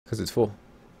Because it's full.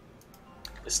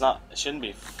 It's not. It shouldn't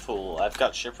be full. I've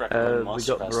got Shipwreck and We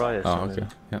Monster got Fest. Mariah. Oh, okay.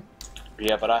 Yep.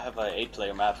 Yeah, but I have a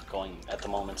 8-player map going at the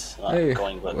moment. Not Hey.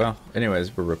 going, but Well,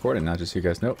 anyways, we're recording now, just so you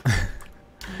guys know.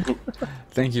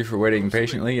 Thank you for waiting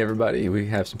patiently, everybody. We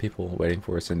have some people waiting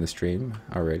for us in the stream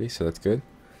already, so that's good.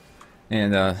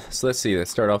 And so let's see.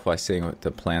 Let's start off by seeing what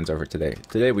the plans are for today.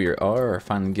 Today we are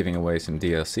finally giving away some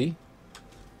DLC.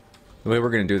 The way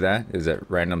we're going to do that is at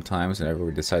random times whenever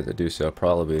we decide to do so,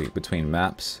 probably between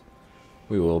maps.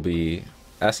 We will be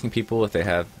asking people if they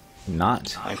have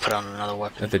not, I put on another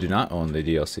weapon. if they do not own the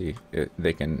DLC,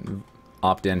 they can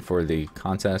opt in for the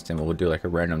contest, and we'll do like a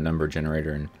random number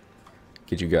generator and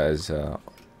get you guys,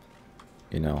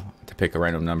 you know, to pick a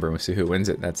random number and we'll see who wins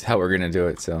it. That's how we're gonna do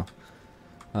it. So,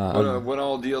 what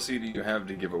all DLC do you have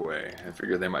to give away? I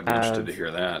figure they might be interested to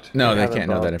hear that. no, they have a can't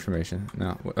know bar. that information.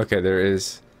 No. Okay, there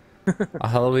is a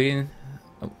Halloween.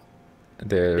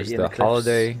 There's City in the the Cliffs.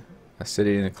 holiday, a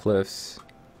city in the cliffs,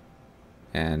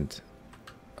 and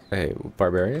a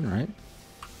barbarian, right?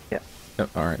 Yeah. Yep,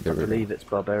 all right, there I we go. believe it's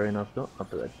Barbarian I've got. I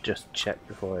better just check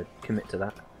before I commit to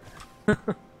that.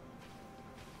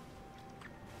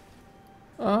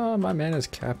 Oh, my mana is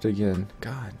capped again.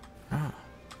 God. Ah.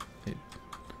 Wait.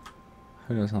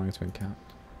 Who knows how long it's been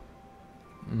capped?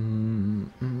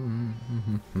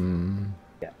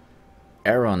 Yeah.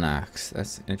 Aeronax.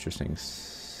 That's an interesting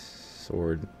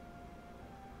sword.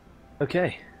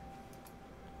 Okay.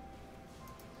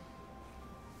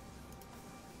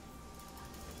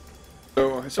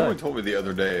 So someone told me the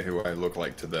other day who I look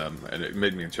like to them, and it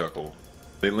made me chuckle.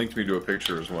 They linked me to a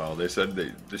picture as well. They said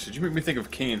they said you make me think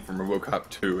of Kane from RoboCop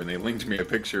 2, and they linked me a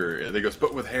picture. And they goes,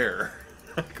 but with hair.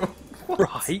 I go, what?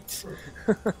 Right.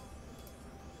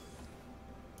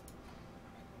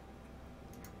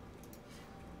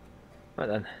 Right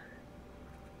then.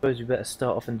 Suppose you better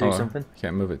start off and do something.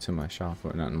 Can't move it to my shop,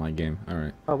 but not in my game. All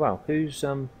right. Oh wow, who's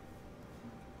Who's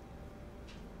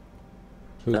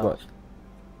No. what?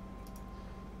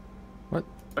 What?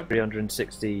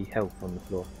 360 health on the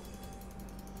floor?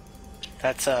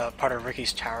 That's part of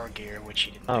Ricky's tower gear, which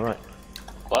he didn't. Oh pick right.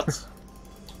 up. what?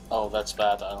 Oh, that's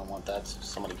bad. I don't want that.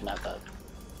 Somebody can have that.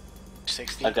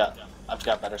 60. I've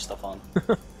got better stuff on.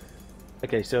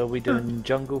 Okay, so are we doing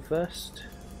jungle first?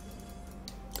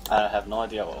 I have no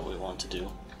idea what we want to do.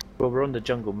 Well, we're on the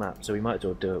jungle map, so we might as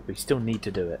well do it. We still need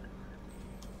to do it.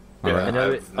 All Yeah,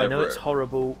 right. I know it's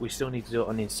horrible. We still need to do it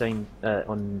on the insane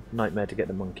on Nightmare to get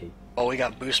the monkey. Well, we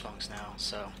got boost monks now,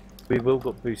 so. We will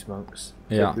got boost monks.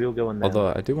 So Yeah. we'll go on there.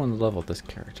 Although I do want to level this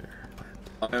character.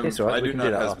 It's alright, I we do can not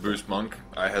do that has after. Boost Monk.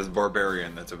 I has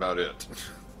Barbarian. That's about it.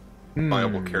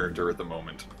 Viable character at the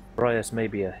moment. Brias may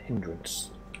be a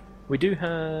hindrance. We do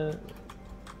have.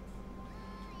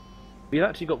 We've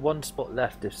actually got one spot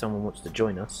left if someone wants to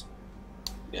join us.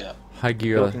 Yeah. Hi,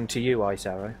 Gira. Talking to you, Ice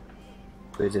Arrow,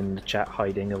 who's in the chat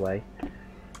hiding away.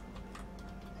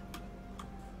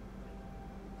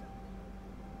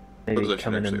 Maybe Suppose I should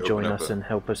come in and actually join open up us a- and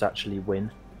help us actually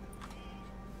win.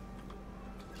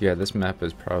 Yeah, this map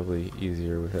is probably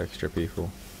easier with extra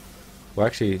people. Well,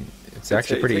 actually, it's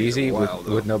actually it pretty takes a easy while, with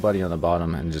though. nobody on the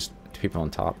bottom and just people on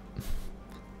top.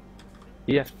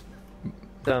 Yeah.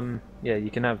 Yeah, you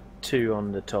can have two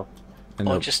on the top And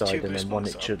Well, no- just side two and boost then one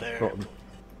monks at up the there. bottom.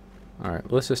 all right,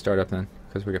 well, let's just start up then,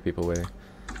 because we got people waiting.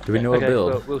 Do we know Okay, a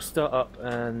build? well, we'll start up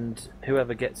and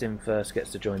whoever gets in first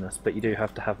gets to join us, but you do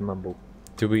have to have Mumble.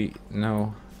 Do we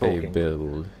know a Talking.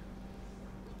 build? Do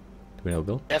we know a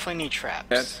build? Definitely need traps.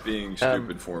 That's being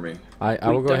stupid for me. I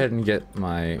We will go don't- ahead and get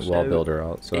my wall So, builder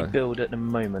out. So Big build at the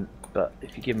moment, but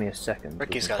if you give me a second, we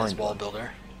Ricky's can got his find wall one.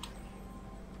 builder.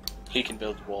 He can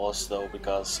build walls though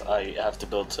because I have to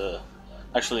build to.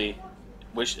 Actually,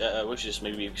 wishes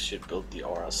maybe we should build the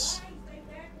auras.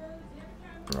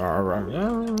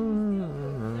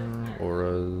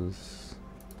 auras.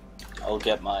 I'll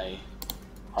get my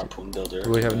harpoon builder. Do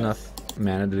we have enough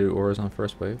mana to do auras on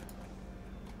first wave?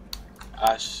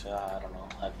 I don't know.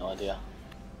 I have no idea.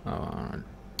 Oh,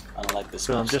 I don't like this.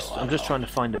 So map, I'm just so I I'm don't just know. trying to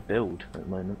find a build at the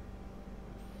moment.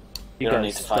 You don't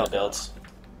need guys to find a start. build.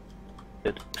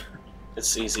 Good.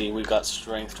 It's easy. We've got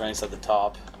strength drains at the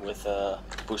top with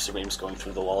booster beams going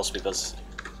through the walls because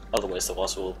otherwise the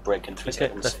walls will break in 3 Okay,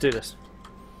 seconds. let's do this.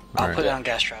 I'll Alright. put down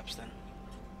gas traps then.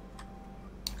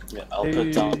 Yeah, I'll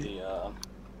put down the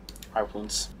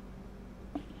harpoons.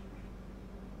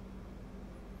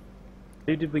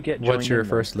 Who did we get? What's joined your in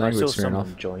first then? language, I saw someone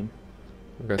Smirnoff? join.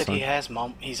 we got If he some. has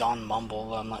he's on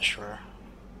Mumble, I'm not sure.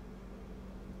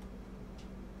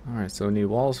 All right, so we need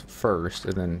walls first,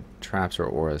 and then traps or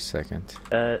auras second.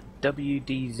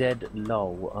 WDZ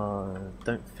lol.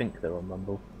 Don't think they're on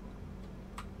Mumble.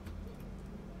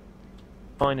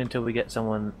 fine until we get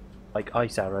someone like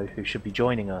Ice Arrow, who should be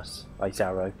joining us. Ice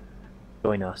Arrow,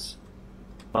 join us.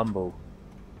 Mumble.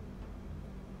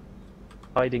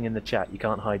 Hiding in the chat. You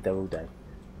can't hide there all day.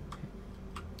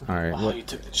 Alright, Wow, what? you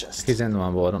took the chest. He's in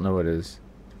Mumble. I don't know what his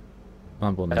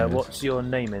Mumble name is. What's your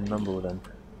name in Mumble then?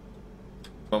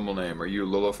 Mumble name. Are you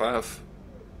Lolo5?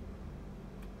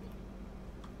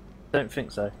 Don't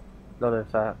think so.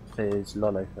 Lolofaf is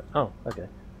Lolo. Oh, okay.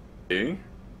 See?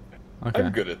 Okay.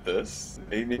 I'm good at this.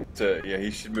 He needs to. Yeah,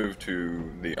 he should move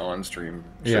to the on-stream.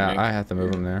 Yeah, shouldn't he? I have to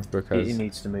move him there because He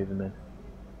needs to move him in.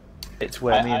 It's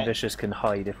where me and I- Vicious can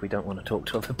hide if we don't want to talk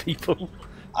to other people.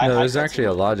 no, there's got actually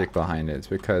to- a logic behind it. It's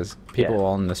because people Yeah.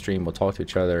 on the stream will talk to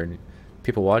each other, and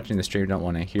people watching the stream don't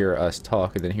want to hear us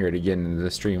talk and then hear it again in the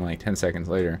stream like 10 seconds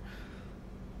later.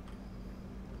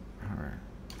 Alright.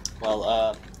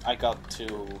 Well, I got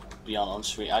to be on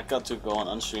stream. I got to go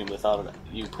on stream without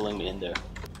you pulling me in there.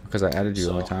 Because I added you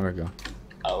a long So- time ago.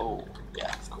 Oh,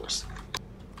 yeah, of course.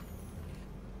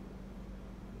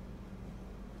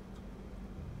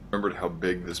 Remembered how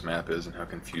big this map is and how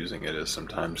confusing it is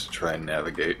sometimes to try and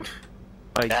navigate.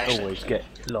 I Actually- always get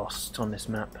lost on this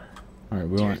map. Alright,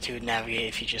 we Easier want. to navigate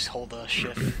if you just hold the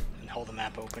shift and hold the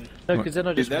map open. No, because then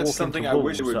I Dude, just that's walk something into I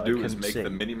wish it walls would that do I is couldn't make see. the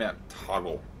minimap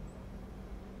toggle.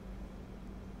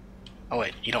 Oh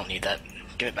wait, you don't need that.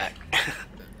 Give it back.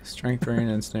 Strength rain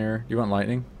and snare. You want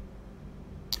lightning?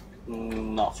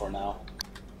 Not for now.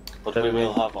 But So we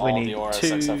will have we all need the auras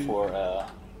two-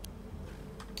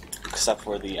 except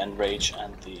for the enrage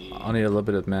and the. I'll need a little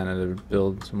bit of mana to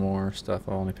build some more stuff.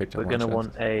 I only picked up We're one going to chest.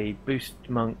 want a boost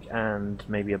monk and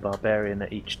maybe a barbarian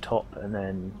at each top, and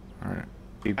then Alright.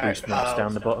 two Alright, boost monks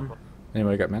down the bottom.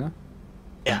 Anybody got mana?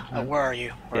 Yeah, where are you?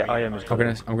 Where Yeah, are I you? am. Where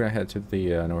are I'm gonna head to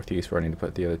the northeast where I need to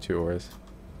put the other two auras.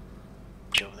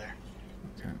 you over there?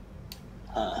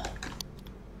 Uh,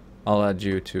 I'll add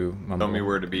you to Mumble. Tell me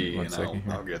where to be One and second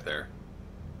here. I'll get there.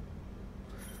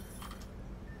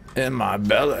 In my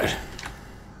belly.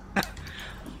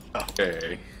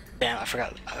 Okay. Damn, I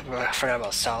forgot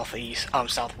about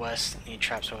southwest. Need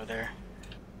traps over there.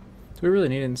 Do we really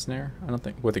need an snare? I don't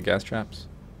think with the gas traps.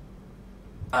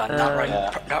 Not right.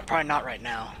 Yeah. Probably not right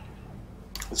now.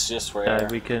 it's just rare.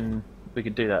 We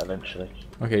could do that eventually.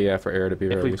 Okay, yeah, for air to be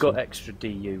If very we've useful. got extra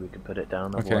DU, we could put it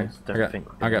down. Okay, Otherwise, don't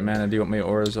I got mana. Do you want me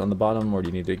auras on the bottom, or do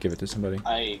you need to give it to somebody?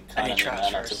 I I kind need of need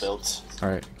traps mana to first. build. All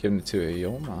right, give it to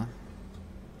Ioma,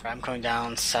 I'm going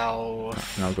down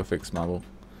south. and I'll go fix Mumble.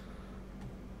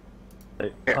 So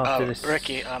Here, after this,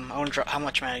 Ricky, I want to drop. How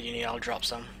much mana do you need? I'll drop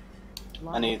some.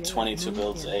 I need 20 to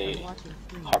build a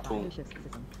harpoon.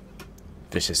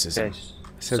 Viciouism. okay, It says,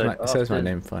 so it says my after-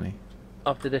 name funny.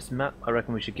 After this map, I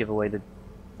reckon we should give away the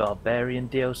barbarian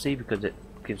DLC because it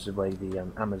gives away the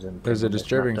Amazon. There's a thing on this map,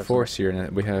 disturbing doesn't force it? here,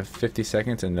 and we have 50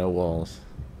 seconds and no walls.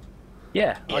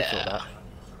 Yeah, I Yeah. saw that.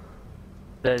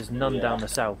 There's none Yeah. down the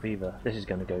south either. This is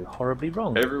going to go horribly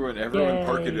wrong. Everyone Yay.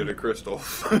 pocketed a crystal.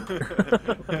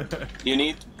 You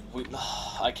need.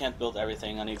 I can't build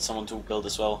everything. I need someone to build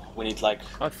as well. We need like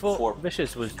I thought 4.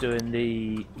 Vicious was doing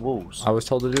the walls. I was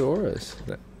told to do auras.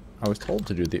 I was told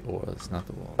to do the auras, not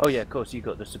the walls. Oh yeah, of course, you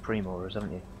got the Supreme Auras,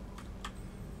 haven't you?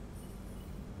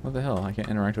 What the hell? I can't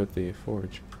interact with the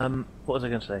forge. What was I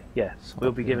going to say? Yeah,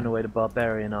 we'll be giving away the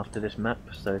Barbarian after this map,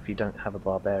 so if you don't have a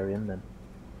Barbarian, then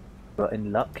you're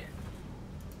in luck.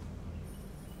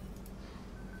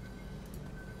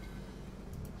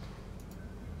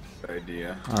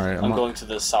 Idea. All right, I'm going to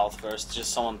the south first.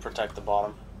 Just someone protect the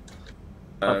bottom.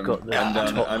 I've got the I'm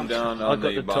down. top- I'm down I've on got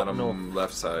the the top bottom north.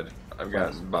 left side. I've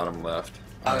got bottom left.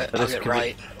 I'll But get this could be-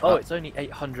 right. Oh, it's only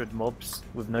 800 mobs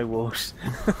with no walls.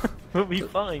 We'll be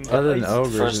fine. Other than guys.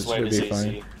 ogres, First it wave should is be fine.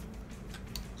 easy.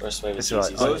 First wave is It's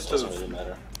easy, alright. so it doesn't really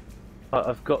matter.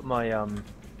 I've got my Oh, and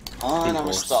I'm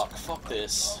horse. stuck. Fuck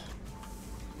this.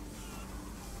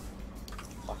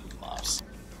 Fucking mobs.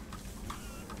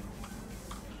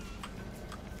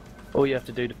 All you have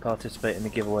to do to participate in the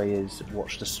giveaway is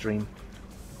watch the stream.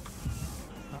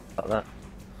 Like that.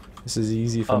 This is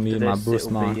easy for me, After my this, boost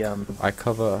it'll monk. be, I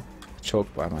cover a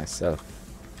choke by myself.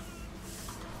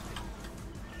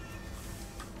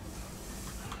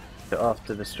 So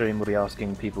after the stream, we'll be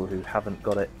asking people who haven't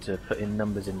got it to put in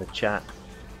numbers in the chat,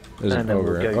 There's and an then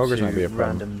ogre. we'll go Ogres to might be a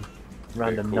problem.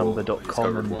 randomnumber.com He's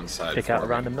covered one and side pick out for a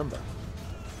me. random number.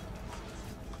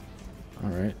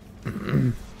 Alright.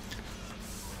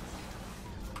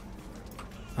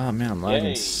 Oh man, I'm lagging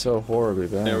Yay. so horribly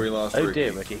bad. There we lost Oh Ricky.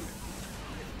 dear, Ricky.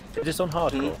 Is this on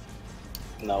hardcore?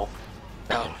 No.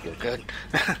 Oh, good.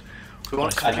 We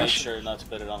want to I made finish. sure not to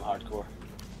put it on hardcore.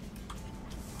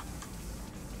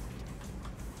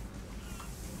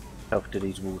 How health do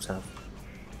these walls have?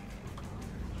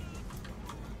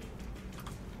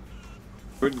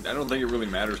 I don't think it really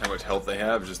matters how much health they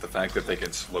have, just the fact that they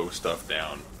can slow stuff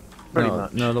down. Pretty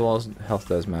much. No, the wall's health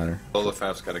does matter All the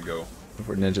fat's gotta go.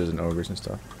 for ninjas and ogres and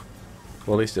stuff.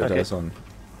 Well, at least it Okay. does on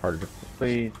harder.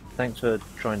 Thanks for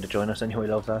trying to join us anyway,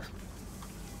 Loltas.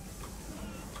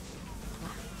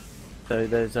 So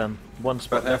there's one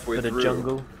spot About left halfway for the through.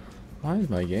 jungle. Why is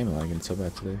my game lagging so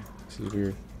bad today? This is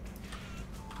weird.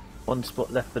 One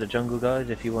spot left for the jungle, guys.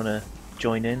 If you want to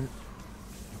join in,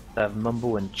 have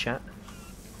mumble and chat.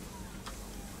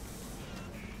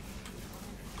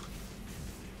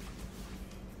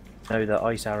 Know that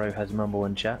Ice Arrow has mumble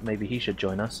and chat. Maybe he should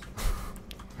join us.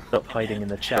 Stop hiding in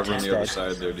the chat Covering the other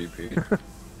instead. side there, DP.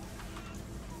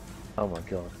 Oh my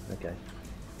god. Okay.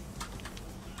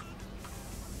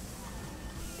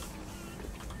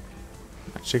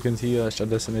 Chickens here shall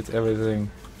decimate everything.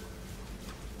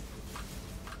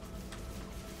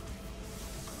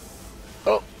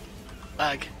 Oh,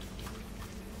 lag.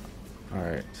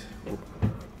 Alright.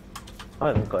 I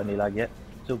haven't got any lag yet.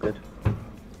 It's all good.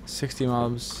 60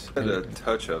 mobs. Had a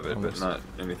touch of it, but Almost. not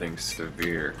anything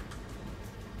severe.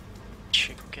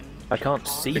 Chicken. I can't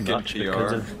see Chicken much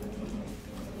because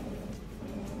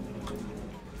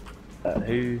PR. of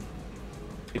who.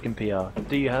 Chicken PR.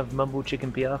 Do you have mumble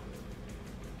chicken PR?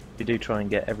 You do try and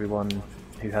get everyone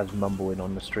who has mumble in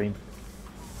on the stream.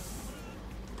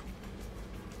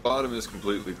 Bottom is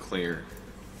completely clear.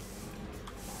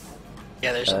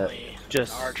 Yeah, there's only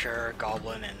just- an archer,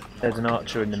 goblin, and. There's an orc.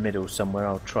 archer in the middle somewhere.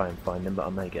 I'll try and find him, but I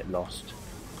may get lost.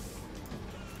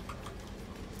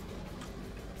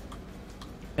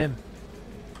 Him.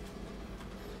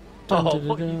 Oh,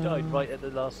 what? You died right at the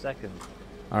last second.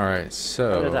 Alright, How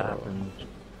so. did that happen?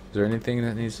 Is there anything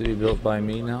that needs to be built by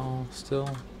me now, still?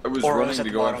 I was Or running was at to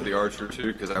the go bottom. after the archer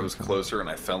too because I was closer and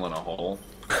I fell in a hole.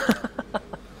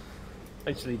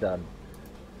 Nicely done.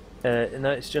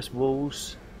 No, it's just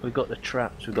walls. We've got the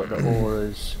traps, we've got the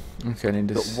auras. Okay, I need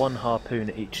to. We've got one harpoon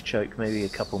at each choke, maybe a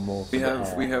couple more. for We the have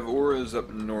hair. we have auras up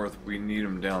north. We need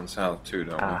them down south too,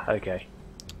 don't Ah, okay.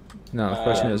 No, the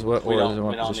question is what we auras don't, and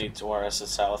what we don't position? need to auras the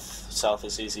south. South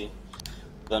is easy.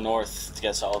 The north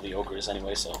gets all the ogres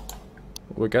anyway, so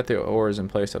We got the auras in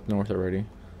place up north already.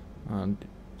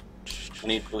 we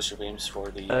need booster beams for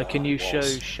the. Can you show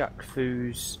walls. Shaq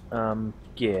Fu's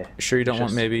gear? Sure you don't want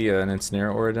Just- maybe an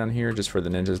ensnare aura down here just for the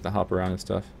ninjas to hop around and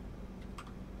stuff?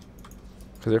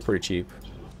 Because they're pretty cheap.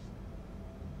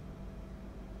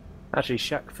 Actually,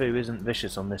 Shaq Fu isn't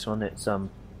vicious on this one. It's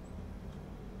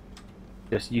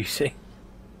just using.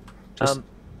 Just-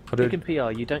 I'll do- Chicken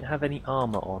PR, you don't have any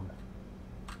armor on.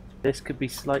 This could be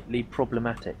slightly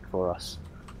problematic for us.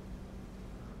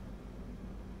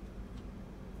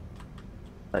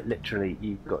 Like literally,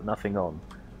 you've got nothing on.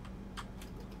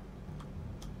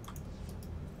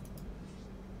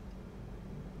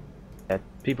 Yeah,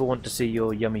 people want to see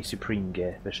your yummy supreme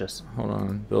gear, Vicious. Hold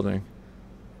on, building.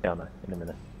 Yeah, I know, in a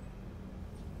minute.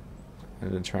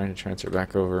 And then trying to transfer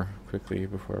back over quickly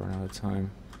before I run out of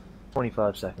time.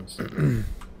 25 seconds. I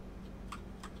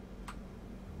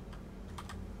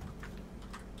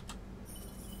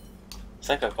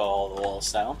think I got all the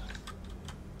walls down.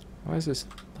 Why is this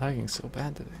lagging so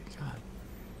bad today? God.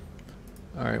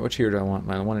 Alright, which hero do I want?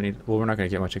 I want to need. Well, we're not going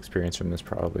to get much experience from this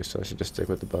probably, so I should just stick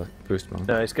with the boost monk.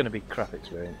 No, it's going to be crap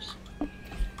experience.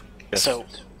 Just- So,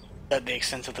 at the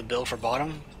extent of the build for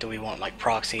bottom, do we want like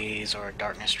proxies or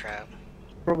darkness trap?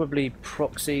 Probably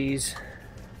proxies.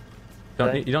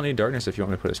 You don't need darkness if you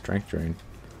want me to put a strength drain.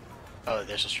 Oh,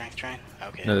 there's a strength drain?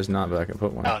 Okay. No, there's not, but I can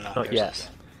put one. Oh, no. Not There's yet.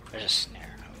 there's a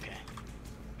snare. Okay.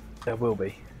 There will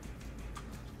be.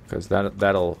 Because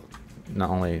that'll not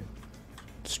only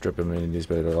strip immunities,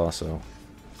 but it'll also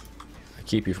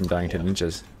keep you from dying to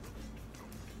ninjas.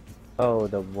 Oh,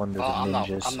 the wonders Oh, of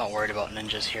ninjas. I'm not worried about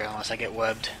ninjas here unless I get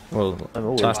webbed. Well, I'm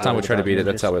always last time we worried tried to about beat it,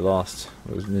 that's ninjas. how we lost.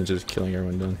 It was ninjas killing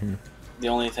everyone down here. The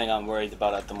only thing I'm worried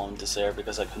about at the moment is air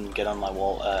because I couldn't get on my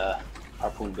wall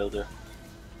harpoon builder.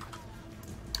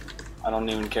 I don't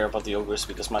even care about the ogres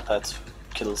because my pet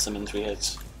kills them in 3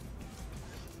 hits.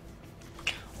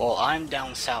 Well, I'm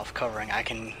down south covering. I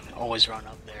can always run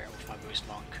up there with my boost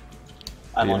monk.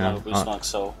 I'm on Yeah, my boost monk,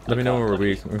 so Let me I know got where we're lucky.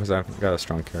 weak, because I've got a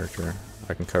strong character.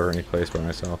 I can cover any place by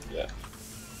myself. Yeah.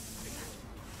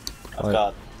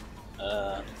 What?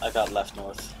 I got left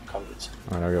north covered.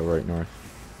 Alright, I'll go right north.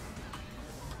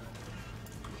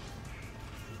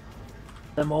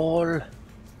 Them all. If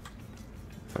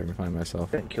I can find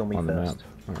myself Don't kill me on the map. first.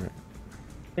 Alright.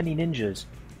 Any ninjas?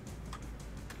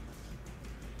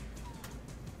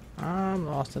 I'm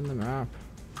lost in the map.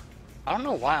 I don't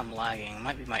know why I'm lagging. It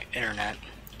might be my internet.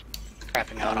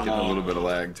 crapping I out don't on Getting a know. little bit of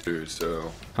lag too,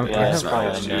 so I Yeah, have it's not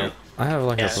probably just on you. you. I have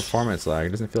like Yes. a performance lag. It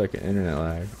doesn't feel like an internet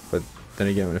lag. But then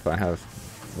again, if I have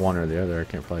one or the other, I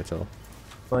can't probably tell.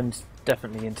 Mine's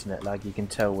definitely internet lag. You can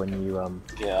tell when you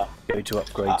Yeah, go to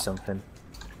upgrade Ah. something.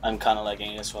 I'm kind of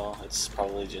lagging as well. It's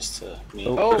probably just me.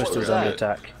 Oh, Oh, crystals what on was the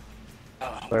that? attack.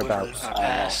 Oh, Whereabouts? Wyvern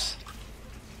pass.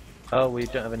 Oh, we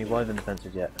don't have any wyvern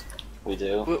defenses yet. We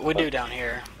do. We but do down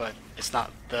here, but it's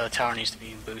not. The tower needs to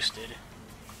be boosted.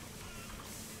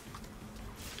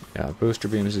 Yeah, booster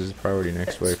beams is a priority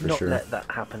next way Let's for not sure. let that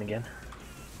happen again.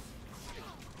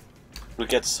 We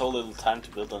get so little time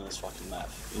to build on this fucking map.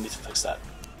 You need to fix that.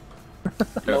 Yeah,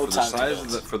 No for the time to size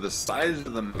build. of the size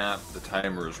of the map, the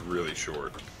timer is really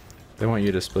short. They want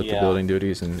you to split the Yeah. building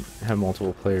duties and have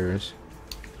multiple players.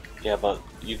 Yeah, but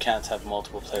you can't have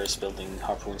multiple players building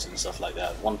harpoons and stuff like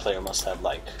that. One player must have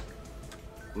like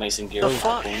amazing gear The and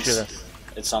fuck? harpoons. Sugar.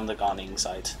 It's on the Gunning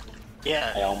side.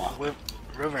 Yeah, Ioma.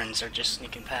 Wyverns are just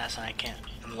sneaking past, and I can't.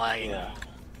 I'm lagging. Yeah.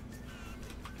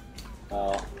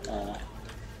 Well,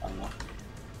 I don't know.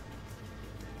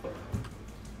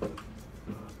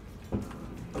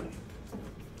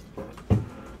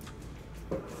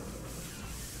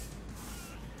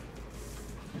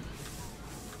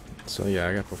 So yeah,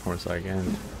 I got performance lag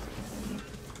and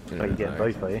Oh, you internet get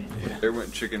lag. both, are you? There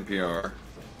went chicken PR.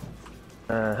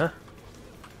 Uh-huh.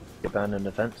 Abandoned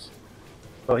defense.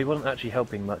 Well, he wasn't actually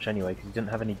helping much anyway, because he didn't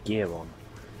have any gear on.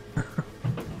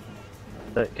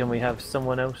 But can we have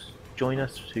someone else join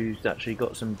us who's actually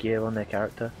got some gear on their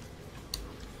character?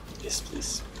 Yes,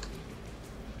 please.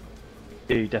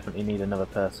 You definitely need another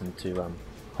person to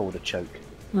hold a choke.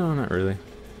 No, not really.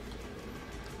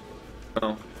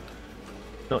 Oh,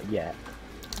 Not yet.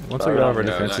 Once But, we got all of our yeah,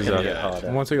 not defenses gonna up, get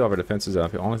harder. once we got all of our defenses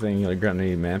up, the only thing you're gonna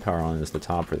need manpower on is the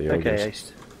top for the ogres. Okay,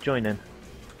 Ace, join in.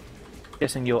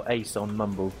 Guessing you're Ace on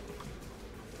Mumble.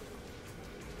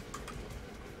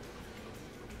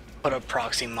 Put up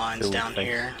proxy mines Cool, down thanks.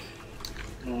 here.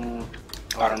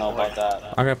 I don't know about that.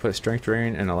 I'm gonna put strength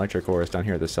drain and electric ores down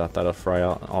here at the south. That'll fry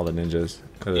out all the ninjas.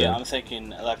 Yeah, I'm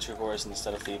thinking electric ores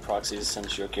instead of the proxies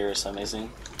since your gear is amazing.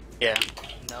 Yeah.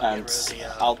 No, get rid And of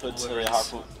the, I'll put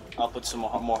Wyverns. I'll put some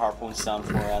more harpoons down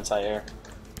for anti-air.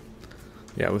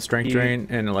 Yeah, with strength You- drain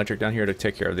and electric down here to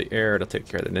take care of the air, it'll take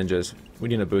care of the ninjas. We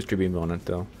need a booster beam on it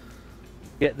though.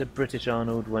 Get the British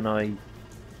Arnold when I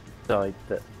decide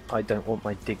that I don't want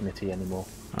my dignity anymore.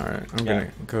 Alright, I'm Yeah.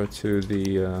 gonna go to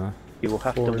the You will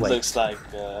have to Forward. It wait.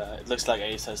 looks like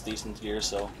Ace has decent gear,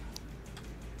 so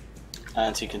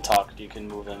and he can talk. You can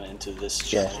move him into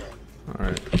this Yeah. channel.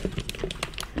 alright.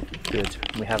 Good.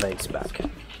 We have Ace back.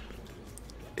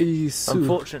 Ace.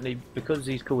 Unfortunately, because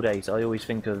he's called Ace, I always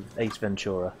think of Ace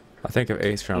Ventura. I think of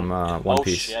Ace from One Oh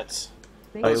Piece. shit!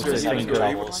 I also He's having think of,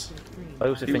 troubles I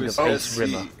also he think was of Ace SC.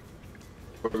 Rimmer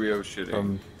What are we shitting?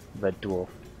 from Red Dwarf.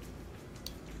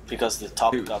 because the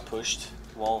top He- got pushed.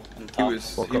 Wall and he top.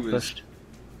 was What he got was pushed?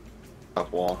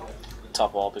 top wall.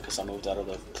 Top wall because I moved out of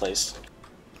the place.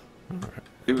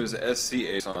 It was SC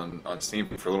Ace on Steam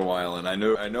for a little while, and I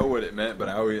know what it meant, but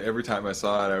I always, every time I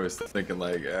saw it, I was thinking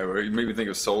like it made me think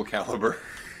of Soul Calibur.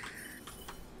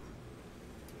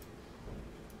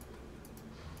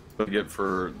 What I get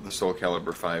for the Soul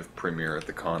Calibur 5 premiere at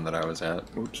the con that I was at.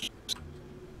 Oops.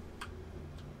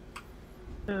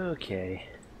 Okay.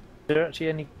 Is there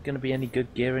actually going to be any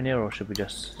good gear in here, or should we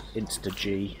just insta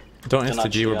G? Don't Then insta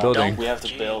G, we're actually, building. We have to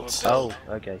G, build. we're So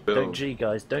Oh, okay. Build. Don't G,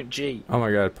 guys. Don't G. Oh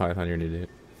my god, Python, you're an idiot.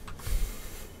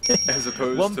 As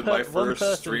opposed One to per- my one first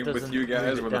person stream with doesn't you move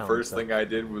guys, it when the down, first so- thing I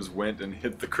did was went and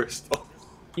hit the crystal.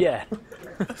 Yeah.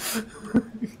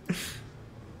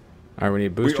 Alright, we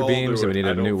need booster all beams do and we it. need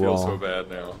I a don't new feel wall. so bad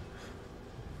now.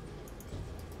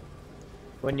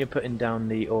 When you're putting down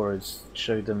the auras,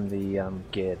 show them the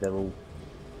gear. They're all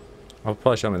I'll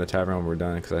probably show them in the tavern when we're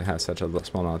done because I have such a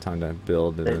small amount of time to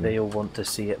build. And they then... all want to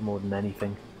see it more than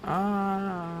anything.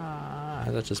 I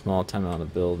have such a small time amount to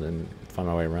build and find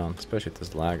my way around, especially with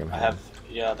this lag I'm I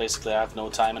having. basically I have no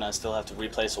time and I still have to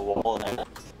replace a wall and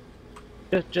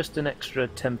then Just an extra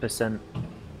 10%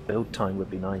 build time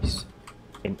would be nice.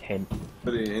 Hint, hint.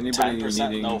 Anybody 10%?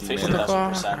 needing No, 50. mana? I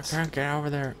 1000%. can't get over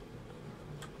there.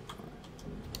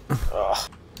 Ugh.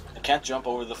 I can't jump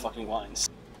over the fucking lines.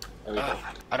 There we go.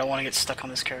 I don't want to get stuck on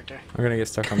this character. I'm gonna get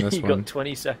stuck on this You one. got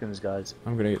 20 seconds, guys.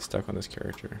 I'm gonna get stuck on this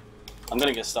character. I'm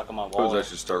gonna get stuck on my Suppose wall. I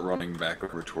should start running back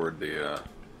over toward the.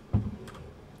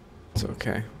 It's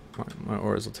okay. My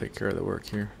auras will take care of the work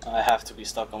here. I have to be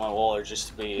stuck on my wall or just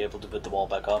to be able to put the wall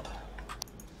back up.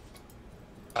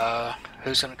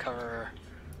 Who's gonna cover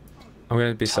I'm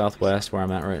gonna be southwest where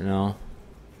I'm at right now.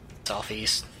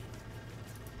 southeast?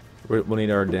 We'll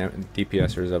need our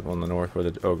DPSers up on the north where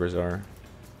the ogres are.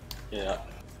 Yeah.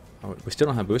 Oh, we still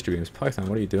don't have booster beams. Python,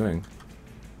 what are you doing?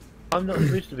 I'm not the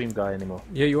booster beam guy anymore.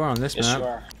 Yeah, you are on this Yes, map. you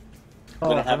are. Oh,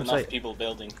 We don't have I'm enough saying- people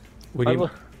building. We I need, wa-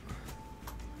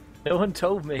 No one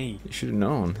told me. you should have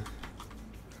known.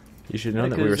 You should have known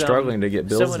that we were Because, struggling to get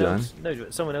builds done. Else, no,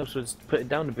 but someone else was putting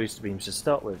down the booster beams to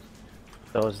start with.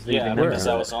 So I was leaving Yeah, them because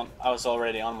there. I was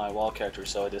already on my wall character,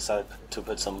 so I decided to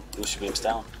put some booster beams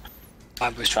down. My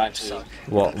booster Trying beams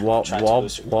to-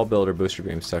 suck. Wall builder booster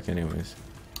beams suck anyways.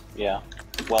 Yeah.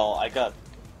 Well, I got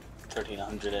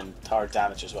 1300 in tower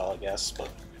damage as well, I guess, but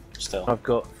still. I've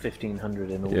got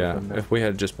 1500 in all Yeah, of them. if we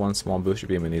had just one small booster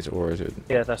beam in these ores, it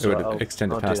Yeah, that's it would right. I'll-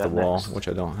 extend it I'll do past the that wall, next. which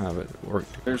I don't have it work.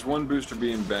 There's one booster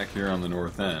beam back here on the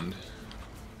north end.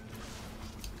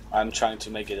 I'm trying to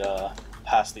make it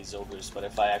past these ogres, but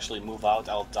if I actually move out,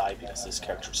 I'll die because this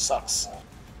character sucks.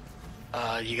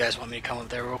 You guys want me to come up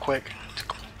there real quick?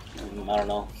 I don't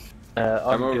know.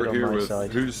 I'm good over on here my with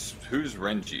side. who's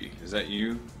Renji? Is that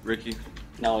you, Ricky?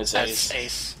 No, it's That's Ace.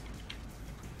 Ace.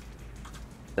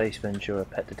 Ace Ventura,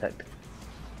 pet detective.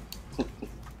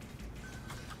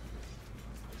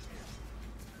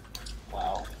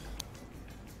 Wow.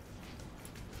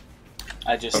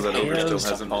 I just Oh, that hate ogre really still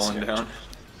stuff hasn't in this fallen character. down.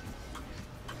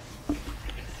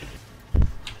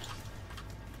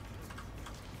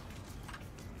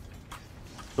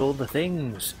 All the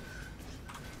things.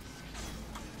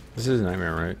 This is a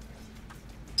nightmare, right?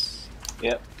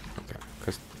 Yep. Okay,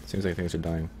 because it seems like things are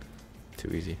dying too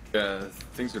easy. Yeah,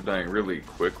 things are dying really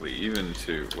quickly, even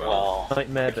to, well, Well,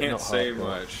 Nightmare, I but can't not say hardcore.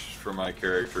 much for my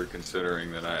character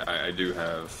considering that I do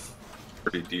have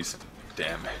pretty decent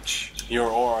damage. your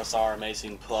auras are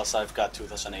amazing, plus I've got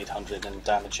 2800 in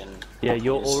damage and Yeah,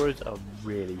 your auras. auras are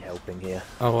really helping here.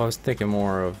 Oh, well, I was thinking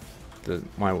more of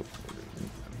my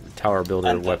tower builder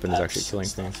And the weapon is pets actually killing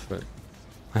and things, stuff. but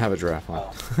I have a giraffe on.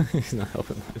 Oh. He's not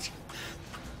helping much.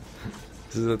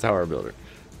 This is a tower builder.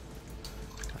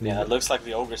 I need Yeah, to- it looks like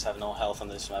the ogres have no health on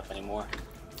this map anymore.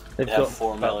 They've They have got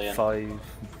 4 about million. 4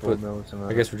 But mil, something I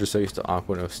like guess that. we're just so used to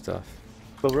Aquinos stuff.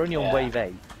 But we're only on Yeah. wave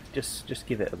 8. Just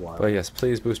give it a while. But yes,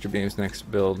 please booster beams next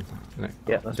build.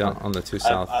 Yeah, that's down fine. on the 2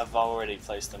 south. I've already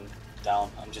placed them down.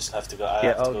 I'm just have to go. I Yeah,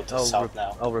 have to go to the south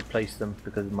now. I'll replace them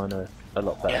because mine are a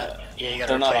lot better. Yeah, you gotta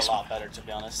They're not replace a lot better, to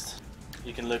be honest.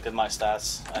 You can look at my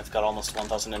stats. I've got almost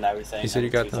 1000 in everything. You said you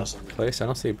and got them 3000. placed? I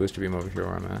don't see a booster beam over here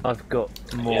where I'm at. I've got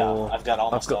more. Yeah, I've got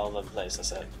almost got- all of the place. I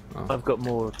said. Oh. I've got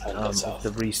more And of that's off.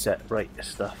 the reset rate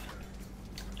stuff.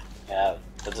 Yeah,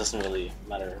 that doesn't really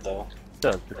matter though. It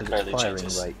does because Barely it's firing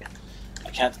changes. rate. I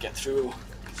can't get through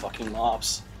fucking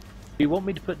mobs. Do you want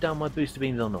me to put down my booster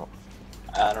beams or not?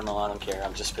 I don't know. I don't care.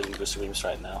 I'm just putting booster beams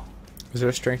right now. Is there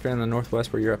a strength in the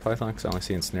northwest where you're at, Python? Because I only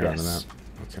see Ensnare on the map.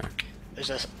 Yes. Okay. There's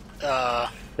this,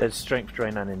 There's strength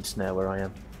drain and ensnare where I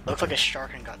am. looks like a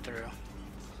shark and got through.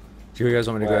 Do you guys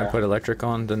want me to go ahead and Where? put electric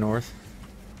on the north?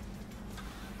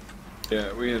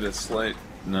 Yeah, we had a slight...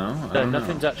 No, I No, don't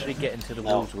nothing's know. actually getting to the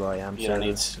No, walls where I am. You so don't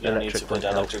need. You don't need to put won't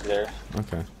help. electric there.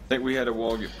 Okay. I think we had a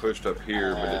wall get pushed up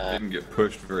here, but it didn't get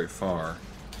pushed very far.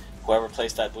 Whoever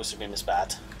placed that booster beam is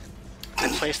bad. I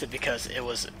placed it because it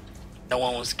was, no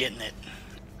one was getting it.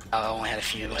 I only had a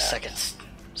few seconds,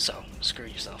 so screw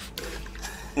yourself.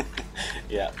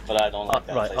 Yeah, but I don't like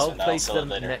that Right, I'll placement. I'll place sell it them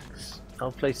later. next.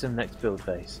 I'll place them next build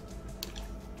phase.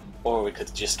 Or we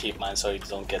could just keep mine so you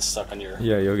don't get stuck on your.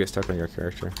 Yeah, you'll get stuck on your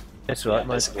character. That's right. Yeah,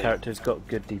 my basically. character's got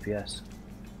good DPS.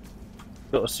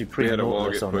 Got a We supreme had a wall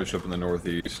Nautilus get on pushed it. up in the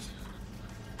northeast.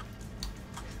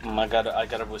 I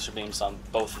got a booster beams on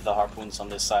both of the harpoons on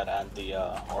this side and the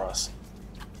auras.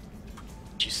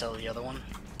 Did you sell the other one?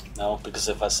 No, because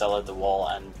if I sell it, the wall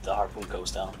and the harpoon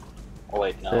goes down. Oh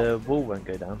wait, no. The wall won't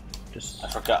go down. Just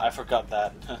I forgot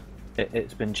that.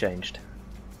 it's been changed.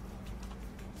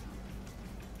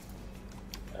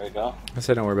 There we go. I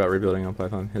said don't worry about rebuilding on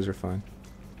Python. His are fine.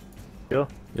 Sure.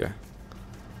 Yeah.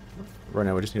 Right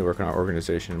now we just need to work on our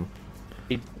organization.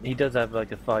 He does have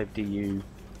like a 5 DU.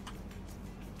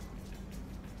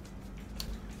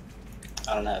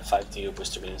 I don't have 5 DU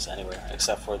booster beams anywhere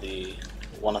except for the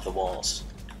one of the walls.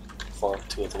 For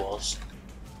 2 of the walls.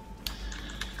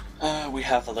 We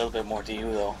have a little bit more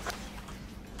DU though.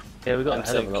 Yeah, we got I'm a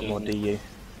hell of a lot more thinking- DU.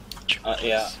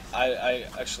 Yeah, I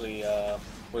actually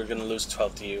we're gonna lose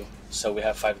 12 DU, so we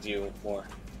have 5 DU more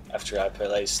after I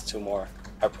place 2 more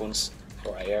harpoons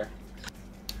for our air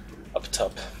up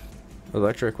top.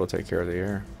 Electric will take care of the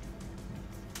air.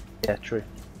 Yeah, true.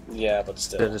 Yeah, but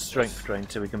still. There's a strength drain,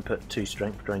 so we can put 2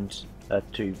 strength drains,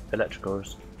 2 electric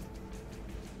ores.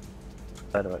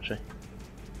 Better actually.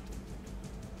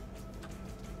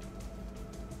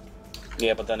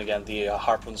 Yeah, but then again, the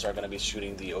harpoons are going to be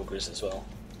shooting the ogres as well.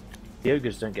 The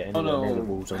ogres don't get anywhere near the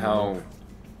walls on them.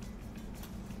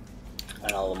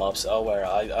 And all the mobs. Oh, where?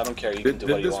 I don't care. You can do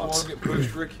what you want. Did this wall get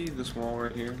pushed, Ricky? This wall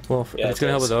right here? Well, if it's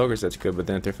gonna help with the ogres, that's good. But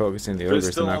then if they're focusing the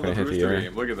ogres, they're not gonna hit the air.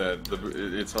 Beam. Look at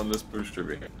that. It's on this booster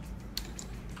beam.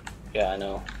 Yeah, I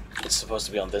know. It's supposed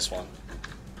to be on this one.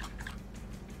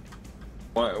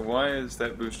 Why is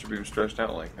that booster beam stretched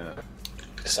out like that?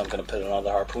 Because I'm gonna put another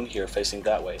harpoon here facing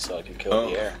that way, so I can kill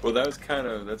the air. Well,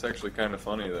 that's actually kind of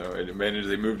funny though. It managed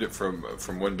they moved it from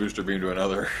one booster beam to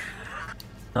another.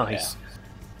 Nice. Yeah.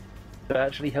 That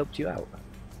actually helped you out.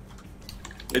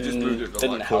 It just moved it a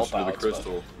lot closer to the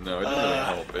crystal. No, it didn't really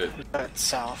help. It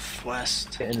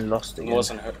southwest. Getting lost again.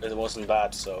 It wasn't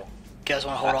bad, so. You guys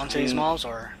want to hold on to these mobs,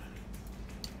 or?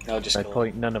 No, just no kill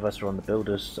point. None of us are on the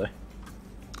builders, so.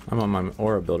 I'm on my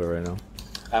aura builder right now.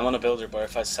 I'm on a builder, but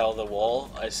if I sell the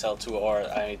wall, I sell two aura.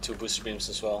 I need 2 booster beams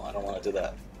as well. I don't want to do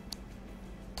that.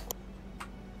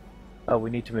 Oh, we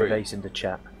need to move Ace into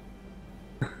chat.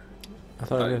 I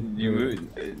thought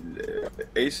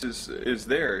Ace is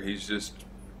there. He's just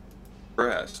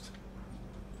pressed.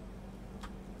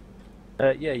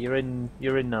 Yeah, you're in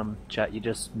chat. You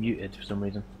just muted for some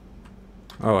reason.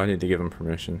 Oh, I need to give him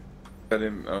permission. Got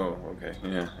him. Oh, okay.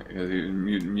 Yeah, because he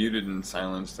muted and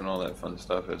silenced and all that fun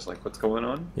stuff. It's like, what's going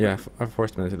on? Yeah, I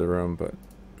forced him into the room, but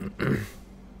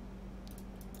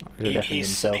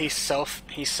he's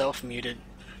self muted.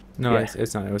 No, Yeah.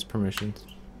 it's not. It was permissions.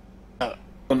 Oh.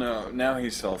 Well, no. Now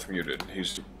he's self-muted.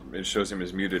 It shows him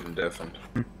as muted and deafened.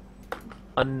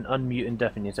 Unmute and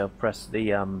deafen yourself. Press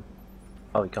the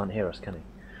Oh, he can't hear us, can he?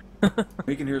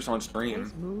 He can hear us on stream.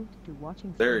 Base moved to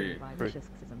watching There stream you- by vicious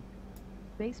schism.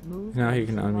 Base moved Now he to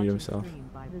can unmute watching himself. stream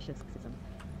by vicious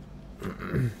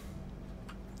schism.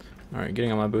 Alright,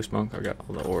 getting on my boost monk. I got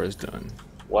all the auras done.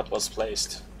 What was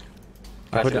placed?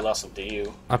 I I put, feel lost of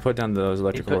DU. I put down those You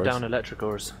electric put auras. down electric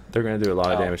ores. They're gonna do a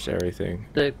lot of Oh. damage to everything.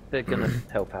 They're gonna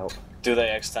help out. Do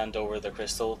they extend over the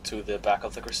crystal to the back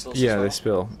of the crystals? Yeah, as well? they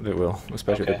spill. They will,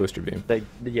 especially with Okay. the booster beam. They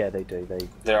do.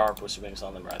 There are booster beams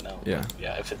on them right now. Yeah.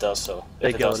 Yeah, if it does so. They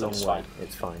If it go does, a then long it's way. fine.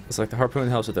 It's fine. It's like the harpoon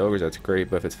helps with the ogres. That's great,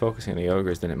 but if it's focusing on the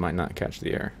ogres, then it might not catch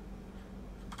the air.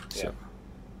 So Yeah.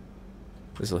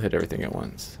 this will hit everything at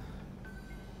once,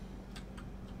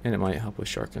 and it might help with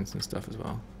sharkins and stuff as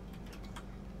well.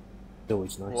 It's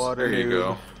always nice. What a There you noob.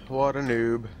 go. What a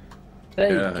noob.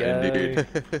 There Yeah, you go.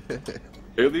 indeed.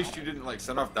 At least you didn't like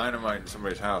set off dynamite in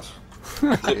somebody's house.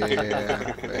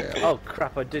 Yeah. Oh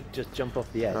crap! I did just jump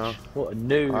off the edge. Oh. What a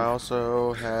noob! I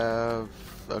also have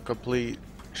a complete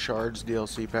Shards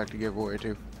DLC pack to give away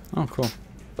too. Oh, cool.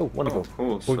 Oh, wonderful. Oh,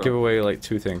 cool. We'll give away like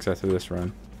 2 things after this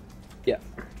run. Yeah.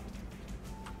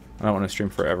 I don't want to stream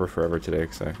forever today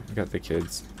because I got the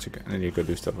kids. I need to go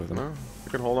do stuff with them. Well, you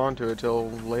can hold on to it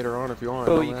till later on if you want.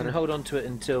 Well, Don't you can matter. hold on to it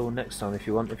until next time if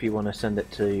you want. If you want to send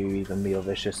it to either me or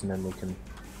Vicious, and then we can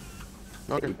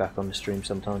get Okay. you back on the stream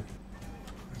sometime.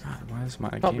 God, why is my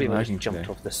I can't game believe I lagging just jumped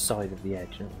today? off the side of the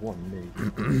edge. What a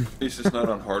noob. At least it's not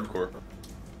on hardcore.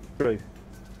 True.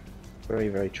 Very,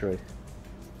 very true.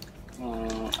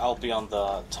 I'll be on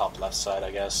the top left side, I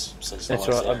guess, since no That's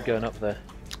one's right. there. I'm going up there.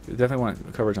 You definitely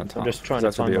want coverage on top. I'm just trying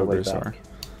 'cause to that's where find the my way ogres back. are.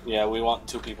 Yeah, we want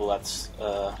 2 people at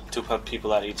 2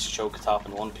 people at each choke top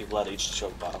and 1 people at each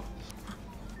choke bottom.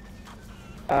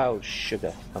 Oh,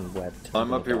 sugar. I'm webbed.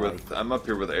 I'm up here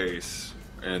gonna with Ace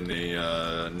in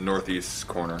the northeast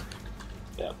corner.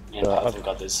 Yeah, and Right, I've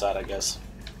got this side, I guess. die.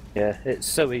 Yeah, it's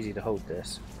so easy to hold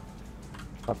this.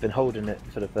 I've been holding it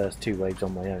for the first 2 waves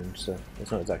on my own, so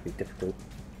it's not exactly difficult.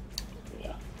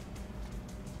 Yeah.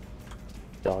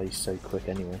 Dies so quick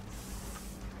anyway.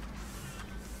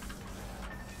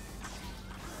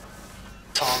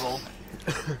 Toggle.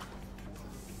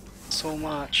 So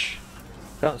much.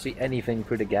 Can't see anything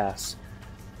through the gas.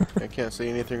 I can't see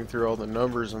anything through all the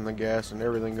numbers and the gas and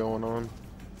everything going on.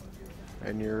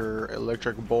 And your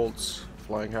electric bolts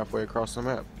flying halfway across the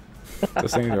map.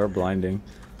 Those things are blinding.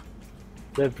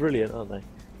 They're brilliant, aren't they?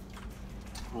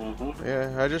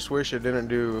 Yeah, I just wish it didn't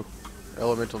do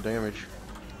elemental damage.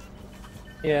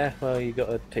 Yeah, well, you got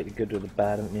to take the good with the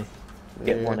bad, haven't you?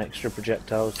 Get Yeah. 1 extra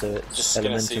projectile, so it's Just get a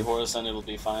elemental. seahorse and it'll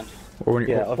be fine. Or when,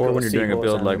 Yeah, I've or got when a you're doing a seahorse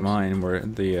build like and- mine, where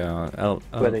the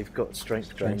Where they've got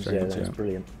strength drains, yeah, drains, that's yeah.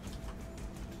 brilliant.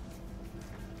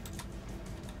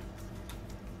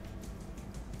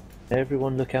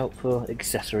 Everyone look out for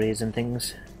accessories and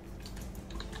things.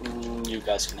 You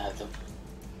guys can have them.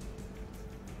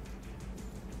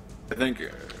 I think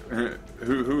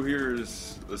who here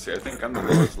is? Let's see. I think I'm the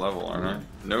lowest level, aren't I?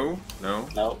 No.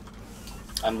 No.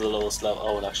 I'm the lowest level.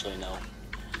 Oh, actually, no.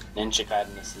 Ninja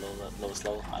Gaiden is the lowest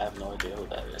level. I have no idea who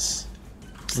that is.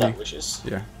 Is that wishes?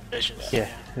 Yeah. Vicious. Yeah,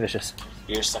 vicious.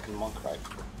 You're second monk, right?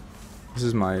 This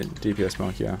is my DPS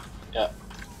monk, yeah. Yeah.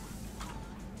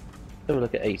 Have a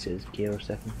look at Ace's gear a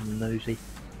second. Nosy.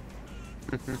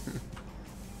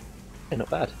 Yeah, not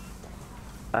bad.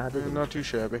 Bad. isn't it? Not too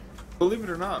shabby. Believe it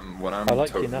or not, what I'm I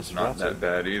like toting the is not Nosferatu. that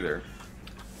bad either.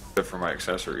 Except for my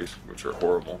accessories, which are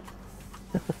horrible.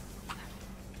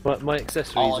 My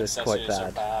accessories All are accessories quite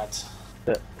are bad, bad.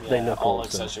 but they Yeah, look all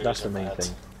awesome. accessories That's the are main bad.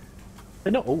 thing.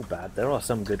 They're not all bad. There are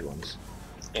some good ones.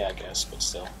 Yeah, I guess, but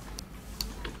still.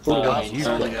 All the Uh, ones you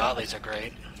The play. godlies are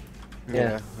great.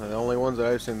 Yeah. The only ones that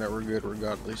I've seen that were good were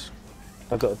godlies.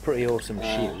 I've got a pretty awesome Uh,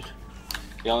 shield.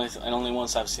 The only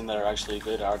ones I've seen that are actually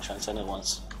good are transcendent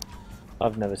ones.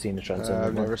 I've never seen a transcendent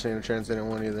I've one. never seen a transcendent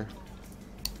one either.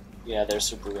 Yeah, they're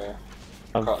super rare.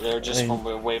 I've- They're just I mean,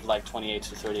 from wave like 28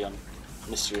 to 30 on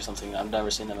Misty or something. I've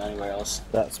never seen them anywhere else.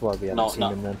 That's why we haven't No, seen no.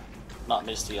 them then. Not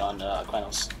Misty on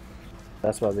Aquinos.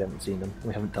 That's why we haven't seen them.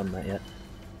 We haven't done that yet.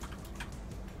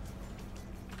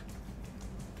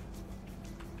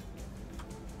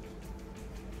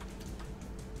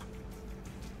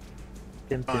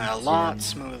 Dim, Going dim, a lot dim.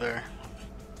 smoother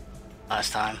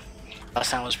last time.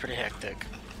 Last time was pretty hectic.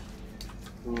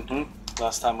 Mm-hmm.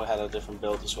 Last time we had a different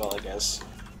build as well, I guess.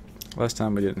 Last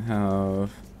time we didn't have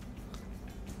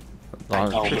a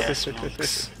lot Oh, of... Yes,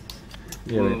 monks.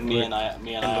 Yeah, me and I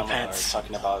the are pets.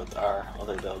 talking about our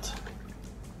other build.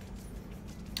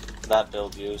 That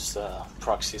build used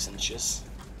proxies and shit.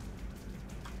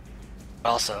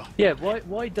 Also, Yeah,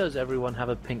 why does everyone have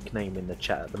a pink name in the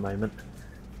chat at the moment?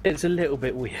 It's a little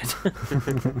bit weird.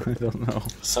 I don't know.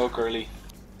 So girly.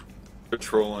 They're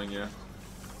trolling you.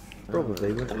 Probably.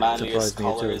 The Wouldn't manliest surprise me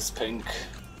at color all. is pink.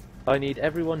 I need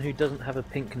everyone who doesn't have a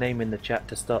pink name in the chat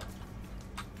to start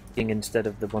picking instead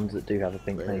of the ones that do have a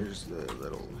pink name. There's the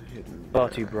little hidden. Far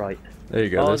too bright. There you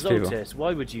go, Oh, there's people. Zoltis,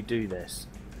 why would you do this?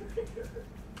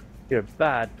 You're a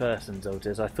bad person,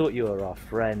 Zoltis. I thought you were our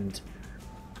friend.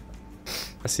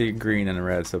 I see green and a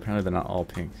red, so apparently they're not all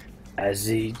pink. As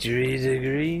he drees a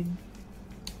green.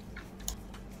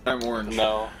 I'm orange.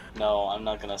 No, I'm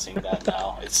not gonna sing that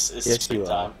now. It's Yes, stream you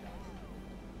are.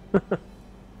 time.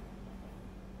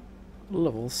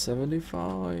 Level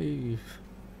 75.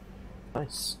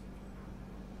 Nice.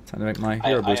 Time to make my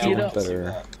hero booster Ioma look can sing better.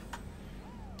 that.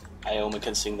 Ioma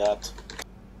can sing that.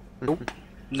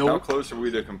 How close are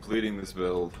we to completing this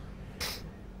build?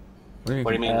 What do you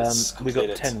What do you mean? mean it's We got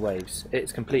completed? 10 waves.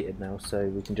 It's completed now, so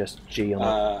we can just G on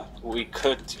it. We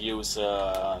could use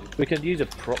We could use a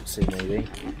proxy maybe.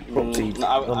 Proxy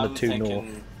on the 2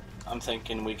 north. I'm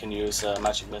thinking we can use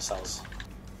magic missiles.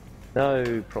 No I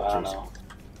don't proxies. know.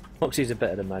 Proxies are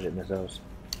better than magic missiles.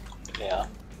 Yeah.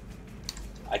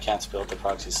 I can't build the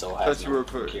proxy, so I I have thought you were no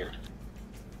put- gear.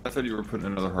 I thought you were putting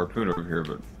another harpoon over here,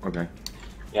 but okay.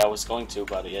 Yeah, I was going to,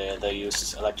 but yeah, they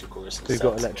use electric cores instead. We've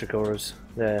got electric auras.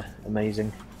 They're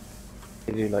amazing.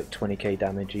 They do like 20k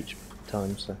damage each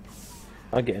time, so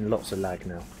I'm getting lots of lag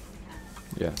now.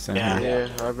 Yeah, same Yeah. here.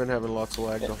 Yeah, I've been having lots of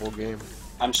lag the whole game.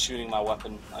 I'm shooting my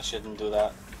weapon. I shouldn't do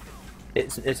that.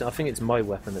 It's I think it's my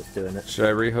weapon that's doing it. Should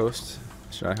I rehost?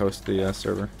 Should I host the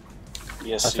server?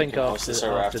 Yes, I you think can host the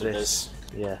server after after this,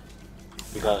 yeah.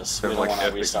 because we Have don't like want to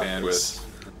epic restart bandwidth. this.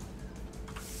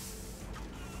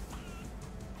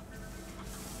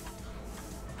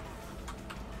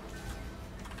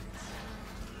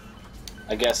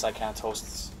 I guess I can't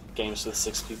host games with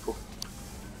 6 people.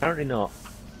 Apparently not.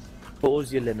 What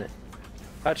was your limit?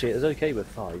 Actually, it was okay with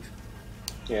 5.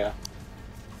 Yeah.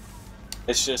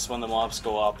 It's just when the mobs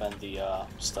go up and the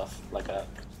stuff like that.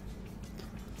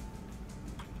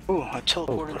 ooh, I Oh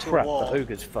teleported into a crap! wall. The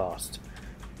ogre's fast.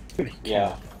 Holy Yeah.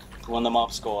 cow. When the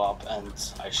mobs go up and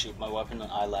I shoot my weapon,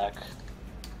 I lag.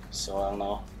 So I don't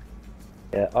know.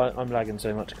 Yeah, I'm lagging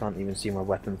so much I can't even see my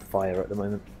weapon fire at the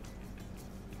moment.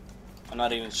 I'm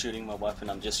not even shooting my weapon,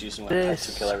 I'm just using my head to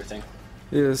This- kill everything.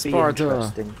 Yeah, Be Sparta!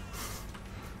 interesting.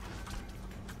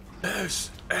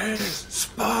 This is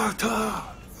Sparta!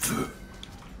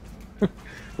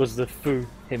 Was the foo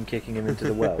him kicking him into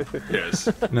the well? Yes.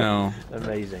 No,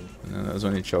 Amazing. no, that was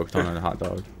when he choked on a hot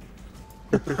dog.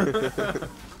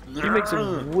 You make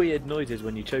some weird noises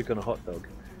when you choke on a hot dog.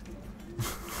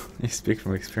 You speak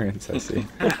from experience, I see.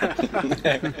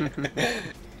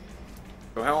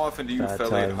 So how often do you Bad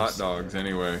fellate times. hot dogs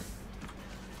anyway?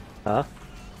 Huh?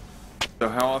 So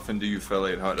how often do you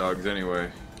fellate hot dogs anyway?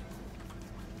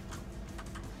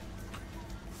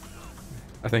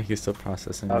 I think he's still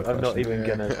processing. the I'm not question. even Yeah,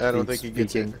 gonna. I don't be think he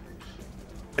gets it.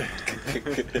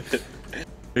 speaking.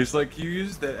 It's like you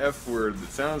used that F word that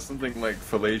sounds something like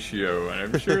fellatio, and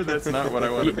I'm sure that's not what I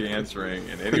want to be answering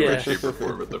in any way, Yeah. shape, or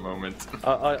form at the moment.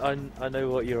 I know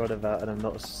what you're on about, and I'm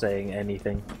not saying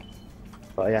anything,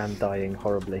 but I am dying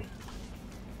horribly.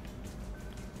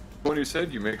 When you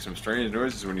said you make some strange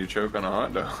noises when you choke on a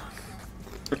hot dog.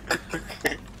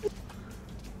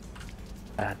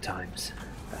 Bad times.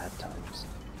 Bad times.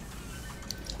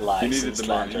 Lies You and needed the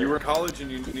money. slander. You were in college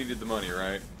and you needed the money,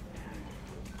 right?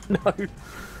 No,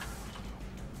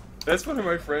 That's one of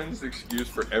my friends' excuse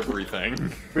for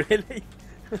everything. really?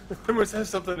 Someone says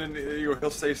something and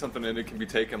he'll say something and it can be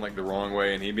taken like the wrong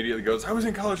way, and he immediately goes, "I was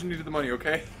in college and needed the money,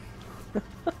 okay?"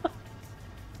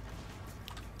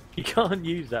 You can't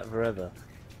use that forever.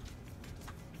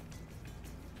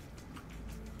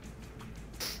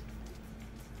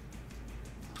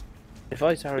 If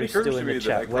Isaru is It occurs still to in me the that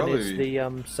chat, I when is probably-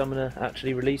 the summoner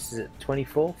actually released? Is it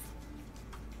 24th?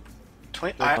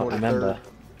 20, I can't remember.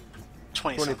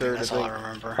 20 23rd, something, that's I all I think.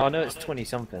 remember. Oh no, it's 20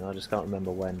 something. I just can't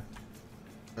remember when.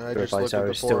 I Or just if looked at Isaru's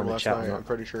the still forum in the last chat or night. not. I'm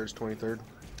pretty sure it's 23rd.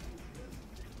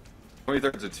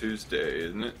 23rd's a Tuesday,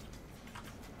 isn't it?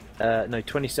 No,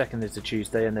 22nd is a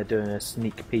Tuesday, and they're doing a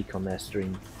sneak peek on their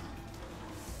stream.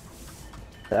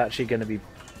 They're actually going to be.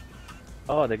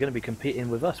 Oh, they're going to be competing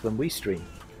with us when we stream.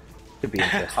 Could be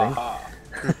interesting. Haha.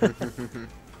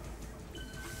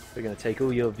 We're going to take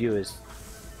all your viewers.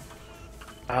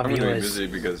 Our I'm gonna be viewers. busy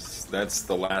because that's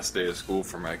the last day of school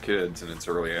for my kids and it's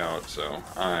early out, so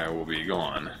I will be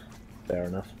gone. Fair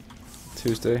enough.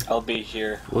 Tuesday. I'll be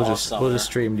here We'll all just summer.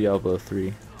 stream Diablo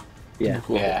 3. Yeah.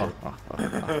 Yeah.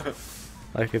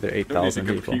 Like if there are No need to 8,000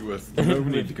 people. compete with no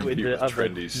need to With compete the with other-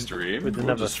 trendy stream. with We'll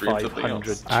another just stream something 500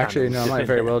 else. Actually, no, I might channels.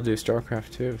 very well do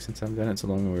StarCraft 2 since I've done it so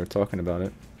long and we were talking about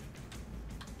it.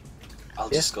 I'll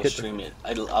Yeah, just go good. stream it.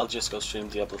 I'll just go stream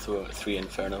Diablo 3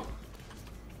 Inferno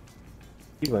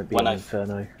You won't be When on I-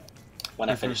 Inferno. when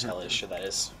I finish Hellish. That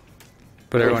is.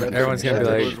 But Method- everyone's gonna be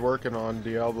Method like, was working on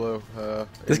Diablo.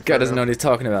 this guy doesn't know Inferno. what he's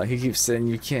talking about. He keeps saying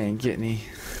you can't get any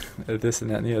this and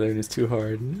that and the other, and it's too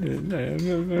hard.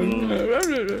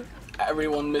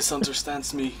 Everyone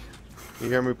misunderstands me. You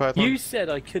hear me, Python? You said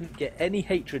I couldn't get any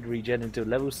hatred regen until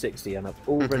level 60, and I've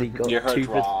already got You heard 2%.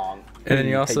 wrong. And then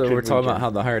you also Hatred were talking about regen. how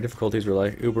the higher difficulties were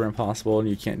like uber impossible and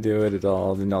you can't do it at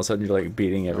all. Then all of a sudden you're like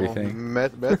beating Oh, everything.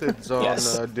 Method's on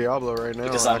Yes. Diablo right now.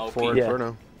 Because I'm Act 4 OP. Yeah.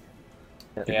 Inferno.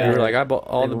 Yeah. You were like, I bought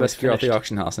all They've the always best gear off the finished.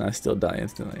 auction house and I still die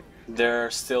instantly.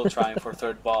 They're still trying for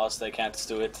third boss. They can't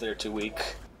do it. They're too weak.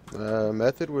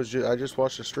 Method was I just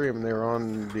watched the stream and they were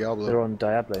on Diablo. They're on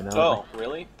Diablo now. Oh, aren't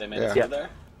really? They made Yeah. it through there?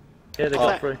 they? Yeah, they Oh.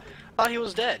 got through. I thought he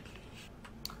was dead.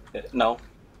 No.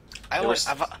 I There always,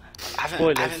 was- I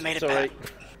Spoilers, haven't made it sorry.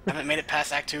 past. I haven't made it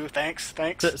past Act 2. Thanks.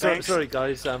 Sorry,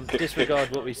 guys.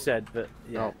 Disregard what we said, but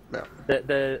yeah, No, no.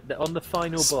 they're on the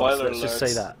final boss. Spoiler Let's just say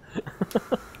alerts.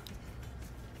 that.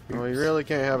 Well, you really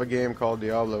can't have a game called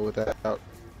Diablo without. To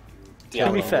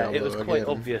Diablo. be fair, it Diablo was quite again.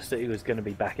 obvious that he was going to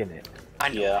be back in it. I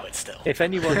know, Yeah. but still. If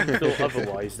anyone thought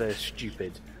otherwise, they're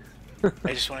stupid.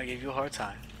 I just want to give you a hard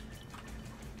time.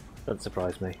 Doesn't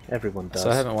surprise me. Everyone does. So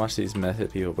I haven't watched these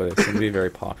method people, but they seem to be very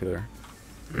popular.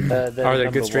 They're Are they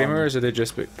number good streamers, one. or are they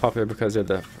just popular because they're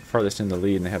the farthest in the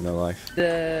lead and they have no life?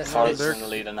 They're, Farthest they're- in the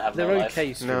lead and have they're no life. okay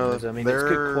No, streamers. I mean, it's they're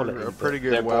good quality. a pretty but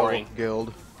good They're WoW boring.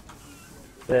 guild.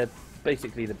 They're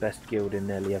basically the best guild in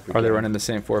nearly every. Are they game. running the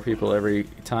same 4 people every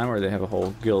time, or they have a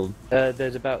whole guild?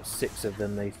 There's about 6 of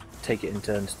them. They take it in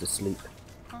turns to sleep.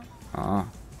 Ah,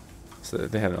 so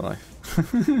they have no life.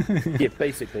 Yeah,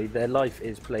 basically, their life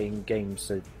is playing games,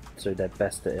 so they're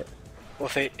best at it. Well,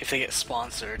 if they get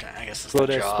sponsored, I guess it's Well,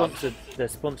 their they're job. sponsored. They're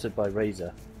sponsored by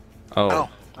Razer. Oh,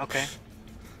 Oh, okay.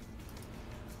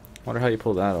 wonder how you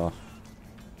pull that off.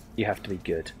 You have to be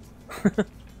good.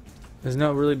 There's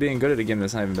no really being good at a game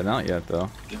that's not even been out yet, though.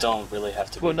 You don't really have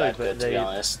to be Well, no, that but good, to be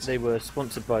honest. they were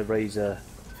sponsored by Razer.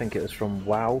 I think it was from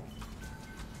WoW.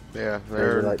 Yeah, They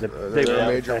they're were like the they're were a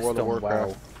the major best World of on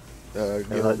Warcraft They're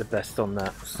guild. like the best on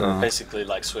that. So Basically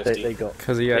like they Swifty. got.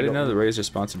 Because yeah, I they didn't got- know the Razer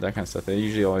sponsored that kind of stuff. They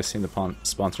usually always seem to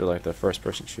sponsor like the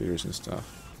first-person shooters and stuff.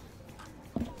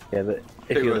 Yeah, but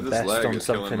if Hey, you're but the this best lag on is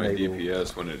killing something, my they will.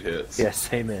 DPS when it hits. Yeah,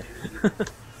 same here.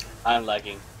 I'm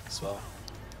lagging as well.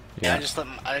 Yeah,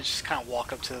 I just kind of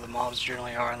walk up to the mobs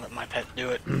generally are and let my pet do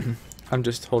it. I'm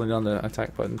just holding down the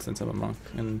attack button since I'm a monk,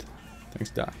 and things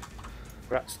die.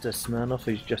 Congrats to Smirnoff,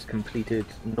 who's just completed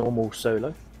normal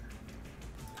solo.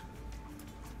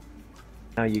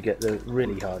 Now you get the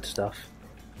really hard stuff.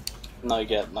 Now you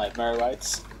get Nightmare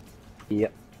Rights,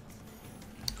 Yep.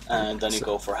 and then you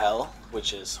go for Hell,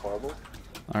 which is horrible,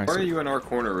 All right, Why so are you in our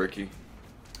corner, Ricky?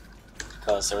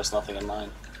 because there was nothing in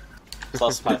mine.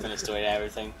 Plus Python is doing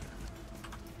everything.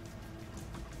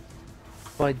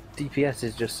 My DPS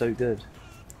is just so good.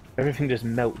 Everything just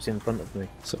melts in front of me.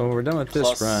 So we're done with this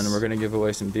Plus- run. We're gonna give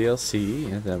away some DLC,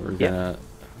 and then we're gonna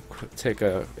take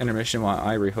a intermission while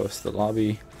I rehost the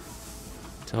lobby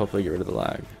to hopefully get rid of the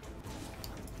lag.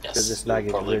 Yes, Because this you'll lag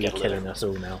is probably really get rid killing of- us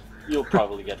all now. You'll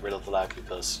probably get rid of the lag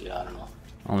because, yeah, I don't know.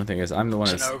 Only thing is, I'm the one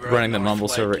that's Shinogra, running the Mumble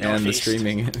Northwest, server and the Northeast.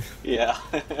 streaming. Yeah.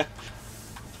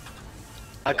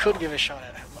 I could give it a shot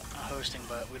at hosting,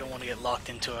 but we don't want to get locked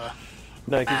into a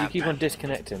No, because you map. keep on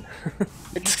disconnecting.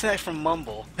 Disconnect from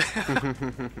Mumble.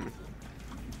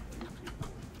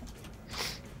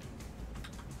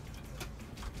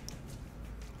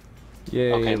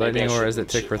 Yay, Okay, maybe lightning I auras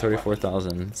that shouldn't tick for shoot my weapon.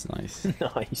 34,000. It's nice.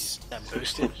 Nice. That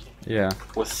boosted. Yeah.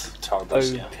 With tower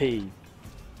boost, yeah. OP.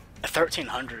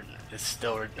 1300 is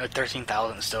still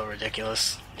 13,000 is still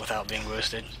ridiculous without being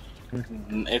boosted.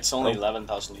 It's only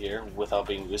 11,000 here without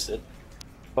being boosted.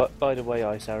 But by the way,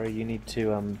 Isari, you need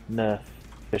to nerf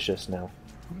Vicious now.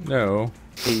 No,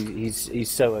 He's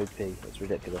so OP. It's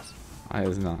ridiculous. I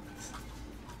was not.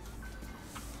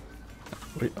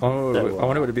 Oh, No, I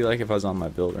wonder what it'd be like if I was on my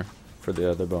builder for the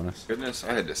other bonus. Goodness,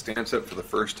 I had to stance up for the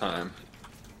first time.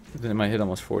 Then it might hit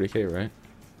almost 40k, right?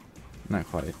 Not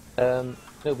quite.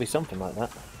 It'll be something like that.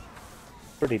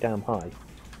 Pretty damn high.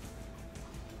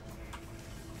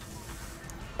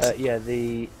 Yeah,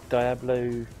 the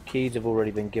Diablo keys have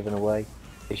already been given away.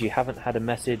 If you haven't had a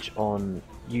message on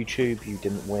YouTube, you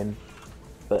didn't win.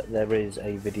 But there is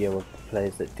a video of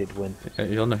players that did win.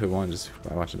 You'll know who won just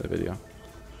by watching the video.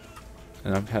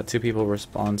 And I've had 2 people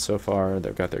respond so far.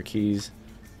 They've got their keys.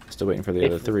 Still waiting for the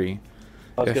other 3.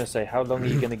 I was If- going to say, how long are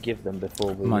you going to give them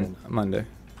before we win? Monday.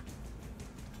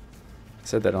 I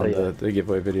said that on yeah. the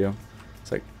giveaway video.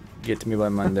 It's like, get to me by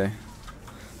Monday.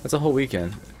 That's a whole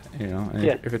weekend, you know. And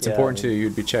Yeah, if it's yeah, important I to mean- you,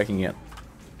 you'd be checking it.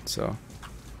 So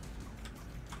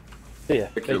So yeah,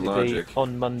 Pick your basically logic.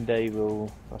 on Monday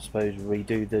we'll, I suppose,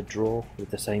 redo the draw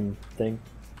with the same thing.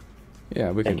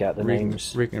 yeah, we Take can out the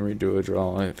names. we can redo a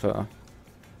draw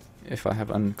if I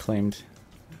have unclaimed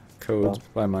codes Well.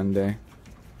 by Monday.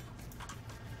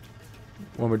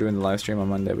 When we're doing the live stream on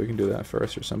Monday, we can do that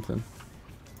first or something.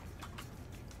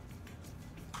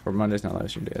 Or Monday's not live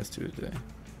stream day, it's Tuesday.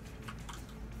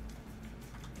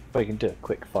 We can do a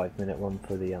quick 5-minute one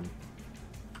for the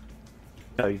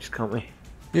codes, can't we?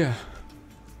 Yeah.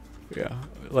 Yeah,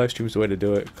 live stream's the way to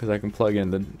do it because I can plug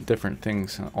in the different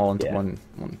things all into Yeah. one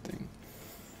thing.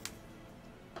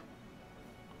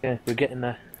 Yeah, we're getting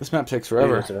there. This map takes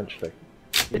forever. Eventually.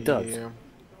 It does. Yeah,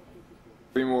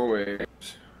 3 more waves.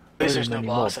 At least there's no many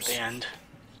boss at mobs. the end.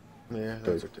 yeah,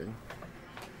 that's a thing.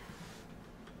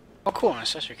 Oh, cool! An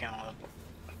accessory count on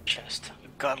the chest. A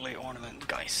godly ornament,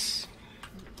 guys.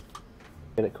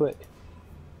 Get it quick.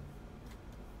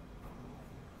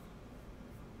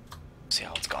 See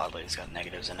how it's godly? It's got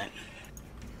negatives in it.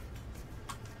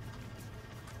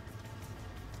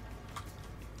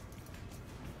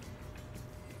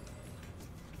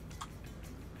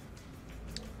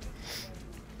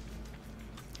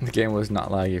 The game was not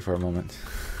laggy for a moment.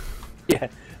 Yeah,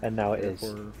 and now it is.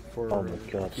 For Oh my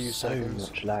god, a few so seconds.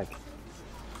 much lag.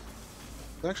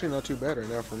 It's actually not too bad right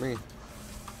now for me.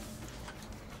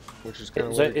 Which is kind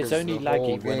of It's weird. it's 'cause only the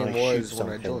whole laggy when game I shoot was when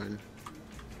I something. joined.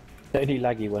 It's only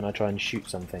laggy when I try and shoot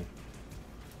something.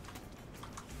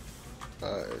 It's You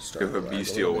have starting a to lag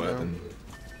bestial little bit now. weapon.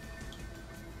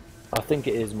 I think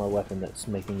it is my weapon that's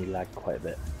making me lag quite a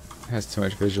bit. It has too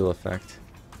much visual effect.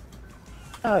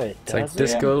 Oh, it It's does. like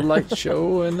disco light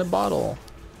show in the bottle.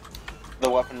 The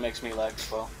weapon makes me lag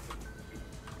as well.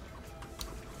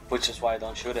 Which is why I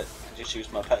don't shoot it. I just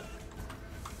use my pet.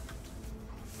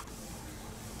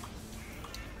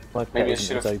 My pet Maybe I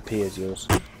isn't as should've- OP as yours.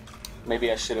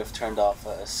 Maybe I should have turned off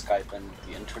Skype and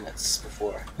the internets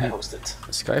before I hosted.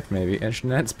 Skype maybe.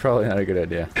 Internet's probably not a good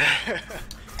idea.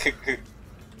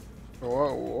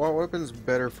 What weapon's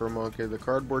better for a monkey? The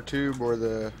cardboard tube or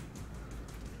the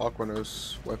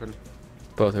Aquinos weapon?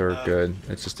 Both are good.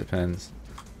 It just depends.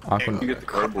 You get the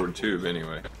cardboard tube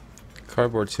anyway.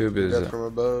 Cardboard tube is Death from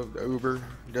above, the Uber,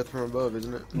 death from above,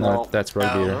 isn't it? no, No. that's Rogue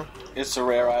No. Beater. It's a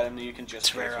rare item that you can just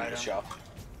It's a get rare from the item. shop.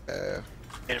 Get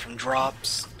it from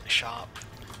drops, shop.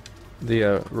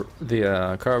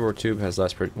 The cardboard tube has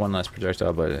one less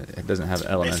projectile, but it doesn't have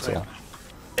elemental.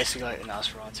 Basically like an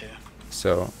Nosferatu too.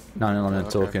 So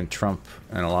non-elemental okay. can trump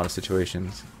in a lot of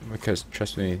situations. Because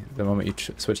trust me, the moment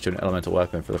you switch to an elemental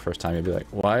weapon for the first time, you'll be like,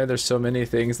 "Why are there so many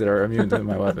things that are immune to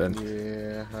my weapon?"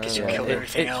 Yeah, I Gets you know. killed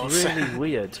everything It's else. really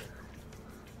weird.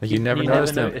 Like you never you never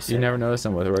notice them. notice You it. never notice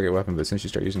them with a regular weapon, but since you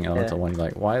start using elemental one, you're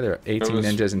like, why are there 18 was-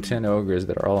 ninjas and 10 ogres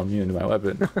that are all immune to my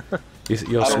weapon?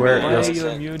 You'll I don't swear. know Why why are You'll, you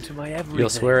you'll- immune to my everything? you'll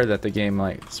swear that the game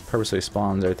like purposely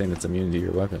spawns everything that's immune to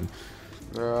your weapon.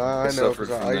 I know, suffered because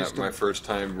from I that used to. my first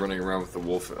time running around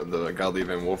with the Godly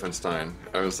Van Wolfenstein.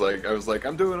 I was like,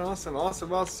 I'm doing awesome.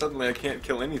 Suddenly I can't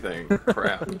kill anything.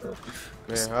 Crap.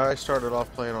 Yeah, I started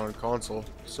off playing on console,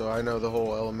 so I know the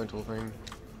whole elemental thing.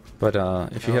 But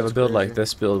if you Oh, have a that's build like crazy.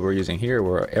 this build we're using here,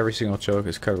 where every single choke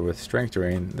is covered with strength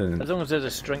drain, then As long as there's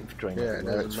a strength drain, Yeah, it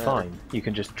everywhere, doesn't it's matter. fine. You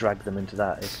can just drag them into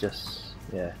that. It's just,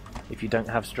 yeah. If you don't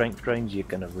have strength drains, you're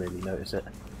gonna really notice it.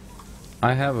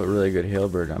 I have a really good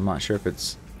halberd. I'm not sure if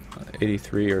it's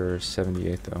 83 or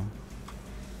 78 though.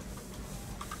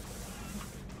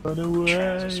 Run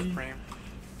Transit Supreme.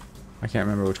 I can't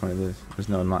remember which one it is. There's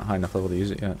no, I'm not high enough level to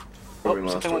use it yet. Oh, We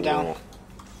lost something a went down.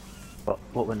 wall.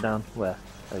 What went down? Where?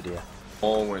 Oh dear.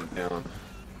 All went down.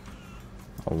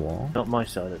 A wall? Not my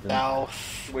side of them.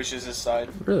 South. Which is his side.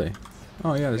 Really?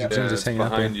 Oh yeah, there's a Yeah, gym it's just hanging out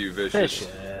there. behind you, Vicious.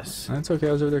 Vicious. That's okay.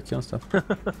 I was over there killing stuff.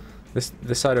 This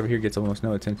side over here gets almost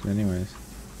no attention, anyways.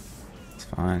 It's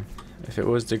fine. If it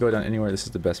was to go down anywhere, this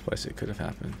is the best place it could have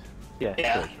happened. Yeah.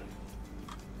 Yeah. Good.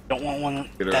 Don't want one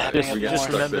Get that out. happening Just, We got just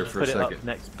stuck remember there to for put a it up second.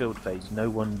 next build phase.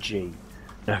 No 1G.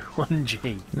 No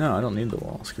 1G. No, I don't need the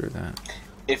wall. Screw that.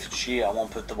 If G, I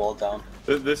won't put the wall down.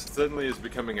 This suddenly is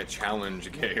becoming a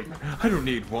challenge game. I don't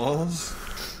need walls.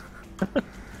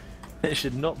 It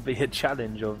should not be a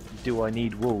challenge of do I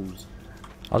need walls.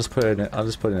 I'll just put it. I'll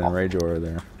just put it in a rage aura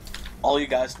there. All you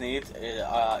guys need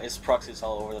is proxies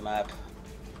all over the map.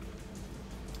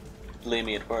 Believe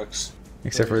me, it works.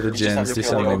 Except for the You just have gens to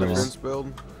Kill kill descending the the wall. defense build.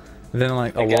 And then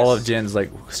like I a wall of guess. gens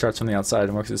like starts from the outside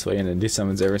and works its way in and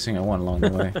desummons every single one along the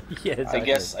way. Yeah,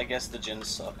 exactly. I guess the gens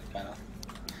suck, kind of.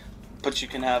 But you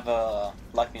can have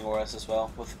lightning auras as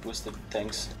well with boosted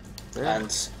things Yeah.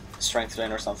 and strength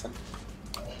drain or something.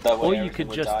 That way Or you everything could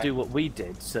would just die. do what we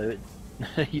did, so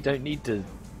you don't need to.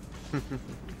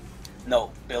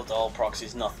 No, build all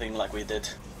proxies, nothing like we did.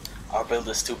 Our build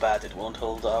is too bad; it won't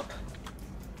hold up.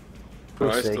 No,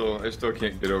 We'll I see. still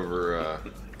can't get over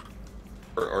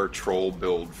our troll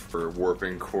build for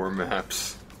warping core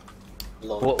maps.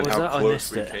 Lol. What And was how that? I close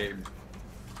missed we it. came.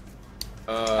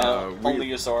 Only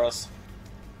use auras.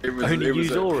 Only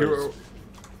use auras.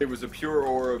 It was a pure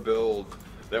aura build.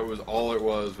 That was all it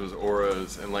was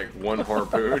auras and like one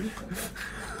harpoon.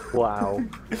 Wow.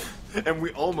 And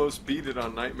we almost beat it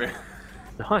on Nightmare.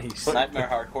 Nice. Nightmare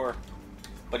hardcore.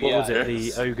 But What yeah, was it?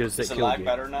 yes. The ogres that is it killed lag you?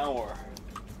 better now or?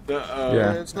 Yeah.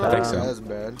 Yeah, it's I not think so. as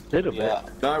bad. Little Yeah.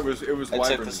 bit. No, it was I'd say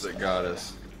Wyverns this- that got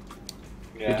us.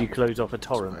 Yeah. Did you close off a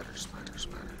torrent?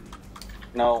 Spider.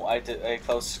 No, I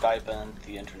closed Skype and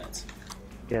the internet.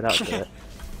 Yeah, that'll do it.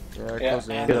 Yeah, I Yeah, closed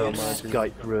the and Good internet old on mine too.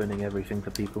 Skype ruining everything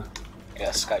for people. Yeah,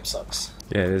 Skype sucks.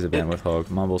 Yeah, it is a bandwidth hog.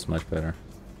 Mumble's much better.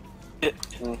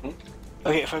 Mm-hmm.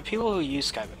 Okay, for people who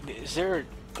use Skype, is there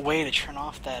a way to turn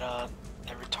off that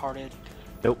that retarded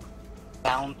Nope.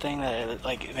 sound thing that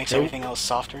like it makes Nope. everything else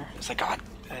softer? It's like God,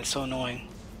 it's so annoying.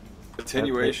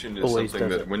 Attenuation It is always something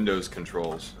does that it. Windows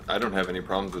controls. I don't have any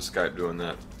problems with Skype doing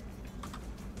that.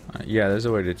 Yeah, there's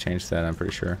a way to change that. I'm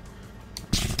pretty sure.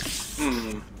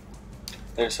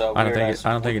 There's a I don't weird think ass it,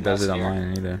 I don't think it does it mask here.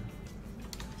 online either.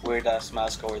 Weird ass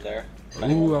mask over there. If Ooh,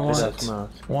 anyone I wants want it. That's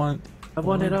mask. Want? I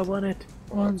want it, I want it.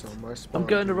 Oh, it's on my spawn. I'm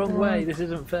going the wrong way, this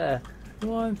isn't fair.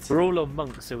 Want? We're all on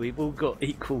monks, so we've all got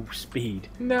equal speed.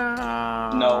 No.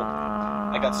 No,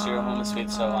 I got 0 movement speed,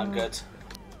 so I'm good.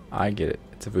 I get it.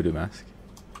 It's a voodoo mask.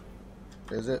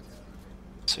 Is it?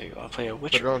 So you want to play a Put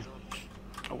witch? it on.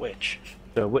 A witch.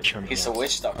 So witch hunter. He's a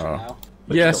witch doctor Oh. now.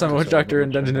 Yes, I'm a Doctor, witch doctor sorry, in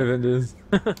Dungeon Avengers.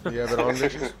 You have it on,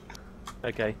 Vicious?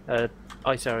 Okay,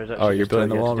 Ice Arrow is actually Oh, you're just building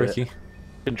the telling you wall, how to do Ricky?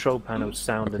 it. Control panel,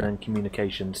 sound, Okay. and then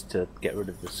communications to get rid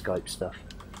of the Skype stuff.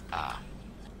 Ah,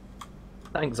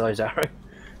 Thanks, Ice Arrow.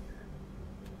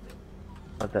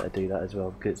 I better do that as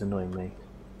well because it's annoying me.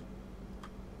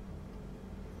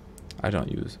 I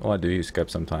don't use. Well, I do use Skype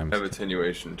sometimes. I have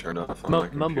attenuation turned off on my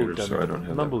Mumble computer, does so I it. don't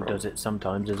have Mumble that does it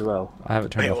sometimes as well. I have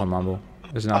it turned Wait, off on Mumble.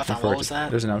 There's an I option thought, for what it. was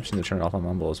that? There's an option to turn it off on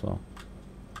Mumble as well.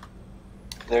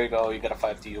 There you go, you got a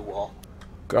 5DU wall.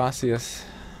 Gracias.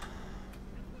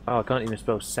 Oh, I can't even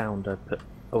spell sound. I put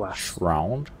Oasis.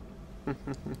 Shroud.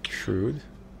 Shrewd.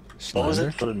 What was Slender?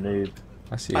 it? What a noob.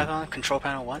 I see. I've on control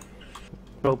panel. What?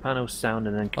 Control panel, sound,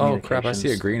 and then Oh communications. crap! I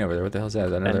see a green over there. What the hell is that?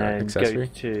 Is that And another then accessory?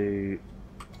 go to.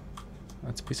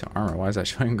 That's a piece of armor. Why is that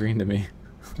showing green to me?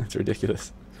 That's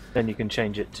ridiculous. Then you can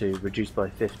change it to reduce by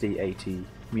 50, 80,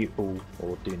 mute all,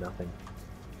 or do nothing.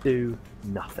 Do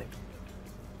nothing.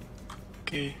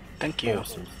 Okay, thank you.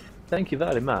 Awesome. Thank you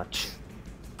very much.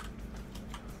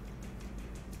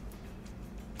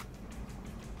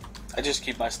 I just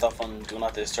keep my stuff on Do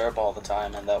Not Disturb all the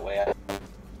time, and that way I...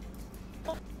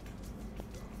 Oh,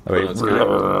 wait. That's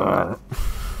good.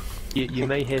 You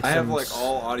may hear some... I have like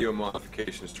all audio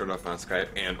modifications turned off on Skype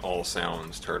and all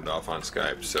sounds turned off on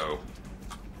Skype, so...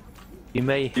 You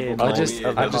may hear People I my just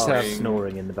other have-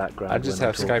 snoring in the background. I just when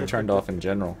have I'm Skype talking. turned off in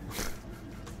general.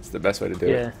 It's the best way to do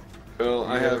Yeah. it. Well,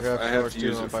 I You have have to to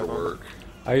use on it for Python? work.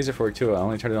 I use it for work too. I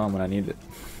only turn it on when I need it.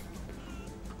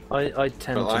 I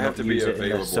tend Well, to I have not to be use it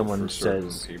available unless someone for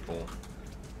certain says... people.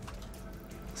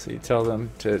 So you tell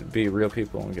them to be real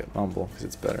people and get Mumble because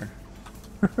it's better.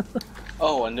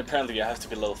 Oh, and apparently you have to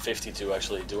be level 50 to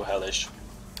actually do Hellish.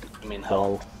 I mean, hell.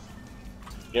 Lol.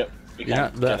 Yep. You You're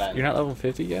can't not get in. you're not level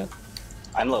 50 yet?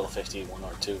 I'm level 51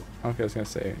 or 2. Okay, I was gonna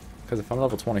say because if I'm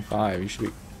level 25, you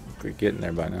should be getting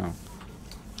there by now.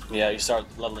 Yeah, you start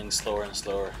leveling slower and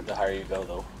slower the higher you go,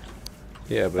 though.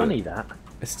 Yeah, but Funny that.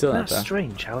 it's still not That's that.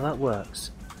 strange how that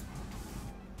works.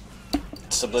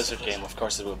 It's a Blizzard game, of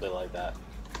course it will be like that.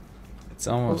 It's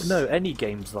Well, almost no, any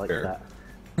game's like Fair.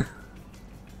 that.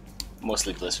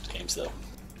 Mostly Blizzard games, though.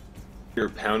 You're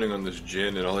pounding on this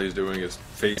Jin, and all he's doing is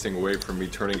facing away from me,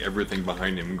 turning everything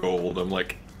behind him gold. I'm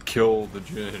like, kill the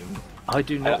Jin. I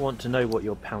do not I- want to know what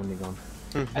you're pounding on.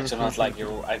 I do not like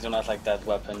your. I do not like that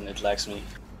weapon. It lags me.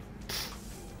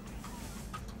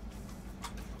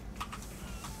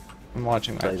 I'm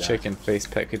watching my Play that. chicken face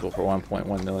pet people for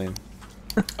 1.1 million.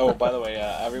 Oh, by the way,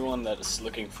 everyone that is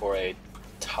looking for a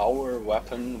tower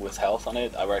weapon with health on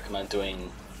it, I recommend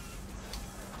doing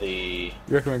the.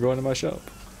 You recommend going to my shop?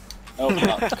 No,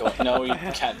 not go, no, you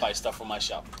can't buy stuff from my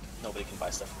shop. Nobody can buy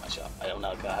stuff from my shop. I'm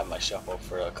not gonna have my shop open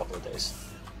for a couple of days.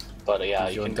 But yeah,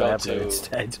 Use you your can go Diablo to.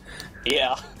 instead.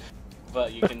 Yeah,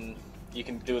 but you can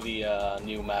do the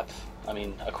new map. I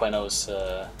mean, Aquinos.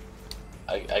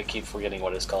 I keep forgetting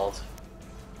what it's called.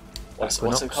 What's it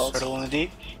Equinox? called? Riddle in the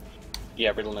Deep.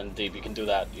 Yeah, Riddle and Deep. You can do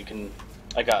that. You can.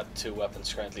 I got 2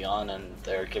 weapons currently on, and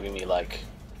they're giving me like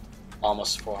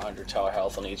almost 400 tower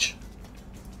health on each.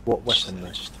 What Just- weapon It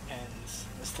though? just depends.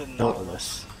 It's the Nautilus.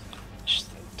 Nautilus. Just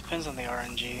depends on the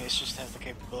RNG. It just has the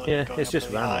capability Yeah, of going it's up just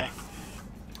really random.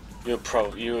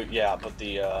 high. Yeah, but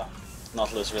the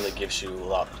Nautilus really gives you a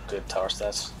lot of good tower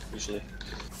stats usually.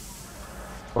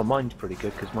 Well, mine's pretty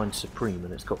good because mine's supreme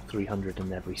and it's got 300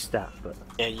 in every stat. But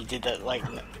Yeah, you did that like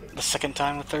the second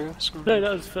time through. no,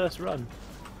 that was first run.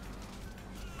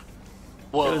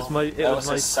 Whoa. It was my That was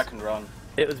his second run.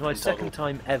 it was my in total. second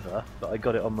time ever, but I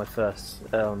got it on my first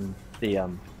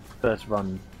first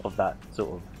run of that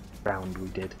sort of round we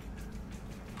did.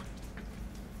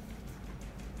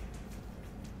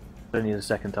 Only the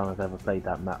second time I've ever played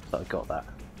that map that I got that.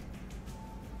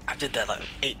 I did that like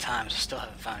 8 times. I still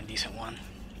haven't found a decent one.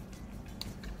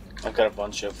 I've got a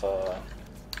bunch of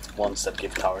ones that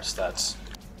give tower stats,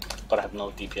 but I have no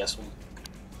DPS one.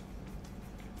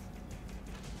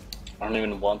 I don't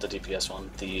even want the DPS one.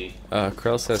 The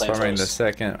Krell says farming the Flamethrowers.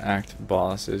 second act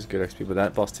boss is good XP, but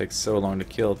that boss takes so long to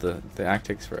kill. The act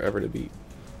takes forever to beat.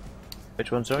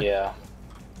 Which one, sorry? yeah,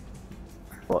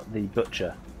 What, the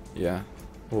butcher? Yeah.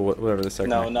 Well, whatever the second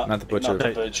no, act. not the butcher. not the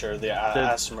No, butcher, the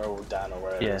Asmo Dan or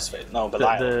whatever Yeah. his face. No,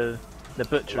 Belial. The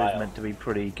butcher Belial. is meant to be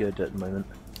pretty good at the moment.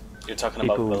 You're talking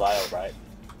people- about Belial, right?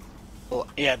 Well,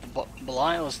 yeah,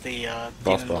 Belial was the Boss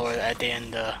demon boss. lord at the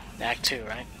end Act 2,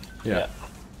 right? Yeah.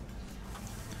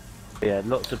 Yeah,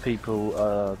 lots of people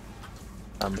are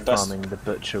The best- farming the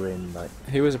butcher in like.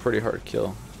 He was a pretty hard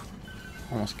kill.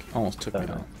 Almost took me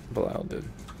Okay. out. Belial did.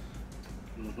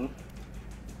 Mm-hmm.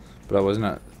 But I was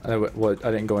not. I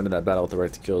didn't go into that battle with the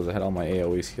right skills. I had all my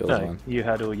AOE skills No, on. you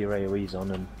had all your AoEs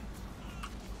on and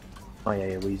my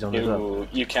AoEs on as well.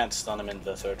 You can't stun him in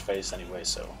the 3rd phase anyway,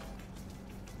 so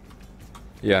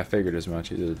Yeah, I figured as much.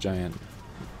 He's a giant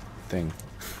thing.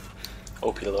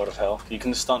 OP Lord of Hell. You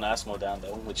can stun Asmo down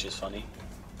though, which is funny.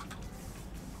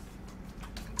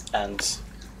 And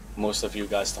most of you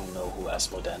guys don't know who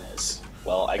Asmodan is.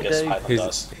 Well, I guess do. Python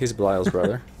does. He's Belial's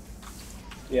brother.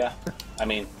 Yeah. I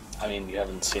mean, you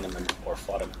haven't seen him or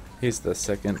fought him. He's the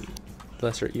second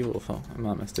lesser evil, if I'm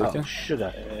not mistaken. Oh,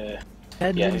 sugar.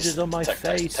 10 Yeah, he's ninjas on my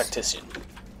face. tactician.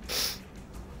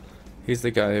 He's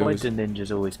the guy who Why was, do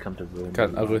ninjas always come to ruin got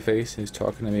an my ugly life? face. Who's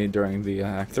talking to me during the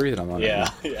Act 3 that I'm on. Yeah,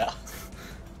 right now. yeah.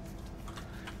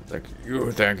 It's like,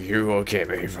 you think you will keep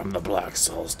me from the Black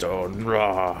Soulstone?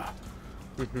 Rah.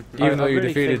 Even though I you really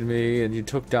defeated think- me and you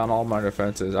took down all my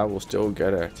defenses, I will still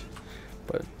get it.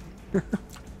 But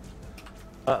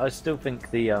I still think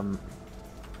the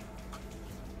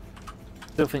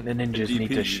ninjas DP, need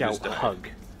to you shout just died. hug.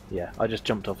 Yeah, I just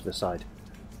jumped off the side.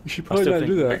 you should probably probably not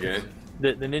not do do that. that. Okay.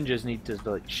 The ninjas need to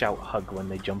like shout hug when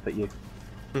they jump at you.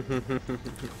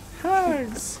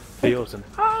 Hugs. Be awesome.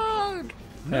 Lag!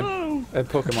 No! And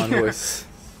Pokemon voice.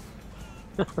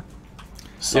 Yeah,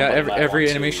 Somebody might every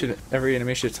want enemy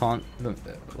to- should taunt,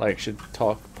 like should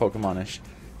talk Pokemonish.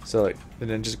 So like, and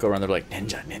then just go around there like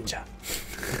ninja, ninja,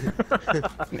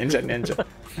 ninja,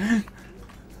 ninja,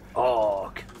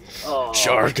 Orc. Oh.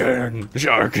 Sharkin,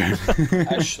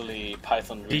 Sharkin. Actually,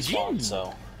 Python respawn,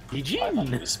 so Python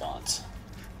respawn.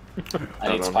 I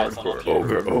need Not on Python hardcore. up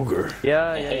here. Ogre.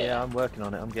 Yeah, I'm working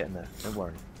on it. I'm getting there. Don't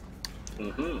worry.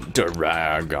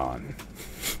 Dragon.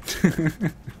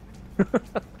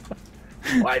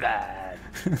 Why bad?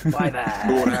 Why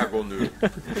bad? Dragon.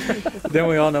 Then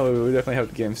we all know we would definitely have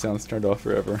the game sounds turned off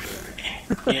forever.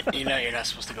 You know you're not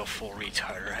supposed to go full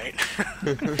retard, right?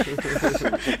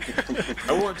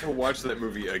 I want to watch that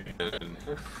movie again.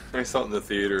 I saw it in the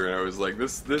theater and I was like,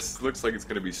 this looks like it's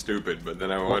gonna be stupid, but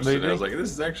then I watched it and I was like,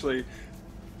 this is actually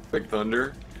like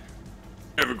Thunder.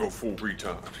 Never go full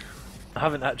retard. I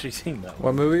haven't actually seen that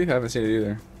one. What movie? I haven't seen it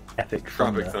either. Epic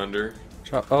Tropic Thunder.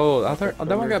 Thunder. Oh, I thought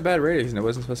that one got bad ratings and it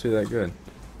wasn't supposed to be that good.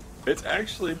 It's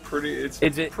actually pretty. It's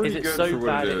Is it pretty good so for what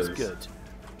bad it it's is. good?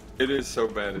 It is so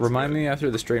bad. It's Remind good. me after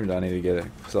the stream, I need to get it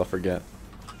because I'll forget.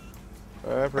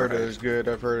 I've heard it is good.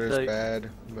 I've heard it So- is bad,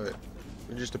 but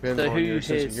it just depends So on who your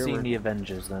sense of here's humor. seen the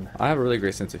Avengers then? I have a really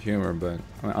great sense of humor, but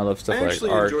I, mean, I love stuff I like actually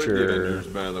enjoyed the Archer. Avengers,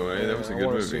 by the way. Yeah, That was a I good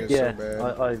wanna see movie. it. so Yeah,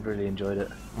 bad. I really enjoyed it.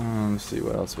 Let's see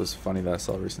what else was funny that I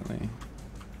saw recently.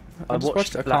 I I just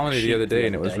watched a watched Black comedy the other Sheep the day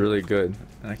and it other was day. really good,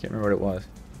 and I can't remember what it was.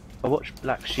 I watched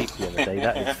Black Sheep the other day.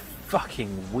 That is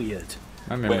fucking weird.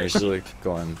 My memory's really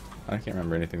going. I can't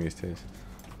remember anything these days.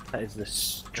 That is the Have you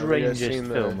strangest guys seen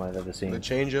film I've ever seen. The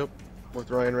Change Up with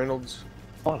Ryan Reynolds.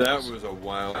 That was a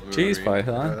wild movie. Cheese Yeah,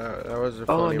 Python. that was a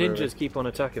Oh, funny ninjas movie. keep on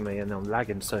attacking me and I'm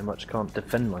lagging so much I can't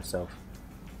defend myself.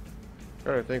 I'm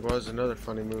trying to think was another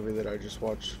funny movie that I just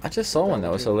watched. I just saw one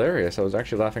that was too. hilarious. I was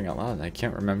actually laughing out loud, and I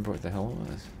can't remember what the hell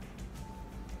it was.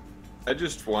 I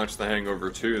just watched The Hangover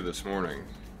 2 this morning.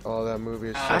 Oh, that movie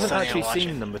is I I haven't still need to actually watch seen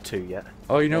it. number 2 yet.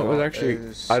 Oh, you know, it was Oh, actually. it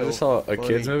is I so just saw a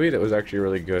kids funny. movie that was actually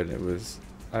really good. It was.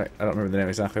 I don't remember the name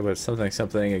exactly, but it's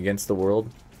something against the world.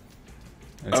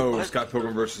 It's- Oh, Scott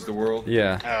Pilgrim versus the World?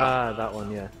 Yeah. Ah, that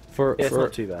one, yeah. For Yeah, it's for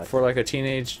not too bad. for like a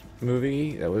teenage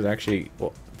movie, that was actually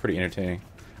pretty entertaining.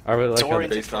 I really like how Sorry.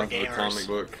 they, Based off of a Gamers. comic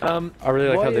book. I really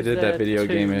like why how they is did there that video 2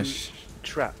 game-ish.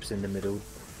 traps in the middle.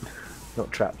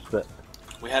 Not traps, but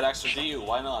We had extra DU,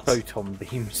 why not? photon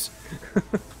beams.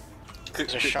 Is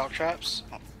there shock traps?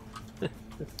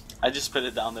 I just put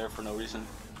it down there for no reason.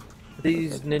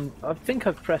 These I think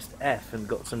I've pressed F and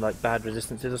got some like bad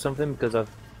resistances or something because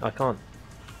I can't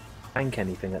tank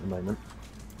anything at the moment.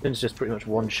 It's just pretty much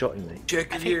one-shotting me.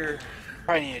 Check it here.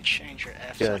 Probably need to change your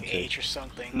F to Yeah, like okay. H or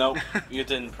something. Nope, you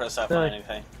didn't press F No. on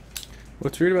anything.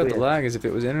 What's weird about the Weird. lag is if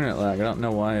it was internet lag, I don't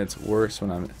know why it's worse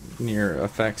when I'm near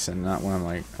effects and not when I'm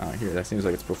like out here. That seems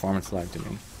like it's performance lag to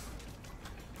me.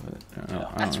 But, I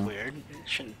don't That's know. weird. It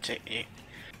shouldn't take you.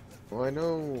 Well, I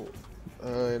know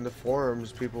in the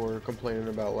forums people were complaining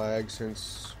about lag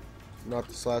since not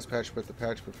this last patch, but the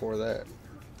patch before that.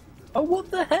 Oh, what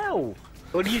the hell?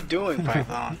 What are you doing,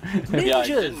 Python? Yeah, I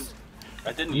Ninjas!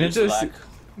 didn't use Ninjas, lag.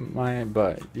 my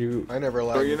butt. You. I never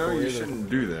lagged Oh, you know, before you either. shouldn't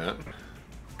do that.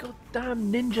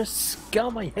 Goddamn ninja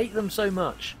scum! I hate them so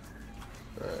much.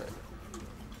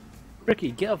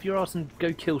 Ricky, get off your ass and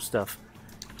go kill stuff.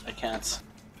 I can't.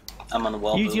 I'm on a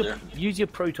wall Use builder. use your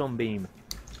proton beam.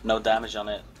 No damage on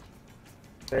it.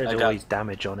 There's I got- always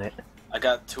damage on it. I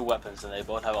got 2 weapons and they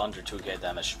both have under 2k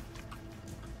damage.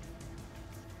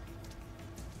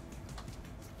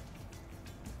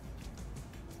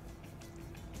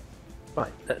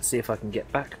 Right, let's see if I can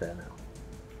get back there now.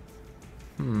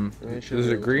 Yeah, you should There's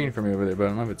be a able green to. for me over there, but I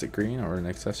don't know if it's a green or an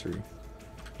accessory.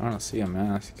 I don't see a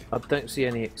mask. I don't see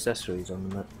any accessories on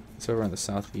the map. It's over in the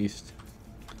southeast.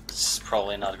 It's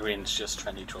probably not green, it's just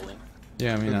trendy trolling.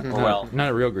 Yeah, I mean, Well- not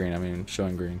a real green. I mean,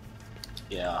 showing green.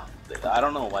 Yeah, I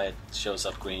don't know why it shows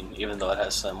up green, even though it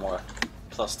has more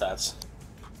plus stats.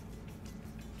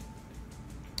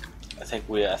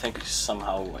 I think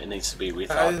somehow it needs to be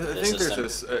rethought. I the think system.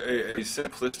 there's a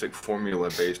simplistic formula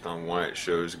based on why it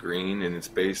shows green, and it's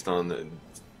based on the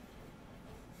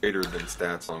greater than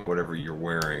stats on whatever you're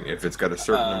wearing. If it's got a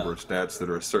certain number of stats that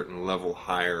are a certain level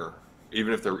higher,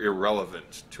 even if they're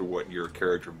irrelevant to what your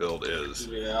character build is.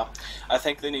 Yeah, I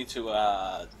think they need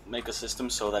to make a system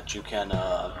so that you can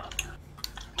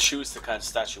choose the kind of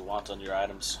stats you want on your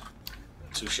items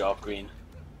to show up green.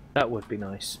 That would be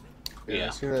nice. Yeah.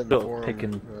 I've seen that in the Sort of forum, pick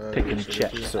and recently,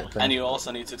 check too. sort of thing. And you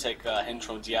also need to take a hint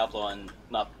from Diablo and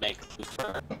not make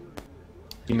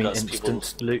You mean because people-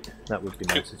 instant loot? That would be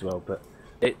nice as well, but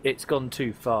it's gone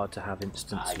too far to have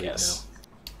instant I loot guess.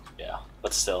 Yeah.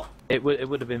 but still. It would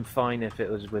have been fine if it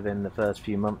was within the first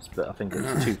few months, but I think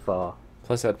it's too far.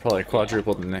 Plus, I'd probably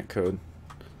quadrupled the netcode.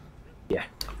 Yeah.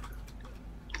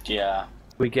 Yeah.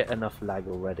 We get enough lag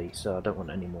already, so I don't want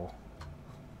any more.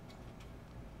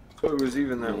 But it was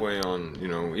even that way on, you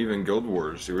know, even Guild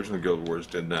Wars. The original Guild Wars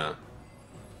did that.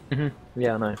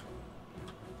 Yeah, I know.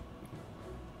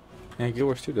 And Guild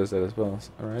Wars 2 does that as well,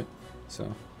 alright?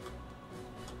 So.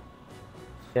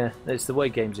 Yeah, it's the way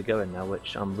games are going now,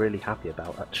 which I'm really happy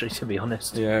about, actually, to be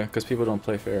honest. Yeah, because people don't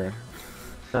play fair.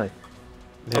 No.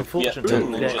 Yeah. Unfortunately, Yeah, there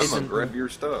I'm gonna isn't. grab your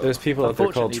stuff. There's people out there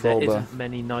called Unfortunately, there Trollba. isn't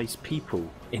many nice people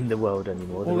in the world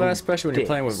anymore. Well, They're all especially when you're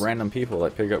playing with dicks. random people,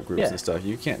 like pickup groups Yeah. and stuff.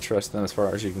 You can't trust them as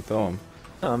far as you can throw them.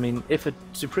 No, I mean, if a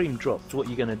Supreme drops, what are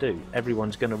you going to do?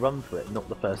 Everyone's going to run for it, not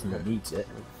the person that needs it.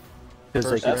 Because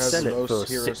they Person could that has sell the it for most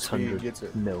hero speed 600 gets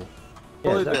it. mil.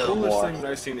 Probably Yeah, the exactly. coolest War. thing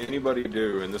that I've seen anybody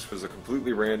do, and this was a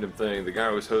completely random thing. The guy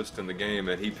was hosting the game,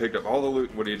 and he picked up all the loot.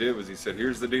 And what he did was he said,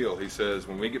 "Here's the deal." He says,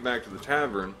 "When we get back to the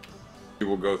tavern, we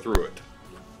will go through it."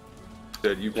 He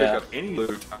said, "You pick Yeah. up any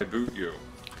loot, I boot you."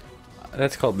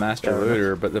 That's called Master Fair enough.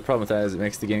 Looter, but the problem with that is it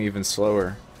makes the game even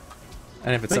slower.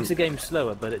 And if It it's makes the game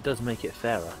slower, but it does make it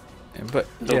fairer. but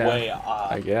The yeah, way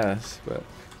I guess, but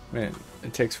I mean,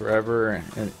 it takes forever,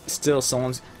 and still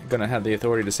someone's gonna have the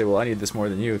authority to say, "Well, I need this more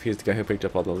than you," if he's the guy who picked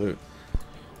up all the loot.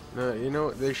 No, you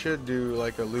know, they should do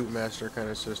like a loot master kind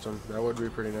of system. That would be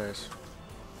pretty nice.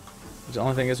 The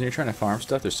only thing is, when you're trying to farm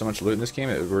stuff, there's so much loot in this game.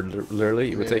 It would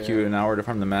literally, it would take you Yeah. an hour to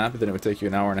farm the map, but then it would take you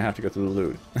an hour and a half to go through the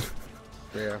loot.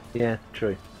 Yeah. Yeah,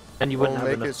 true. And you Well, wouldn't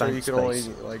have make enough it so bank you can space.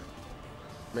 only like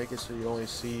make it so you only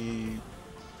see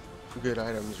good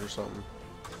items or something.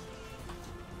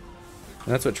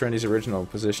 And that's what Trendy's original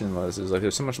position was, is like,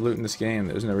 there's so much loot in this game,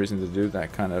 there's no reason to do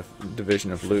that kind of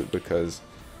division of loot, because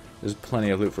there's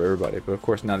plenty of loot for everybody. But of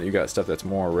course, now that you got stuff that's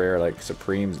more rare, like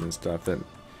Supremes and stuff, that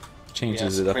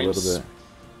changes it up a little Supremes- bit.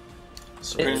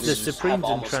 Supremes It's the just have Supremes and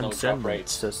almost no drop Transcendents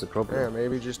rates. that's the Yeah, problem.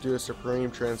 maybe just do a supreme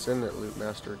transcendent loot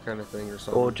master kind of thing or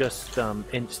something. Or just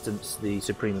instance the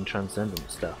Supreme and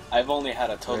Transcendent stuff. I've only had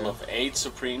a total Yeah. of 8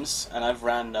 Supremes, and I've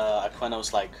ran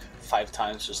Aquinos like 5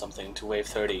 times or something to wave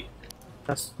 30.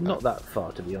 That's not that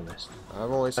far, to be honest. I've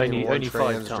only seen Only- one only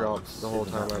 5 trans jump times the whole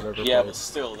isn't time that I've ever Yeah, played. but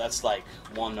still, that's like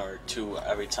 1 or 2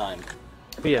 every time.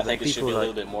 But yeah, I think but it should be people a little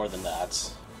like bit more than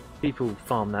that. people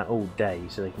farm that all day,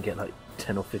 so they can get like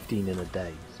 10 or 15 in a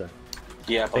day. So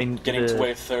Yeah, but And getting to the-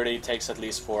 wave 30 takes at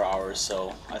least 4 hours,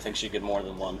 so I think she get more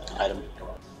than 1 item.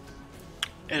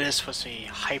 It is supposed to be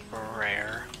hyper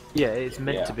rare. yeah, it's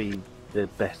meant Yeah. to be the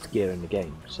best gear in the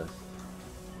game. So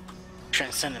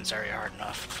Transcendent's very hard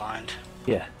enough to find.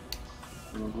 yeah,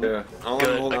 Yeah, all I'm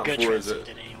Good, holding a out good for is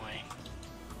Transcendent anyway.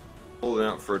 holding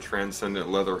out for a transcendent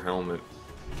leather helmet.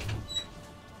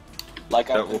 Like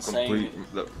That I've will been saying,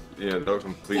 complete. That'll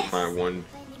complete my one.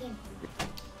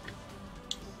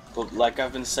 but like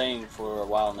I've been saying for a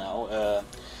while now,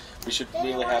 we should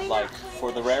really have like,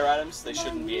 for the rare items, they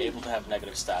shouldn't be able to have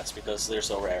negative stats because they're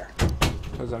so rare.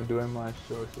 Because I'm doing my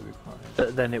show, it should be fine.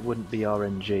 but then it wouldn't be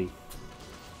RNG.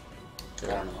 I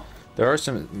don't know. There are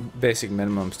some basic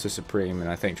minimums to Supreme, and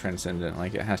I think Transcendent,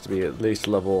 like, it has to be at least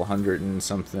level 100 and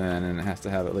something, and it has to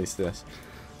have at least this.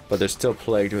 But they're still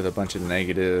plagued with a bunch of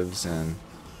negatives and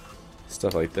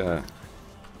stuff like that.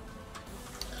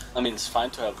 I mean, it's fine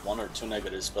to have 1 or 2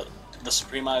 negatives, but the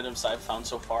Supreme items I've found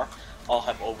so far all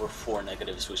have over 4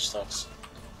 negatives, which sucks.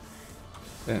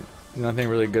 And nothing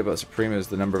really good about Supreme is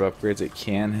the number of upgrades it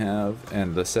can have,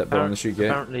 and the set bonus you get.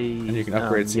 Apparently, And you can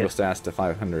upgrade single yes, stats to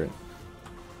 500.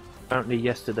 apparently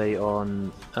yesterday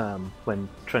on when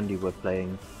Trendy were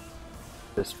playing,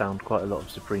 just found quite a lot of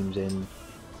Supremes in.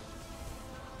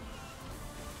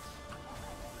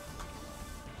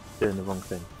 Doing the wrong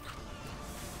thing.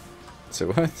 So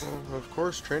what? Well, of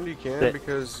course, Trendy can They-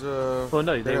 because. Well,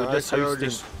 no, they yeah, were just ICO hosting.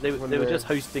 just- They when were they- just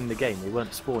hosting the game. They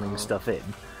weren't spawning Oh. stuff in.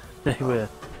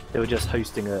 They were just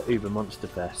hosting a Uber Monster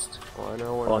Fest Well, I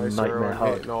know when on ICO Nightmare and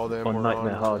Hard hitting all them on were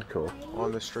Nightmare on, Hardcore.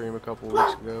 on the stream a couple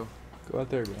weeks ago. Go out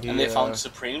there, bro. And they found uh,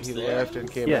 Supremes He there. left and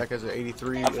came Yeah. back as an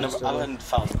 83. I haven't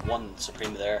found 1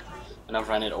 Supreme there, and I've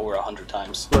ran it over 100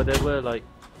 times. Well, there were like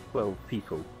 12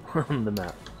 people on the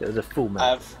map. It was a full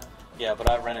map. Yeah, but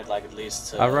I've ran it like at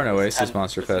least. I run with Oasis 10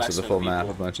 Monster with Fest with a full maximum map a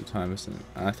people. bunch of times, and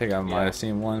I think I might Yeah. have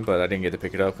seen one, but I didn't get to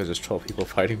pick it up because there's 12 people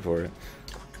fighting for it.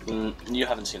 You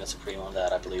haven't seen a Supreme on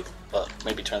that, I believe, but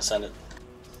maybe Transcendent.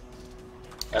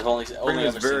 I've only Supreme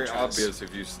is ever very seen Trans. obvious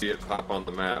if you see it pop on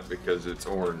the map because it's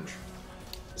orange.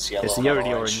 It's yellow, It's the not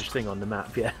only orange thing on the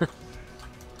map, yeah.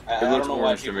 I It don't looks know why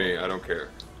orange to people. me. I don't care.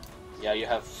 Yeah, you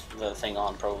have the thing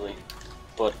on probably,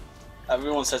 but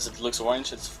everyone says it looks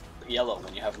orange. It's yellow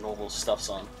when you have normal stuffs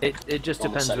on. It just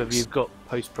Normal depends whether settings. you've got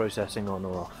post-processing on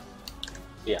or off.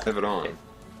 Yeah, Have it on.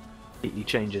 It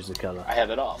changes the colour. I have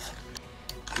it off.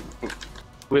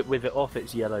 With it off,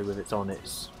 it's yellow. With it on,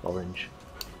 it's orange.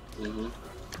 Mm-hmm.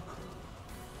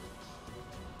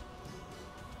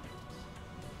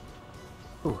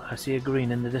 Oh, I see a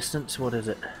green in the distance. What is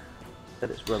it? That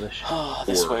it's rubbish. Oh,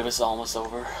 this Or- wave is almost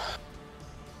over.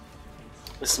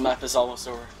 This map is almost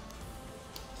over.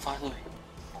 Finally.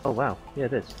 Oh wow, yeah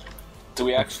it is. Do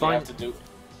we actually have fine. to do...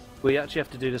 We actually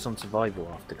have to do this on survival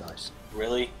after, guys.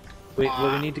 Really? We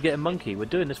need to get a monkey. We're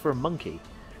doing this for a monkey.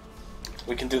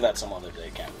 We can do that some other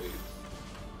day, can't we?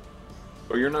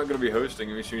 Well, you're not going to be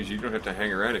hosting, which means you don't have to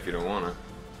hang around if you don't want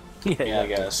to. Yeah, I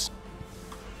guess.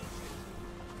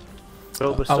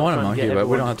 Well, we're I still want a trying to monkey, get but we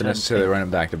everyone don't have to turn necessarily pink. run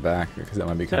it back to back because that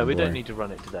might be kind No, of we boring. don't need to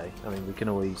run it today. I mean, we can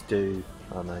always do.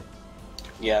 I don't know.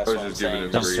 Yeah, that's I was what I'm just giving saying.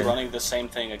 it Just free. running the same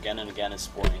thing again and again is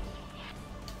boring.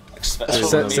 That's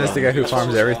Says the guy who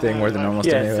farms everything more than almost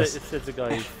any Yeah, of it us. says the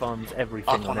guy who farms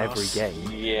everything on every Aquinos.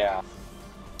 game. Yeah.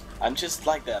 I'm just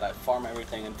like that. I farm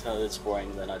everything until it's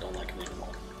boring, then I don't like it anymore.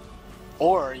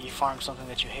 Or you farm something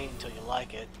that you hate until you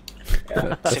like it.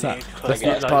 Yeah. That's City not, in that's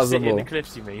Cliff. not Like City in the possible.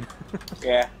 Cliffs, you mean?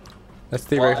 Yeah. That's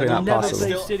theoretically Well, I not will Never Possible.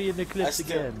 play possible. City in the Cliffs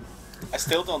still- again. I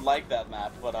still don't like that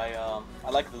map, but I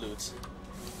like the loot.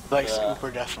 Like Yeah.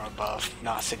 Super Death from Above,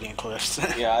 not City and Cliffs.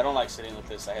 Yeah, I don't like sitting with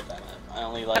this. I hate that map. I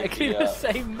only like Actually, the. the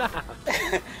same map.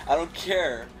 I don't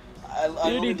care. I The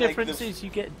only only like difference the, is you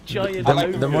get giant. I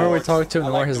like The more we rewards. talk to him, I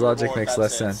the more like his the logic reward, makes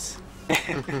that's less it.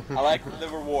 sense. I like the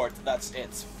reward. That's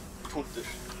it. Punkter.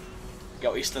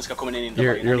 Ja, isländska kommer in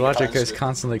Your logic is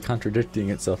constantly contradicting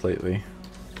itself lately.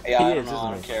 Yeah, I He don't is, know. I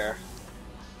isn't don't he? care.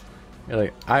 You're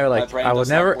like, brain I will does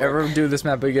not never work. ever do this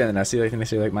map again. And I see like, and they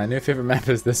say like, my new favorite map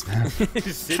is this map.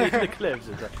 City in the Cliffs.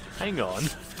 It's like, hang on.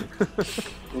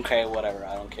 Okay, whatever.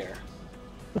 I don't care.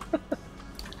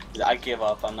 I give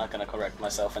up. I'm not gonna correct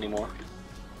myself anymore.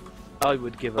 I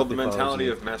would give Well, up. the if I was mentality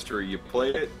you. of mastery, you play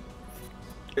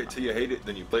it till you hate it,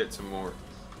 then you play it some more.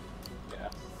 Yeah.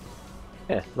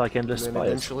 Yeah, like And Endless then Spires.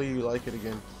 eventually you like it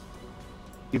again.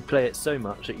 You play it so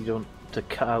much that you don't want to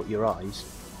cut out your eyes.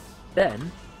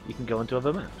 Then you can go onto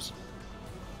other maps.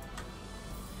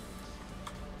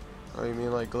 Oh, you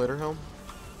mean like Glitterhelm?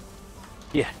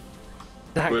 Yeah.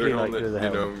 Exactly Glitter like helmet, Glither you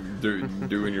Helmet. know,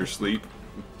 do in your sleep.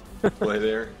 Play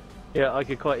there. Yeah, I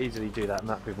could quite easily do that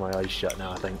map with my eyes shut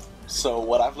now, I think. So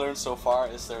what I've learned so far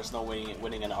is there's no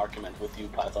winning an argument with you,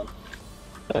 Python.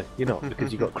 No, you're not,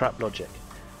 because you got crap logic.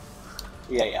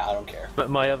 Yeah, I don't care. But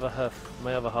my other half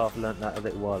learnt that a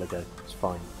little while ago. It's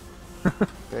fine.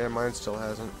 Yeah, mine still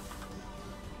hasn't.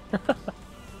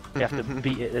 You have to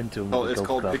beat it into him Well, with a it's golf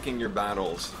called club. picking your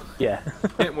battles. Yeah. You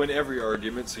can't win every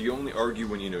argument, so you only argue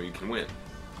when you know you can win.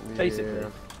 Basically. Yeah.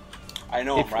 I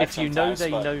know I'm right If you know sometimes,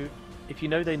 they but know, if you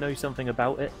know they know something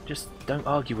about it, just don't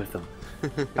argue with them.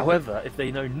 However, if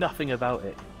they know nothing about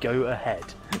it, go ahead.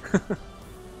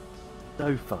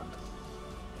 No fun.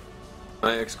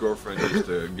 My ex-girlfriend used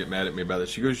to get mad at me about this.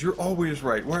 She goes, "You're always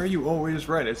right. Why are you always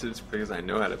right?" I said, "It's because I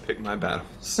know how to pick my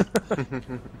battles.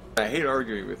 I hate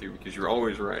arguing with you because you're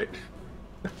always right."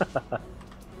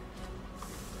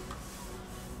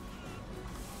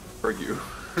 Argue.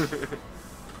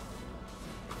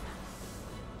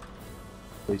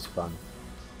 Always fun.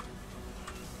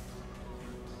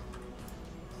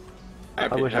 I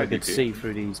Happy- wish I happy could people. see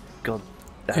through these goddamn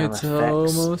It's effects.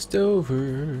 almost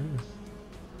over.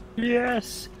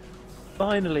 Yes!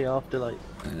 Finally, after like,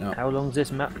 I know. how long's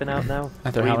this map been out now?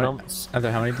 After 3 how many- months?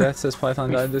 After how many deaths has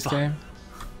Python died this Fuck. game?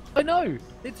 I know!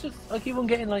 It's just, I keep on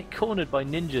getting like cornered by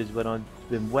ninjas when I've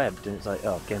been webbed, and it's like,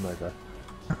 oh, game over.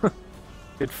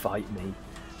 Good fight, me.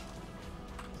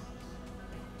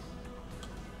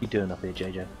 You doing up here,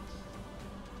 JJ?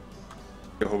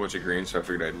 A whole bunch of green, so I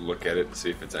figured I'd look at it and see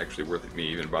if it's actually worth me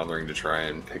even bothering to try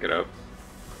and pick it up.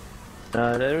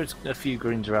 There is a few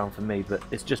greens around for me, but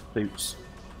it's just boots.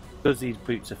 Because these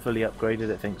boots are fully upgraded,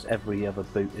 it thinks every other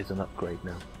boot is an upgrade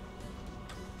now.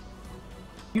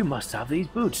 You must have these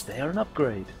boots, they are an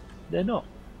upgrade. They're not.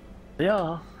 They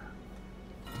are.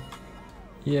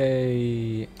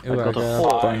 Yay! Ooh, I got a got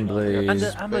hawk. Bone Blaze. And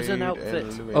the Amazon Spade outfit.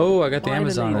 and Louis. Oh, I got the Finally,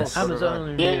 Amazon. the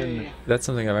Amazon. Yay! That's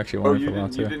something I've actually Oh, wanted you for a while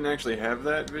didn't, you too. didn't actually have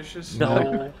that, Vicious?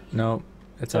 No. No,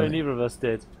 it's No, on. neither of us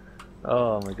did.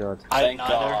 Oh my god. Thank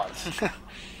neither. God.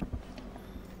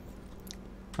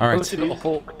 All I right. also got a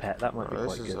hawk pet, that might be Oh,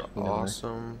 quite this good. is an You never know.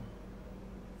 awesome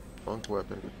bunk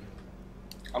weapon.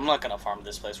 I'm not gonna farm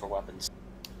this place for weapons.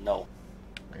 No.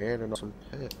 And an awesome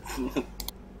pet.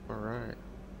 Alright.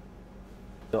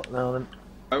 Got now then.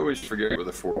 I always forget where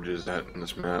the forge is at in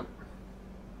this map.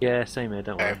 Yeah, same here,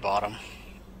 don't Very worry. bottom.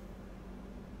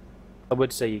 I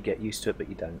would say you get used to it, but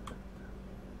you don't.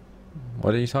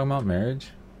 What are you talking about?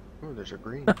 Marriage? Oh, there's a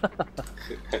green.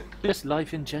 Just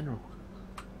life in general.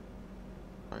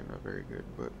 Probably not very good,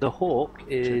 but The Hawk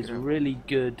is it out. really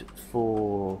good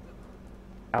for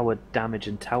tower damage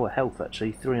and tower health,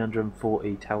 actually.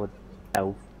 340 tower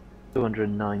health,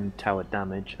 209 tower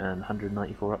damage, and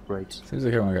 194 upgrades. Seems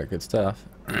like everyone got good stuff.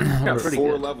 I got pretty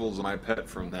 4 good. levels of my pet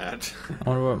from that. I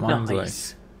wonder what mine's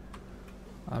Nice. like.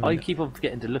 I keep on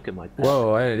forgetting to look at my pet.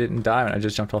 Whoa, I didn't die when I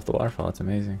just jumped off the waterfall. It's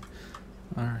amazing.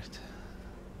 Alright.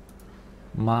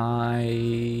 My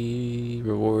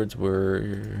rewards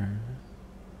were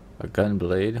a gun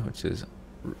blade, which is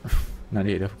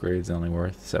 98 upgrades, only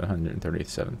worth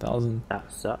 737,000.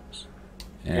 That sucks.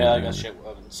 Yeah, I got shit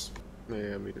weapons.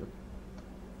 yeah, me too.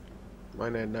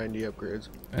 Mine had 90 upgrades.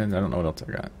 And I don't know what else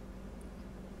I got.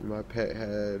 My pet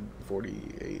had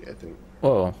 48, I think.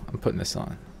 Whoa, I'm putting this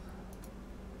on.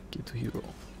 Get to hero.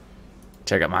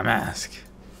 Check out my mask.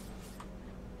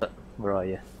 Where are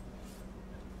you?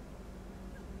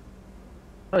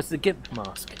 Oh, it's the Gimp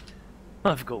mask.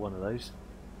 I've got one of those.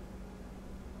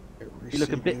 You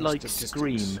look a bit Receiving like statistics.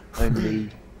 Scream, only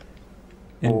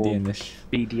Or- Indianish.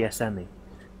 BDSM-y.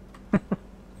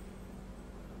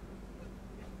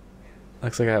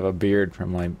 Looks like I have a beard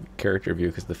from my character view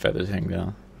because the feathers hang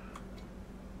down.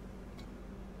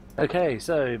 Okay,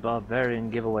 so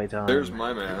barbarian giveaway time. There's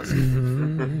my mask.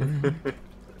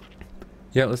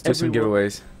 Yeah, let's do some Everyone-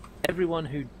 giveaways. Everyone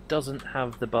who doesn't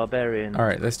have the barbarian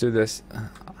Alright, let's do this.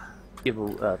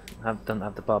 doesn't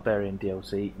have the barbarian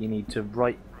DLC, you need to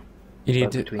write. You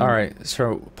need Between- to. Alright,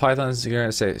 so Python's going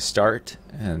to say start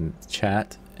and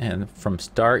chat. And from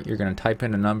start, you're going to type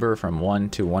in a number from 1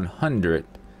 to 100.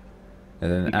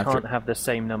 And then You after. can't have the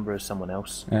same number as someone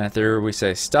else. And after we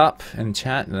say stop in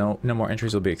chat, no more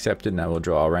entries will be accepted, and I will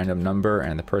draw a random number,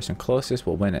 and the person closest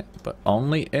will win it. But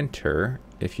only enter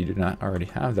if you do not already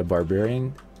have the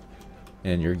barbarian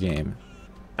in your game.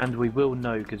 And we will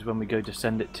know because when we go to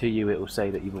send it to you, it will say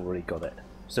that you've already got it.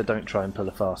 So don't try and pull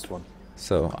a fast one.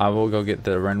 So I will go get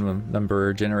the random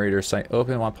number generator site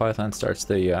open while Python starts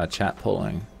the chat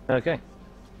polling. Okay,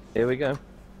 here we go.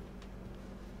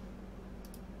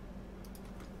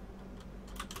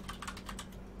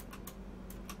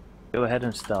 Go ahead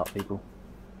and start, people.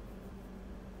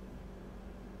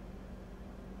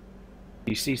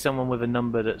 You see someone with a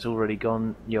number that's already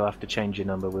gone, you'll have to change your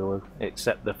number. We will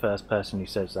accept the first person who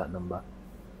says that number.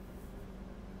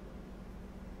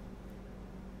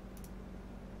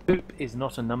 Poop is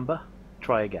not a number.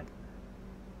 Try again.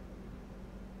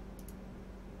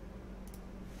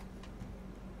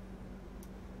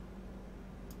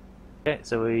 Okay,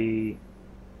 so we...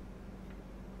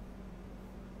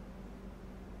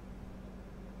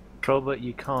 Trobert,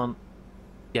 you can't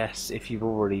guess if you've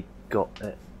already got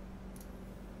it.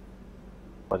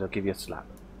 But I'll give you a slap.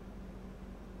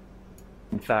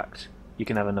 In fact, you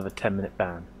can have another 10-minute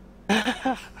ban.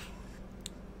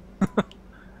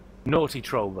 Naughty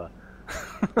Trollber.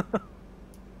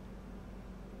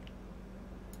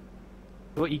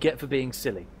 What you get for being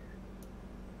silly.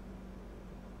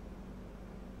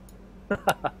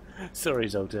 Sorry,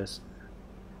 Zoltus.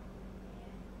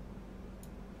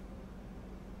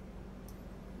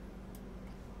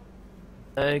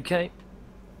 Okay.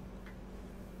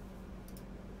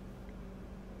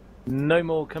 No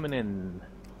more coming in.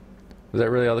 Was that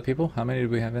really all the people? How many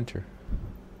did we have enter?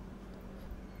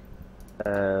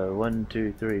 1,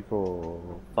 2, 3,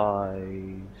 4,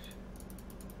 5.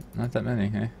 Not that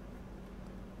many, eh?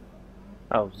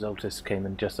 Oh, Zoltus came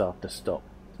in just after stop.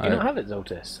 Do you not have it,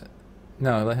 Zoltus?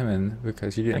 No, let him in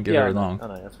because you didn't get Yeah, very I know. long. I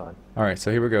know, that's fine. Alright,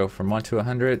 so here we go. From 1 to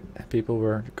 100, people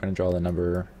were going to draw the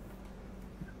number.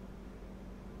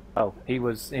 Oh, he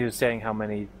was saying how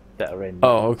many that are in.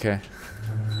 Oh, okay.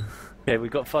 Okay,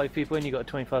 we've got 5 people in. You got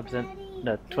a 25%,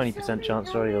 no, 20%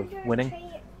 chance, sorry, of winning.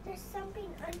 There's something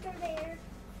under there.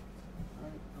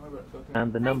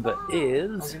 And the number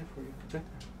is.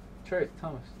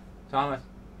 Thomas.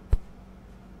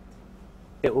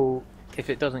 It will. If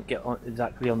it doesn't get on,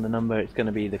 exactly on the number, it's going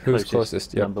to be the Who's closest,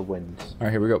 closest, yep. number wins.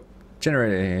 Alright, here we go.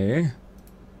 Generating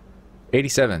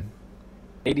 87.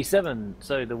 87.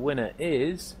 So the winner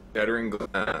is Shattering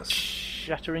glass.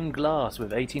 Shattering Glass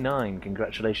with 89.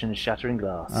 Congratulations, Shattering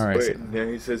Glass. Alright. Wait, yeah,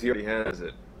 he says he already has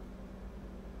it.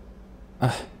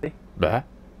 Blah.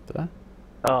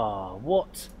 Ah,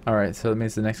 what? Alright, so that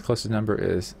means the next closest number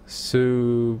is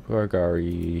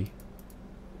Subargari.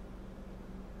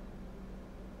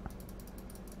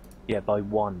 Yeah, by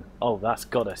 1. Oh, that's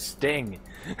got a sting.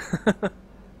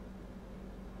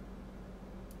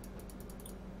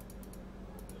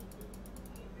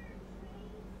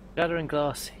 Shattering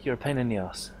Glass, you're a pain in the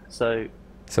ass. So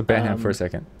ban him for a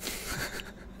second.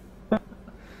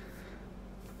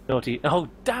 naughty. Oh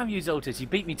damn you, Zoltus! You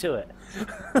beat me to it.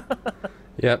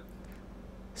 Yep.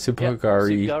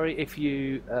 Supogari. Supogari, if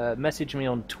you message me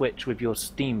on Twitch with your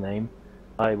Steam name,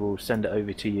 I will send it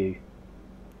over to you.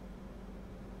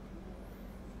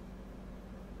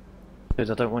 Because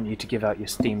I don't want you to give out your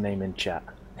Steam name in chat.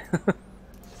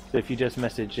 So if you just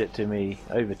message it to me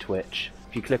over Twitch,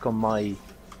 if you click on my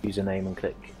username and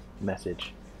click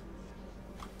message.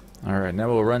 Alright, now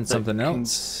we'll run something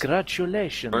else.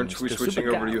 Congratulations. Aren't we switching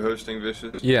over to you hosting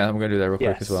Vicious? Yeah, I'm going to do that real quick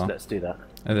Yes, as well. let's do that.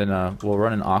 And then we'll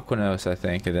run an Aquinos, I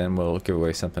think, and then we'll give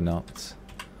away something else.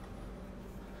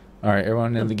 Alright,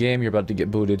 everyone in the game, you're about to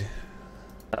get booted.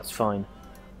 That's fine.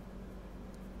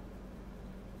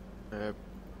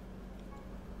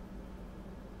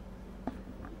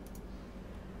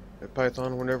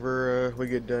 Python, whenever we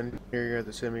get done here, you have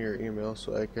to send me your email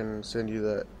so I can send you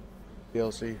that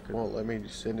DLC. It won't let me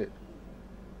just send it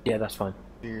Yeah, that's fine.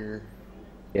 to your...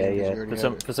 Yeah, because you yeah. already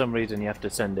have For some reason, you have to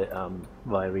send it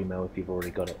via email if you've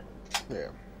already got it. Yeah.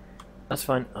 That's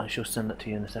fine. I shall send that to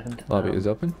you in a second. Lobby is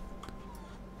open.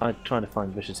 I'm trying to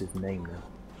find Vicious's name now.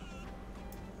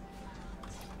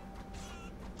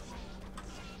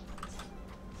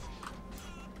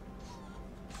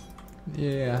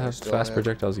 Yeah, I have still fast have-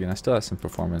 projectiles again. I still have some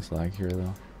performance lag here,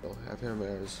 though. I'll have him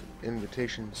as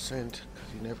invitation sent because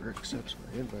he never accepts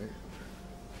my invite.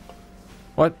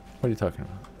 What? What are you talking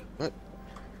about? What?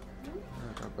 I'm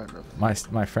not talking about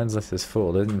nothing. My friends list is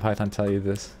full. Didn't Python tell you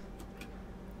this?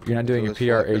 You're not doing So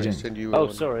your that's why I'm PR gonna agent. send you Oh,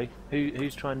 one. sorry.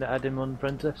 Who's trying to add him on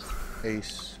friend list?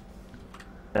 Ace.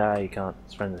 Nah, you can't.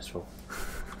 It's friend list full.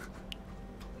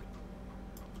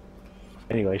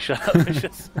 Anyway, shut up,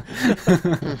 Vicious.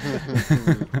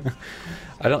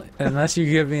 I don't unless you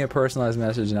give me a personalized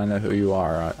message and I know who you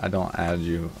are. I don't add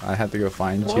you. I have to go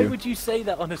find Why you. would you say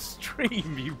that on a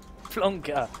stream, you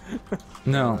plonker?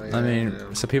 No, Oh, yeah, I mean,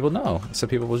 yeah. so people know. So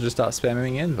people will just stop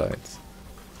spamming invites.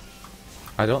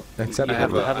 I don't accept You I it.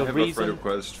 have, have a a friend reason?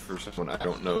 request for someone I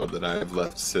don't know that I have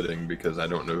left sitting because I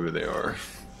don't know who they are.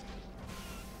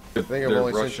 I think I've They're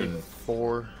only sent Russian. you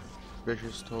 4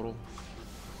 Vicious total.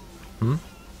 Hmm?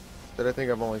 But I think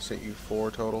I've only sent you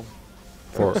 4 total.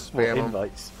 4. I'll spam 'em.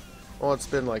 Invites. Well, it's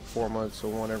been like 4 months, so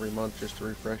one every month just to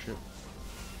refresh it.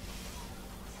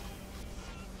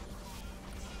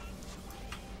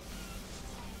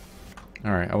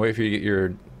 Alright, I'll wait for you to get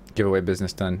your giveaway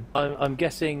business done, I'm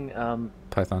guessing.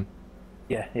 Python.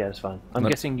 Yeah, that's fine. I'm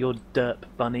Look- guessing you're Derp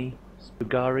Bunny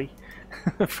Spugari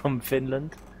from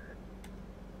Finland.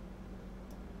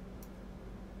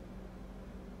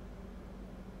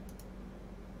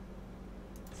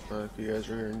 If you guys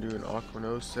are going to do an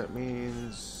Aquinos, that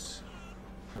means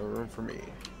no room for me.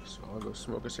 So I'll go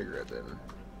smoke a cigarette then.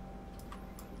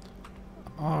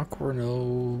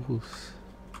 Aquinos.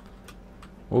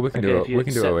 Well, we can Okay, if do you we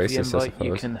can do accept the Oasis, I invite, you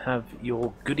suppose. can have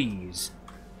your goodies.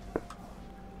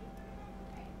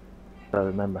 I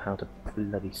remember how to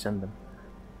bloody send them.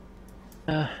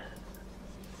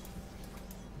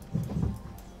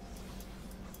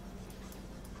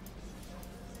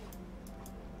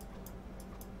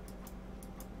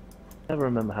 Never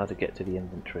remember how to get to the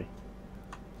inventory.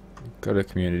 Go to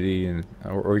community and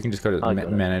or you can just go to I got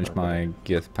it, manage I got my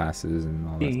gift passes and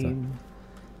all that stuff. Team.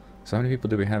 So how many people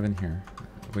do we have in here?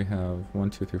 We have 1,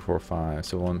 2, 3, 4, 5.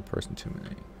 So one person too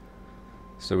many.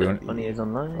 So we want Money is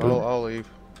online. I'll leave.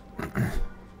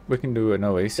 we can do an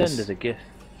Oasis. Send as a gift.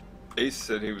 Ace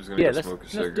said he was going to Yeah, go let's smoke a do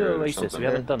cigarette or Oasis. something. We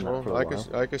haven't done that Well, for a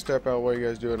while. I can step out while you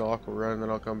guys do an Aqua run, then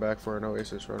I'll come back for an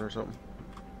Oasis run or something.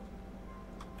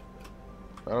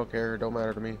 I don't care. It don't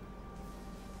matter to me.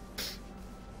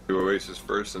 Do Oasis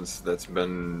first, since that's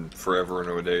been forever and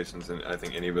a day since I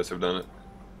think any of us have done it.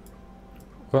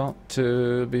 Well,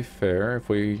 to be fair, if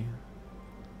we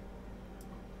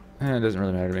it doesn't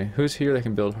really matter to me. Who's here that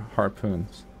can build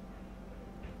harpoons?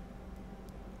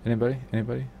 Anybody?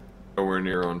 Anybody? Nowhere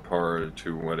near on par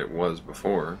to what it was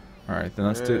before. All right, then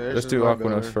let's Yeah, do this is Aquinos my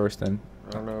builder. first then,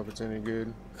 I don't know if it's any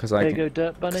good. because I There you can. go,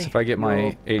 Dirt Bunny. 'Cause if I get my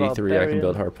Your 83, I can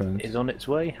build barbarian harpoons. is on its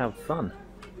way. Have fun.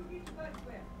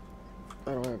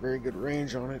 I don't have very good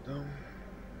range on it though.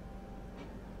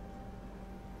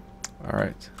 All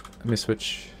right, let me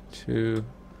switch to.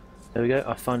 There we go.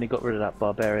 I finally got rid of that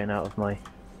barbarian out of my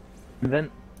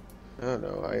event. I don't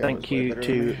know. Thank you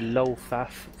to Lolfaf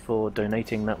for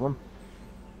donating that one,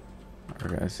 All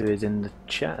right, guys. who is in the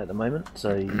chat at the moment,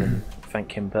 so you can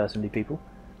thank him personally, people.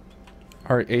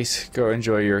 All right, Ace, go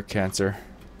enjoy your cancer.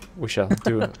 We shall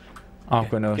do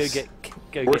Aquinos.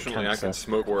 Go Fortunately, get I cancer. can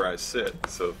smoke where I sit,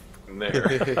 so from there.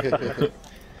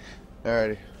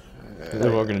 Alrighty.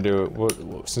 Then we're gonna do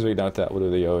it. Since we got that, we'll do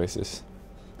the Oasis.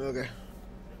 Okay.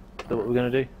 So what we're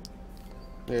gonna do?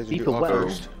 Yeah, you do People Aqua well.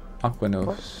 first.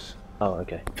 Aquinos. Oh,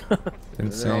 okay.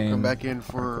 And then I'll come Insane. back in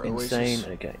for Insane. Oasis.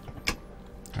 Okay.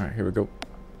 Alright, here we go.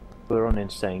 We're on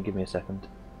insane. Give me a second.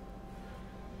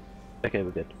 Okay,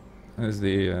 we're good. Is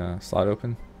the slot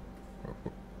open?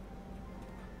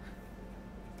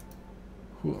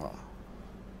 Hooah.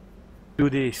 Do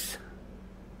this.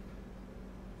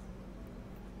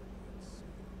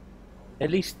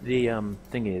 At least the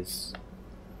thing is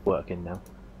working now.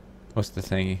 What's the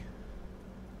thingy?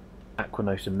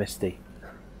 Aquinos and Misty.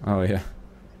 Oh yeah.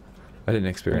 I didn't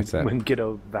experience that. When good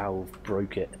old Valve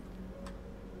broke it.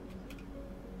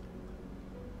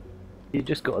 You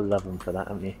just got to love them for that,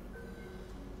 haven't you?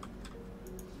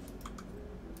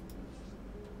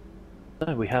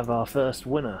 So we have our first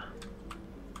winner.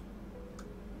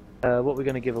 What are we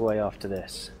going to give away after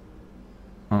this?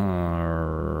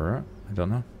 I don't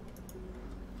know.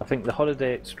 I think the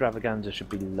holiday extravaganza should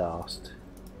be last.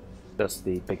 That's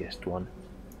the biggest one.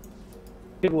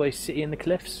 Give away City in the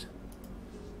Cliffs.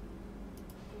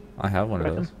 I have one of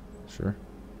Reckon? those. Sure.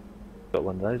 Got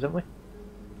one of those, haven't we?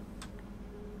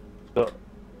 Got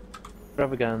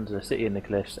extravaganza, City in the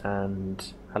Cliffs,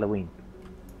 and Halloween.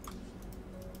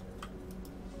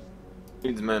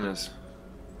 Needs menace.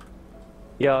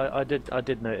 Yeah, I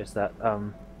did notice that.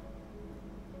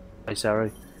 Hey,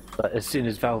 sorry. But as soon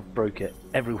as Valve broke it,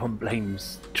 everyone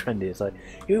blames Trendy. It's like,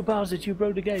 you bastards, you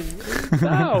broke the game.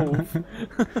 Valve!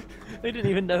 They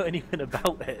didn't even know anything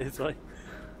about it. It's like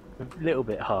a little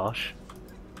bit harsh.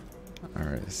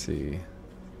 Alright, let's see.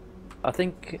 I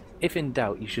think, if in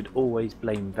doubt, you should always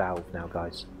blame Valve now,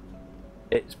 guys.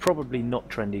 It's probably not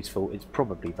Trendy's fault, it's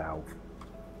probably Valve.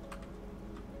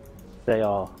 They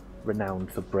are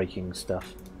renowned for breaking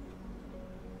stuff.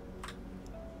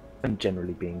 And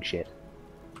generally being shit.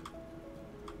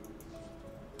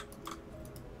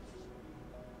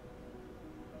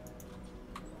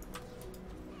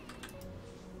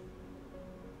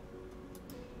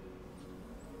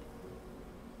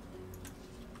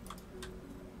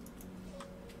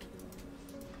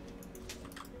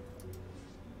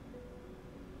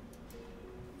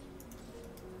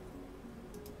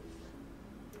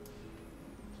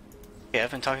 Yeah,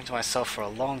 I've been talking to myself for a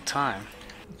long time.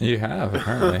 You have,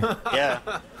 apparently. Yeah.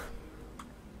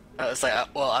 It's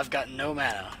like, well, I've got no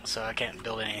mana, so I can't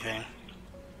build anything.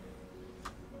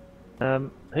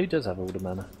 Who does have all the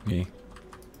mana? Me.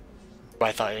 But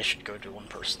I thought it should go to one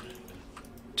person.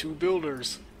 2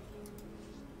 builders.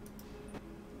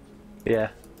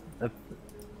 Yeah.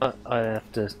 I have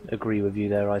to agree with you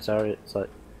there, Isar. It's like,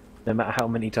 no matter how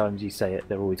many times you say it,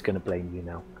 they're always going to blame you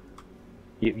now.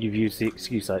 You've used the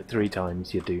excuse like 3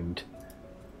 times, you're doomed.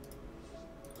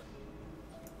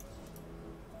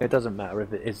 It doesn't matter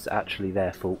if it is actually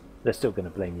their fault, they're still going to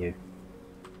blame you.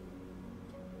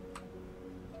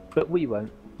 But we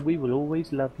won't. We will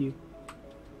always love you.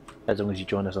 As long as you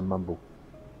join us on Mumble.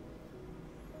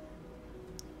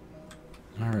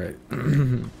 Alright.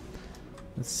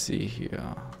 Let's see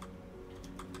here.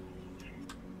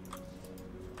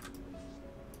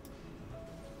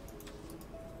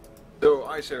 So,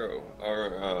 Ice Arrow,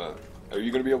 are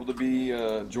you going to be able to be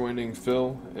joining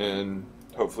Phil and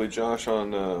hopefully Josh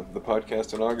on the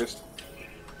podcast in August?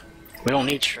 We don't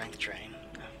need strength train.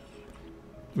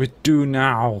 We do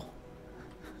now.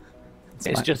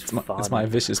 It's just fun. It's my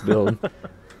vicious build.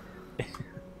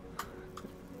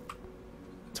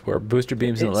 It's where booster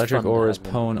beams and It's electric fun to auras have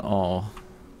them. pwn all.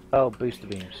 Oh, booster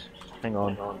beams. Hang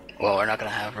on. Well, we're not gonna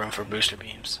have room for booster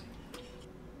beams.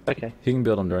 Okay. You can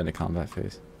build them during the combat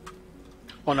phase.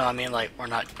 Well, no, I mean like we're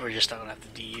just not gonna have to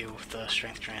DU with the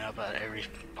strength train up at every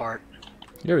part.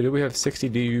 Yeah, we do. We have 60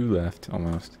 DU left,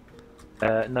 almost.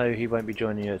 No, he won't be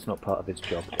joining you. It's not part of his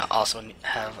job. I also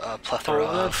have a plethora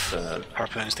that's of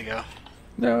harpoons to go.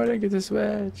 No, I didn't get the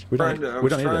switch. We don't need that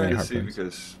many to see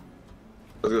harpoons.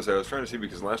 because I was trying to see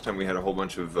because last time we had a whole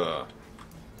bunch of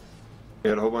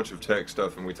tech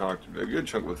stuff and we talked a good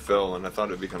chunk with Phil, and I thought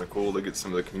it'd be kind of cool to get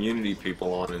some of the community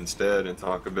people on instead and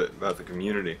talk a bit about the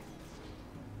community.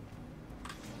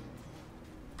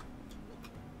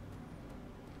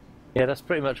 Yeah, that's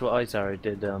pretty much what Isari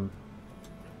did.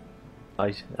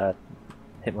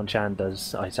 Hitmonchan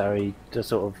does. Isari just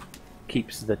sort of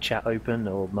keeps the chat open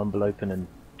or Mumble open and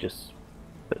just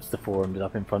puts the forums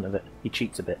up in front of it. He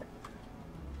cheats a bit.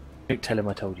 Don't tell him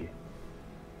I told you.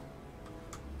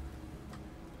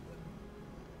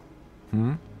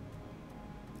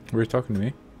 Were you talking to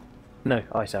me? No,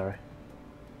 Isari.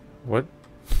 What?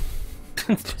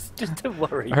 just don't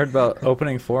worry. I heard about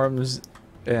opening forums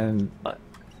and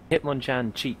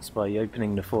Hitmonchan cheats by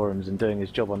opening the forums and doing his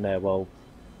job on there while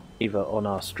either on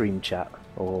our stream chat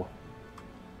or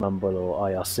Mumble or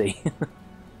IRC.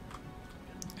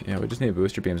 Yeah, we just need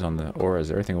booster beams on the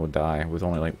auras. Everything will die with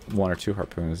only like 1 or 2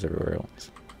 harpoons everywhere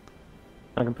else.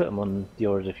 I can put them on the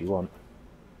auras if you want.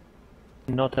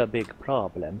 Not a big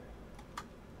problem.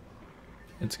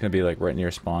 It's gonna be like right near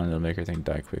spawn, and it'll make everything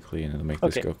die quickly, and it'll make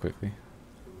this Okay. go quickly.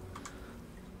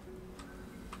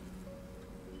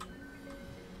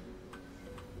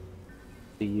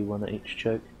 Do you one at each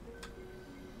choke?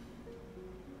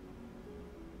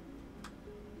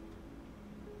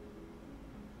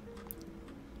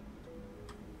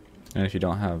 And if you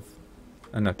don't have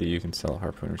enough, that you can sell a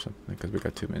harpoon or something, because we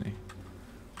got too many.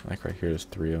 Like right here, there's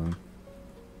 3 of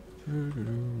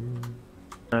them.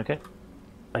 Okay.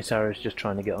 Isara's just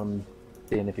trying to get on,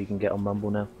 seeing if he can get on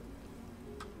Mumble now.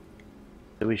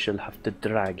 So we shall have to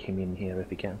drag him in here if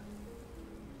he can.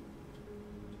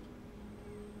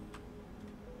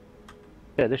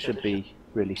 Yeah, this should be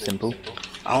really simple.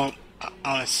 I want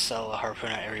to sell a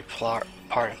harpoon at every part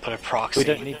and put a proxy. We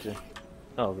don't need to.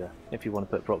 Oh yeah, if you want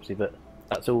to put proxy, but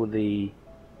that's all the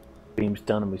beams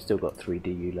done, and we've still got 3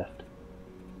 DU left.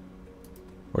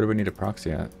 Where do we need a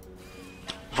proxy at?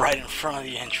 Right in front of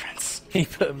the entrance. He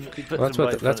put Well, that's them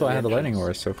what. right That's in why I had front the of lightning entrance.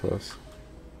 auras so close.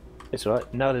 It's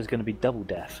alright. Now there's going to be double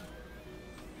death.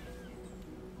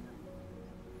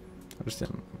 I just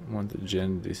didn't want the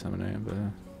Jin to do something,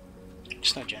 but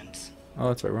Just no gens. oh,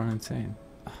 that's right, we're on insane.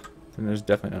 Then there's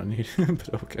definitely no need,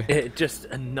 but okay. It just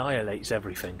annihilates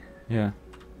everything. Yeah.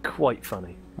 Quite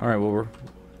funny. All right. Well,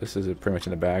 this is pretty much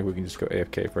in the bag. We can just go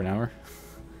AFK for an hour.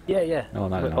 Yeah, yeah. No,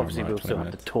 not But an hour, obviously more we'll like still 20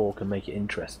 have to minutes. talk and make it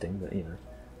interesting, but you know.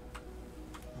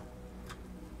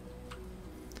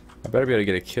 I better be able to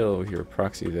get a kill with your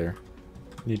proxy there.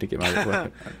 Need to get my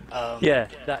weapon. Yeah,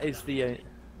 that is the.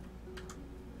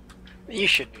 You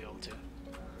should be able to.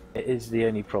 It is the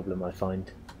only problem I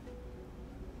find.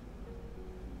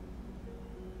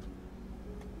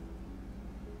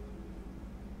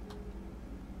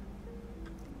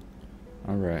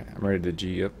 All right, I'm ready to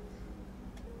G up.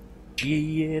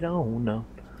 G it on up.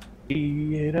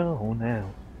 G it on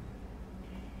now.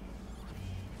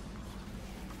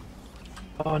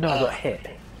 Oh no, I got hit.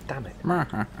 Damn it.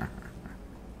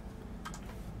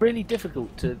 Really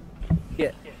difficult to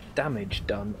get damage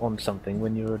done on something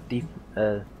when you're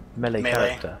a melee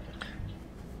character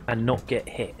and not get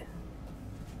hit.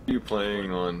 What are you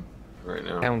playing on right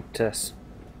now? Countess.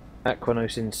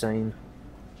 Aquinos insane.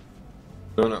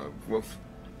 No. Well,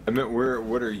 I meant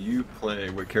what are you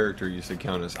playing? What character you said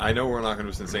Countess? I know we're not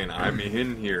going to be saying I'm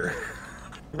in here.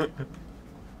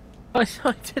 I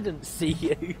didn't see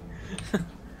you.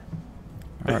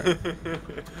 All right.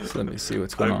 So let me see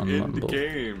what's going I'm on. in the Mumble.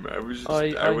 game. I was just,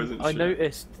 I wasn't I sure.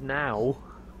 noticed now.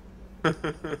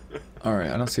 All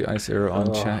right, I don't see Ice Arrow on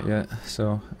Oh. chat yet,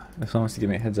 so if someone wants to give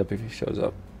me a heads up if he shows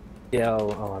up. Yeah,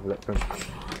 I'll have a look for him.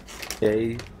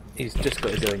 Yeah, he's just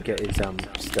got to go and get his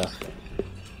stuff.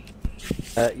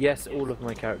 Yes, all of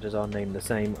my characters are named the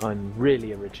same. I'm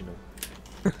really original.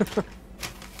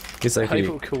 It's like I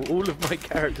will call all of my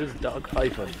characters Dark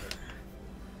Python.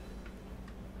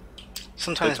 I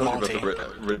Sometimes told you Monty. about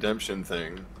the redemption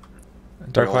thing.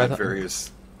 Dark They all had Python.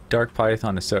 various. Dark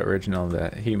Python is so original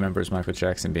that he remembers Michael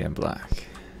Jackson being black.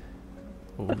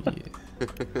 Oh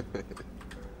yeah.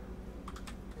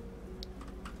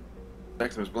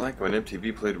 Jackson was black when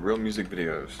MTV played real music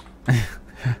videos.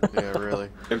 Yeah, really.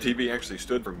 MTV actually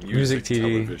stood for Music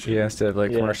TV, television. yeah, instead of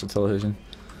like Yeah. commercial television.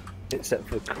 Except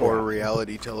for Or crap.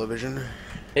 reality television.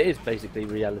 It is basically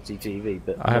reality TV,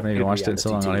 but I haven't not even good watched it in so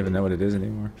long. reality I don't TV. even know what it is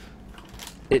anymore.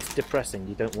 It's depressing.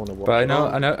 You don't want to watch. But I it. know,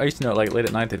 I used to know like late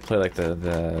at night they'd play like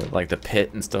the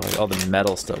pit and stuff, like all the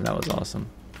metal stuff. And that was awesome.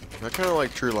 I kind of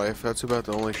like True Life. That's about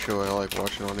the only show I like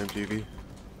watching on MTV.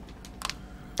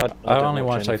 I I don't only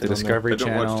watch like the anything on there. Discovery I don't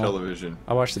Channel. watch television.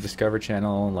 I watch the Discovery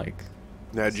Channel, like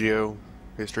Nat Geo,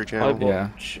 History I Channel.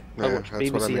 watch, Yeah. I Yeah, watch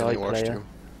that's what I BBC mainly watch iPlayer.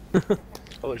 too.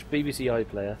 I watch BBC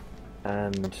iPlayer,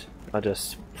 and I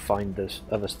just find this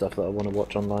other stuff that I want to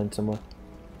watch online somewhere.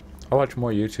 I watch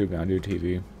more YouTube than I do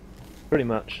TV. Pretty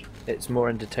much, it's more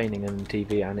entertaining than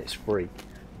TV, and it's free.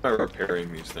 I'm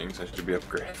repairing these things. I should be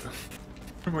upgrading them.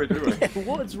 What am I doing? Yeah,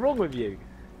 what's wrong with you?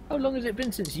 How long has it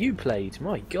been since you played?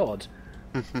 My God.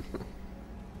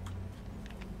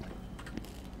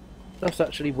 That's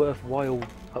actually worthwhile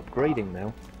upgrading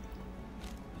now.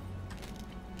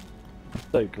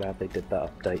 So glad they did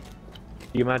that update.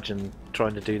 You imagine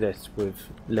trying to do this with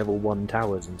level 1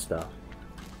 towers and stuff.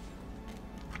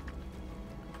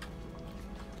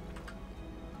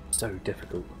 So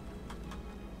difficult.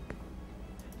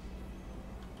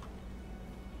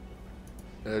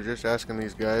 Just asking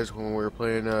these guys when we were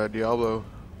playing Diablo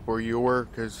where you were,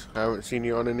 because I haven't seen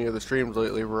you on any of the streams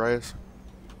lately, Varias.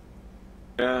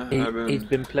 Yeah, He's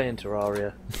been playing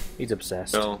Terraria. He's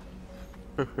obsessed. Well,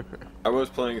 I was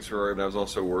playing Terraria, but I was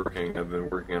also working. I've been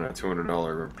working on a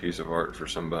 $200 piece of art for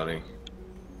somebody.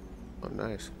 Oh,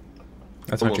 nice.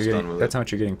 That's how much Almost you're done getting. with That's it. how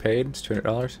much you're getting paid. It's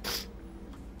 $200.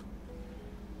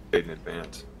 Paid in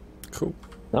advance. Cool.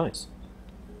 Nice.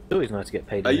 It's always nice to get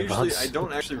paid I in advance.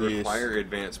 don't actually Yes. require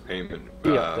advance payment.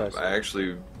 Yeah, it does. I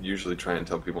actually usually try and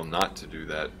tell people not to do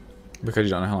that. Because you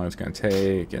don't know how long it's going to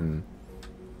take and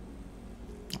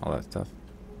all that stuff.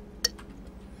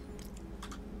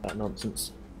 That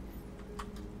nonsense.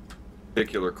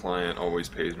 Particular client always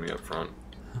pays me up front.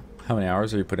 How many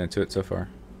hours have you put into it so far?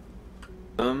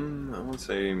 I would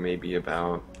say maybe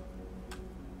about.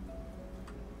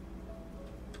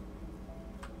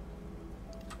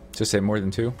 Just say more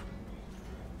than 2?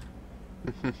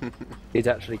 He's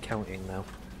actually counting now.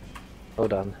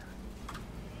 Hold on.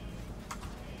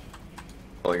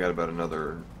 Well, I got about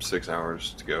another 6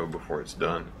 hours to go before it's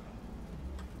done.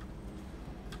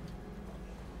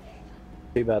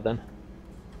 Too bad then.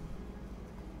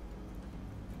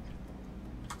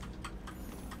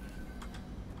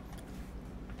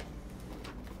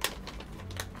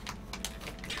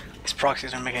 These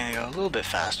proxies are making it go a little bit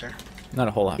faster. Not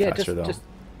a whole lot Yeah, faster though.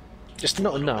 Just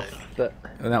not a little enough, bit.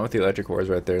 but Not with the electric wars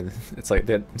right there. It's like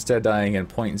that instead of dying in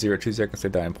 0.02 seconds, they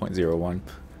die in 0.01.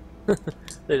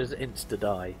 they just insta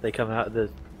die. They come out of the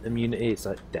immunity, it's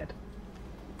like dead.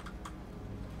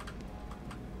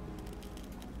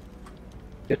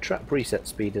 Your trap reset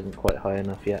speed isn't quite high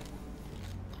enough yet.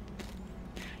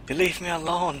 You leave me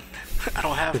alone. I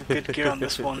don't have good gear on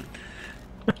this one.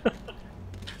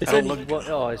 It's I don't only look-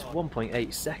 it's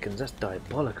 1.8 seconds. That's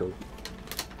diabolical.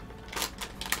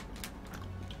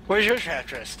 Where's your trap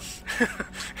dress?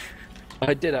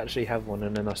 I did actually have one,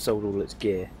 and then I sold all its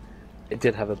gear. It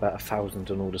did have about 1,000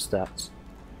 on all the stats,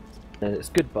 and it's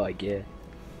goodbye gear.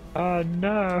 Oh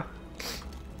no!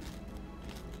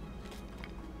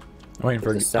 I'm waiting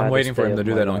for It's the I'm waiting saddest for day him to of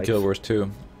do my that on life. Guild Wars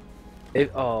 2.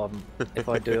 If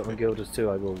I do it on Guilders 2,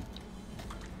 I will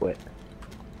quit.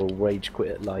 Or rage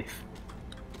quit at life.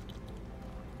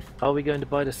 Are we going to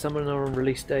buy the summoner on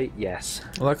release date? Yes.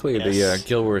 Luckily, the Yes.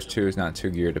 Guild Wars 2 is not too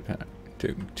gear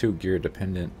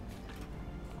dependent.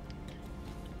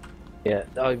 Yeah,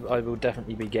 I will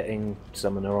definitely be getting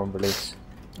summoner on release.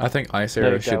 I think Ice No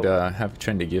Arrow should doubt. have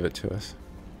Trendy give it to us.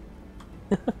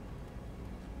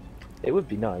 It would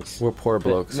be nice. We're poor But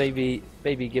blokes. maybe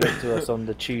give it to us on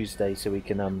the Tuesday so we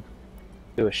can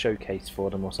do a showcase for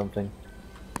them or something.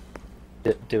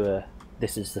 Do a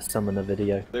this is the summoner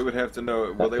video. They would have to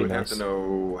know. Well, That'd they be would have nice. to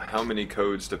know how many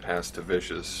codes to pass to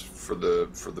Vicious for the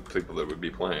people that would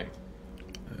be playing.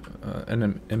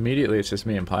 And immediately it's just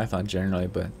me and Python generally,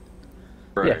 but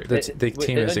Right. the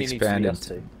team has only needs to be expanded. us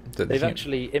two. The They've team-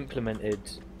 actually implemented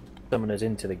summoners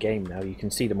into the game now. You can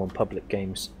see them on public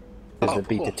games. Because the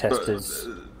beta But, testers.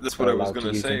 that's what I was allowed to going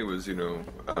to use say them. was,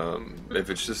 if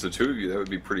it's just the two of you, that would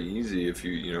be pretty easy. If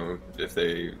if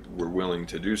they were willing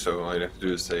to do so, all I'd have to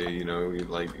do is say,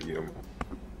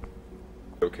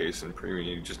 showcase and premium.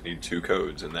 You just need 2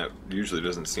 codes, and that usually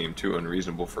doesn't seem too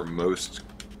unreasonable for most.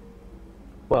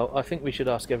 Well, I think we should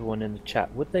ask everyone in the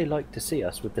chat, would they like to see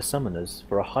us with the summoners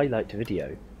for a highlight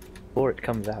video before it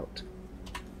comes out?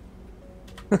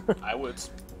 I would.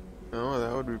 Oh,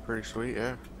 that would be pretty sweet,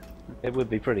 yeah. It would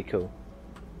be pretty cool.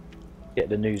 Get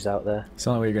the news out there. It's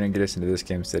the only way you're going to get us into this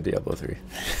game instead of Diablo 3.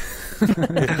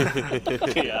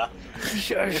 Yeah.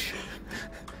 Shush!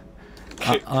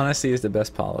 Honesty is the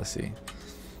best policy.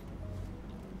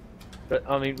 But,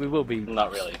 I mean, we will be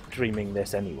Not really. streaming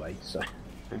this anyway, so...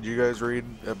 Did you guys read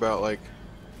about, like,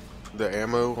 the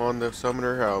ammo on the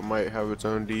summoner, how it might have its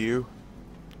own DU?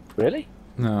 Really?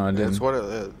 No, I didn't. That's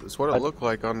what it looked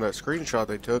like on that screenshot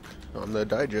they took on the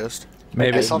digest.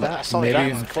 Maybe I saw that. I saw maybe that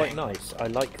That's one quite thing. nice. I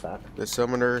like that. The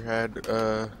summoner had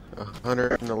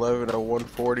 111 of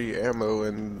 140 ammo,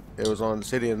 and it was on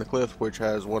City in the Cliff, which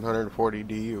has 140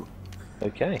 DU.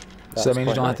 Okay. so that means you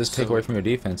quite don't have to nice. take away from your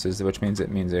defenses, which means it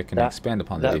can That- expand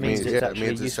upon the that means defenses. it's it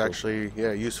means actually it's useful.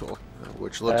 actually useful,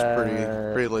 which looks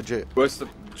pretty legit. What's the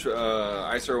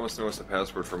ICR wants to know what's the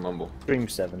password for Mumble? Stream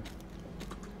 7.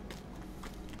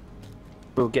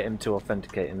 We'll get him to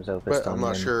authenticate himself this But time. I'm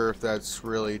not then. sure if that's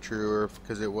really true or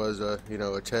because it was a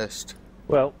a test.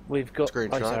 Well, we've got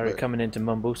Screenshot, Ice Arrow but- coming into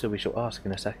Mumble, so we shall ask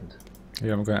in a second.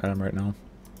 Yeah, I'm going at him right now.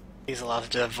 He's allowed to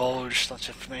divulge such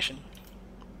information.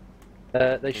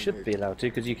 They should be allowed to,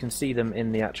 because you can see them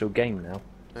in the actual game now.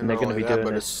 And they're not going to be only that, doing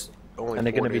but this. it's only And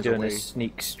they're going 4 to be days doing away. a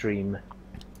sneak stream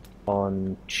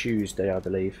on Tuesday, I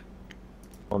believe.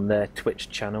 on their Twitch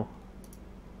channel.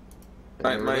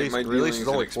 My Release dealings is and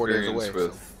only 4 days experience away.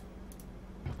 with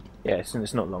Yeah, it's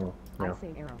not long I now.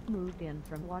 say Arrow moved in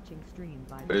from watching stream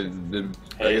by I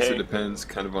guess it depends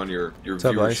kind of on your up, Ice?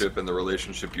 viewership and the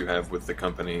relationship you have with the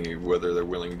company, whether they're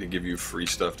willing to give you free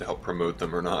stuff to help promote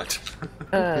them or not.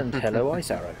 And hello,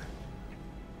 Ice Arrow.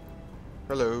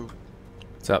 Hello.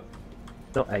 What's up?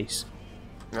 Not Ace.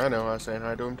 I know, I was saying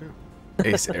hi to him too.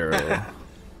 Ace Arrow.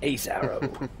 Ace Arrow.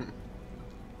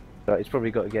 But he's probably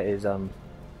got to get his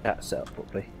chat set up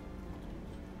properly.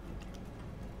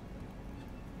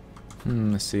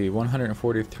 Let's see,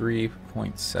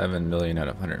 143.7 million out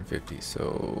of 150,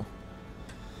 so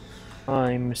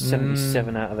I'm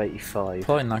 77 out of 85.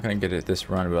 probably not going to get it this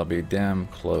run, but I'll be damn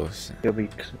close. You'll be.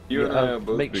 You and I will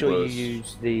both make be sure close. you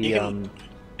use the You can-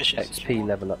 Vicious, XP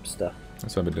level up stuff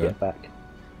That's what I've to been doing. get back.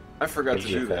 I forgot to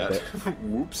Gives you do a fair that.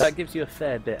 Whoops. That gives you a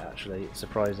fair bit, actually. It's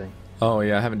surprising. Oh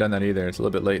yeah, I haven't done that either. It's a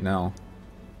little bit late now.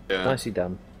 Yeah. Nicely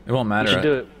done. It won't You matter, should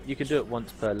do it. You can do it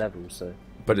once per level, so.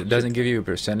 but it doesn't give you a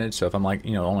percentage. So if I'm like,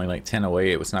 only like 10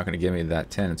 away, it's not going to give me that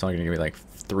 10. It's only going to give me like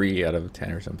 3 out of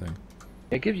 10 or something.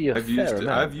 It gives you a I've fair used it.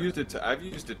 amount. I've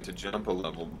used it to jump a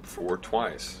level before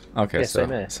twice. Okay, Yeah, same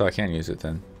here. so I can use it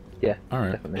then. Yeah, All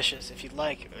right. definitely. Vicious, if you'd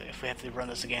like, if we have to run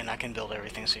this again, I can build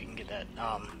everything so you can get that Use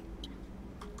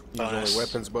bonus. only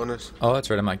weapons bonus. Oh, that's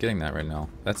right. I'm not getting that right now.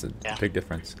 That's a Yeah. big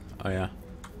difference. Oh yeah.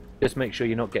 Just make sure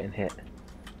you're not getting hit.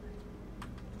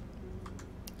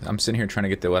 I'm sitting here trying to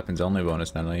get the weapons only bonus,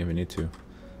 and I don't even need to. I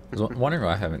was wondering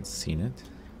why I haven't seen it.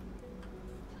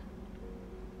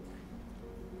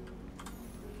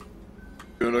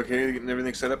 Doing okay getting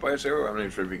everything set up by Sarah? I'm not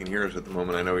even sure if he can hear us at the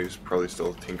moment. I know he's probably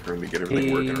still tinkering to get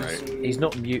everything working right. He's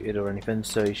not muted or anything,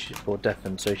 so he should, or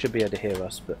deafened, so he should be able to hear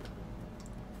us. But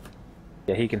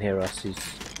yeah, he can hear us.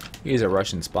 He's a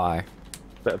Russian spy.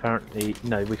 But apparently,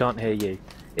 no, we can't hear you.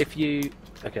 If you,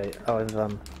 okay, I've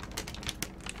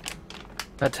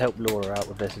had to help Laura out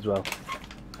with this as well.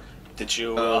 Did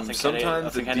you Sometimes the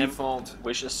authenticate him? default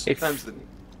Wishes? If- sometimes the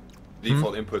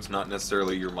default input's not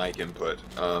necessarily your mic input.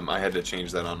 I had to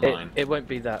change that on mine. It won't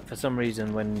be that. For some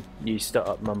reason, when you start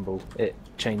up Mumble, it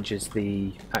changes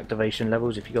the activation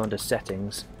levels. If you go under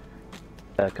settings,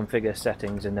 configure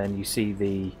settings, and then you see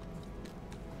the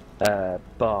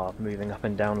bar moving up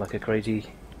and down like a crazy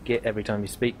git every time you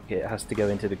speak, it has to go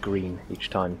into the green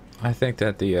each time. I think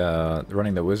that the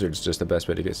running the wizard's just the best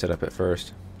way to get set up at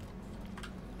first.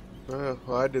 Well,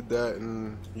 I did that,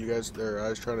 and you guys there. I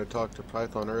was trying to talk to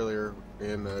Python earlier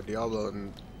in Diablo,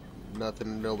 and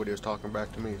nobody was talking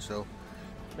back to me. So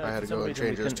No, I had for to some go and reason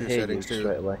change we those couldn't two hear you settings too.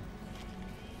 straight away.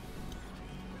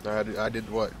 I did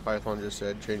what Python just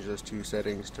said. Change those two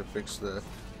settings to fix the.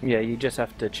 Yeah, you just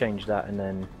have to change that, and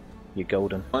then you're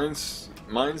golden. Mine's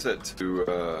set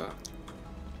to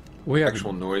We have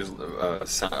actual noise.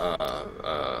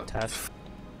 Test.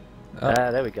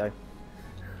 There we go.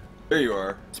 There you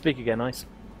are. Speak again, Ice.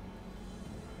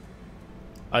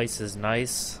 Ice is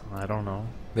nice. I don't know.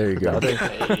 there you go. That'll do.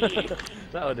 Hey.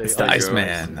 That'll do. It's the Ice-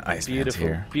 Iceman. Iceman's Beautiful,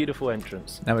 here. beautiful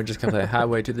entrance. Now we're just gonna play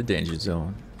Highway to the Danger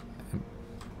Zone.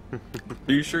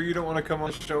 Are you sure you don't want to come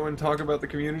on the show and talk about the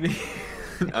community?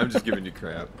 I'm just giving you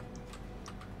crap.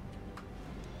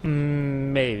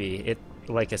 Maybe. It,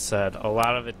 like I said, a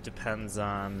lot of it depends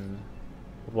on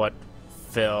what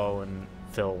Phil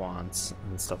wants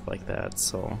and stuff like that.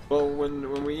 So Well,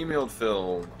 when we emailed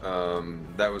Phil,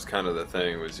 that was kind of the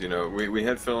thing. Was we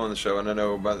had Phil on the show, and I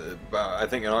know I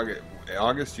think in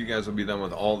August you guys will be done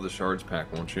with all the shards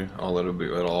pack, won't you?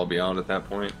 It'll all be out at that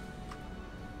point.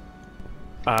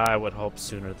 I would hope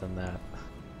sooner than that.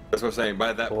 That's what I'm saying.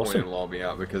 By that point, Awesome. it'll all be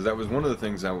out, because that was one of the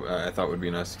things I thought would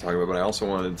be nice to talk about. But I also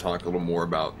wanted to talk a little more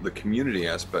about the community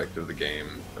aspect of the game.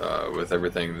 With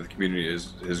everything, the community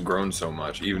has grown so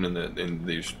much, even in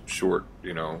these short,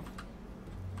 Oh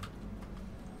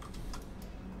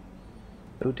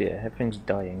dear, everything's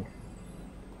dying.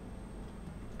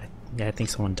 Yeah, I think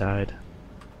someone died.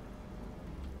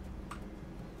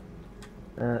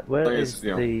 Where Like is it's,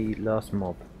 the last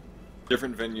mob?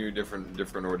 different venue,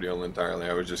 different ordeal entirely.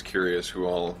 I was just curious who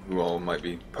all might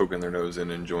be poking their nose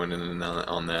in and joining in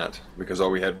on that, because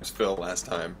all we had was Phil last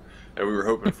time, and we were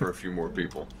hoping for a few more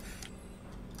people.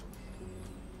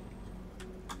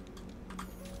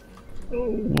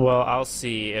 Well, I'll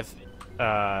see if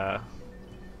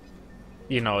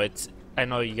it's. I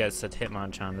know you guys said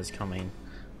Hitmonchan is coming.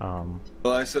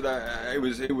 Well, I said it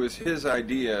was his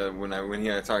idea when he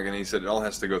had talking. He said it all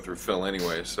has to go through Phil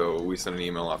anyway, so we sent an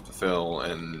email off to Phil,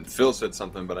 and Phil said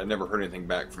something, but I never heard anything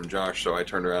back from Josh. So I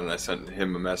turned around and I sent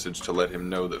him a message to let him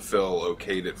know that Phil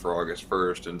okayed it for August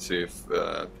 1st, and see if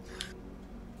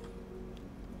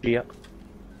Yep.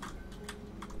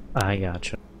 I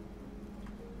gotcha.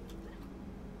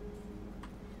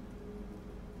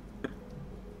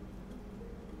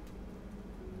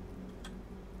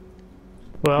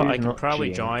 Well, Who's I can not probably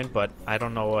G'ing? join, but I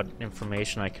don't know what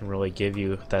information I can really give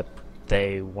you that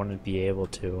they wouldn't be able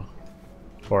to.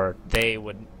 Or they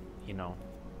would, you know,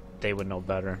 they would know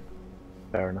better.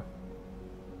 Fair enough.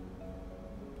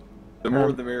 The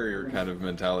more the merrier kind of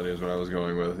mentality is what I was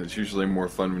going with. It's usually more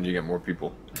fun when you get more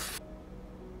people.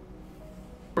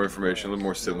 More information, a little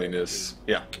more silliness.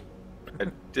 Yeah, I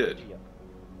did.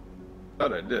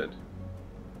 Thought I did.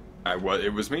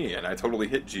 It was me, and I totally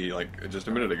hit G like just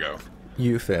a minute ago.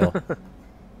 You fail.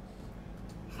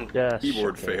 Yeah.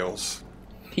 Keyboard shocking. fails.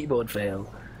 Keyboard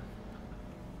fail.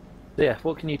 So yeah,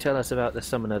 what can you tell us about the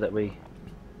summoner that we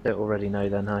don't already know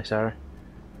then? Hi, Sarah.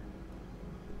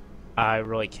 I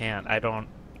really can't. I don't.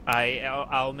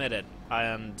 I'll admit it.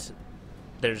 And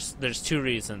there's two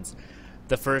reasons.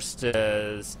 The first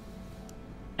is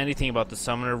anything about the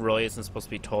summoner really isn't supposed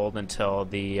to be told until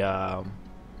the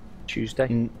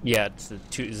Tuesday? yeah, it's the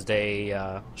Tuesday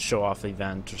show-off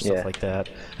event or stuff Yeah. like that.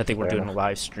 I think we're Fair doing enough. a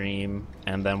live stream,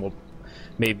 and then we'll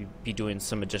maybe be doing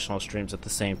some additional streams at the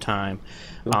same time.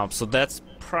 So that's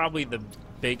probably the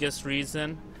biggest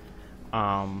reason.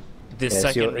 The Yeah, second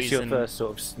it's your reason, first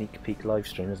sort of sneak peek live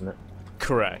stream, isn't it?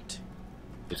 correct.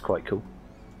 It's quite cool.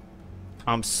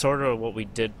 Sort of what we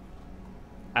did.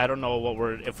 I don't know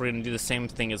if we're gonna do the same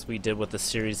thing as we did with the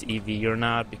Series EV or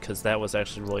not, because that was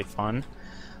actually really fun.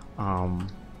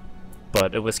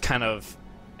 But it was kind of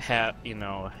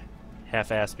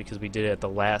half-assed because we did it at the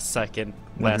last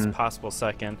possible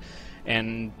second,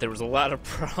 and there was a lot of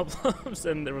problems,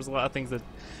 and there was a lot of things that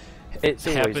It's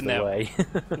always happened the that way.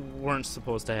 weren't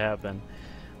supposed to happen.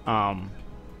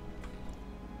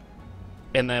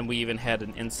 And then we even had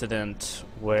an incident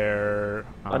where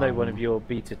I know one of your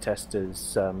beta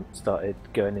testers started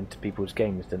going into people's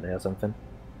games, didn't they, or something?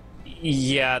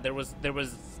 yeah, there was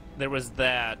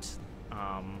that.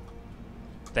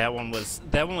 That one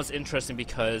was interesting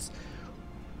because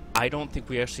I don't think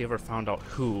we actually ever found out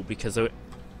who, because we're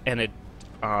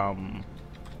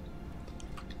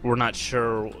not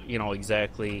sure,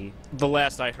 exactly. The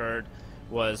last I heard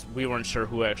was we weren't sure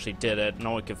who actually did it.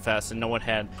 No one confessed, and no one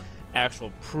had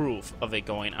actual proof of it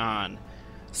going on.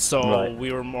 So Right.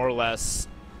 we were more or less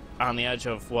on the edge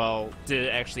of, well, did it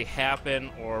actually happen,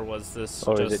 or was this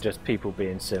Or is it just people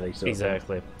being silly? Sort of thing?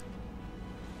 exactly?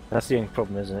 That's the only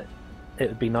problem, isn't it? It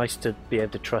would be nice to be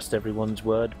able to trust everyone's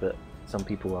word, but some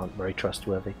people aren't very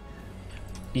trustworthy.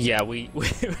 Yeah, we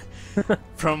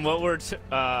from what we're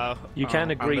You can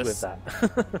on agree this- with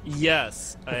that.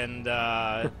 Yes, and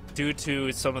due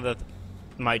to some of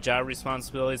my job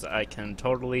responsibilities, I can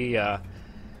totally.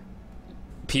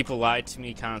 People lie to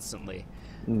me constantly.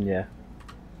 Yeah.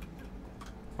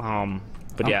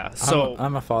 But yeah, so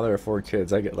I'm a father of 4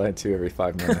 kids. I get lied to every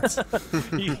 5 minutes.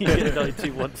 You get lied to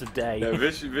once a day. Yeah,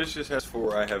 Vish just has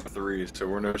 4, I have 3, so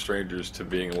we're no strangers to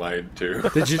being lied to.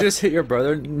 Did you just hit your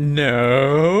brother?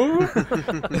 No.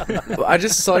 Well, I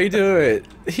just saw you do it.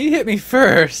 He hit me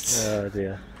first. Oh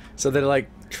dear. So they like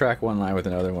track one line with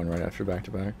another one right after back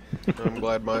to back. I'm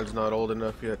glad mine's not old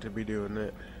enough yet to be doing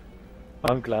that.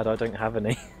 I'm glad I don't have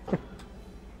any.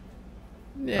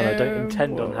 And I don't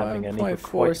intend on having any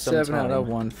for quite some 0.47 out of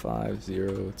time. 150.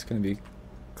 It's gonna be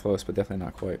close, but definitely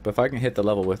not quite. But if I can hit the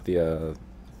level with the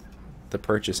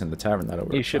purchase in the tavern, that'll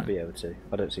work. You should fine. be able to.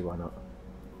 I don't see why not.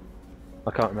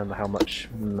 I can't remember how much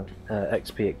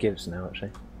XP it gives now,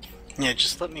 actually. Yeah,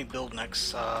 just let me build next.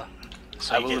 So I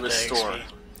you will get the restore. XP.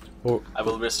 Well, I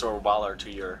will restore Waller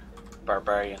to your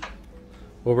barbarian.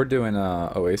 well, we're doing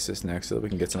Oasis next, so that we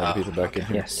can get some other people back in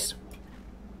here. Yes.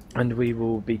 And we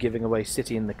will be giving away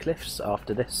City in the Cliffs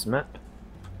after this map.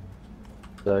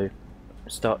 So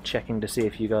start checking to see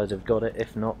if you guys have got it.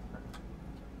 If not,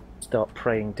 start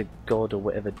praying to God or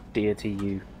whatever deity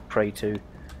you pray to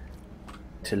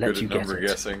let Good you at get number it.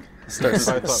 guessing. Start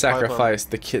Python- sacrifice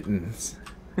the kittens.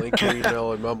 Link your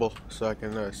email and Mumble so I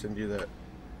can send you that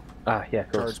Ah, yeah,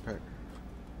 of course. charge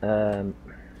pack.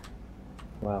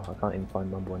 Wow, I can't even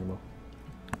find Mumble anymore.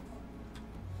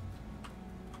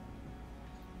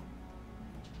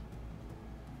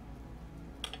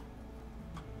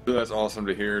 So that's awesome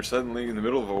to hear. Suddenly, in the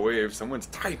middle of a wave, someone's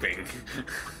typing.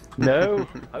 No,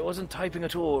 I wasn't typing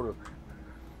at all.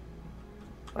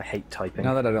 I hate typing.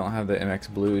 Now that I don't have the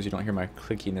MX Blues, you don't hear my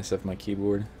clickiness of my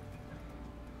keyboard.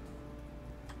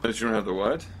 But you don't have the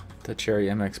what? The Cherry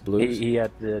MX Blues. He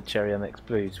had the Cherry MX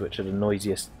Blues, which are the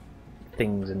noisiest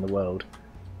things in the world.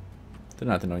 They're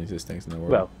not the noisiest things in the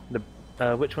world.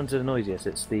 Well, which ones are the noisiest?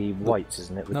 It's the whites,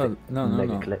 isn't it? With no, the no, no,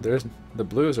 mega no. clip. The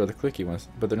blues are the clicky ones,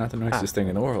 but they're not the noisiest thing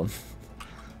in the world.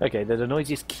 Okay, they're the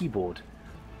noisiest keyboard.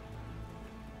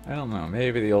 I don't know.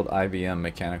 Maybe the old IBM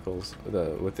mechanicals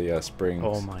with the springs.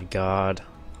 Oh my god.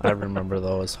 I remember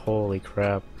those. Holy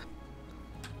crap.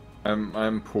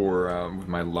 I'm poor with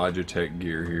my Logitech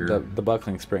gear here. The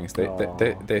buckling springs. They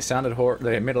Aw. they sounded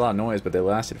they made a lot of noise, but they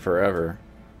lasted forever.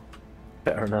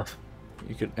 Fair enough.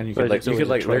 You could like it's you could always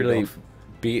like a literally trade-off.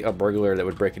 beat a burglar that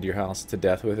would break into your house to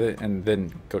death with it, and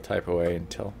then go type away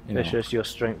until you know. It's just your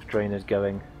strength drain is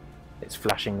going. It's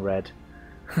flashing red.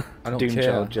 I don't Doom care.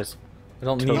 Child just. I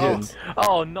don't need Oh. it.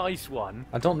 Oh, nice one.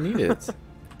 I don't need it.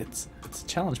 It's a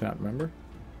challenge map. Remember?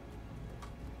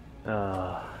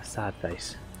 Sad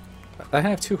face. I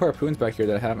have 2 harpoons back here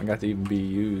that haven't got to even be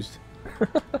used.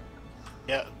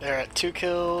 Yeah, they're at 2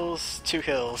 kills, 2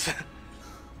 kills.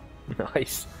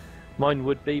 Nice. Mine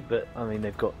would be, but I mean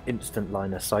they've got instant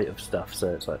line of sight of stuff, so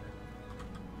it's like.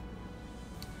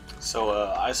 So,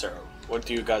 Iser, what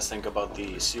do you guys think about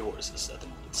the seahorses at the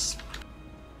moment?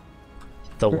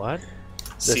 The what?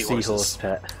 The seahorse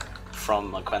pet.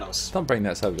 from Aquinos. Don't bring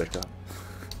that subject up.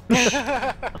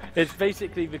 It's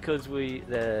basically because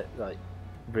they're like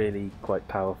really quite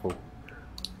powerful.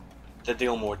 They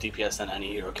deal more DPS than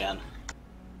any hero can.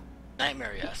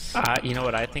 Nightmare, yes. You know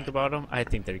what I think about them? I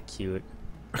think they're cute.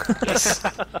 Yes.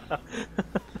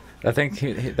 I think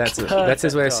that's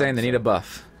his way of saying they need a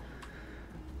buff.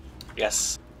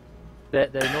 Yes. They're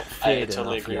not I feared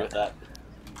totally enough agree yet. with that.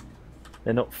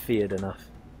 They're not feared enough.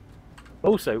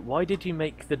 Also, why did you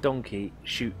make the donkey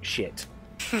shoot shit?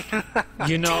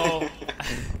 You know,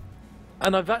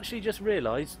 And I've actually just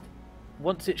realised,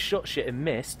 once it's shot shit and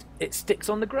missed, it sticks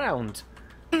on the ground.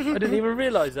 I didn't even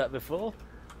realise that before.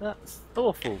 That's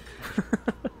awful.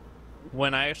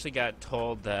 when I actually got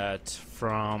told that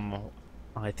from,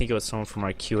 I think it was someone from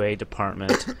our QA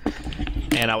department,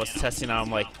 and I was testing out,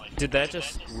 I'm like, did that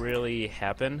just really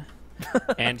happen?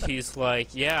 And he's like,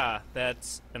 yeah,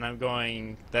 that's, and I'm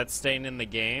going, that's staying in the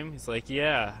game? He's like,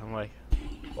 yeah. I'm like,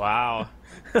 wow.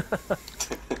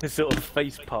 A sort of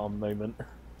facepalm moment.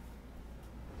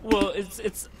 Well,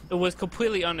 it was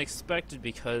completely unexpected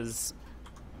because,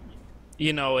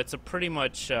 you know, it's a pretty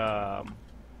much, our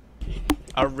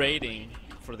rating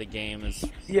for the game is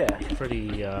Yeah.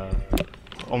 pretty,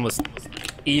 almost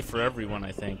E for everyone,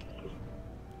 I think.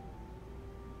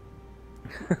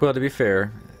 Well, to be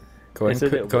fair, going It's a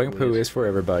little going bit poo weird. is for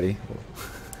everybody.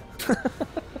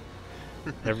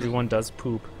 Everyone does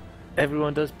poop.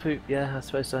 Everyone does poop, yeah, I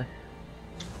suppose so.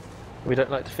 We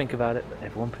don't like to think about it, but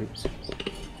everyone poops.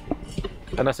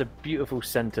 And that's a beautiful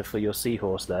centre for your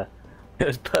seahorse there. It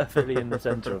was perfectly in the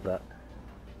centre of that.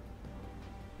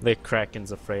 The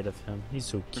Kraken's afraid of him. He's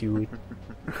so cute.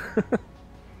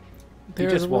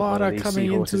 There's just want one of water these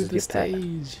coming into seahorses the as your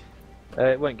pet. stage.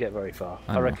 It won't get very far.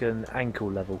 I I know. reckon ankle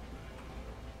level.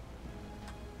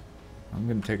 I'm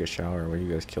gonna take a shower while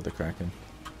you guys kill the Kraken.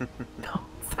 No,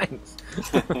 thanks.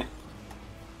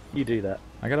 You do that.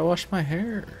 I gotta wash my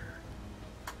hair.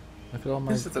 Look at all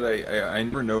my. Is it that I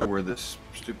never know where this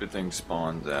stupid thing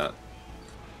spawns at?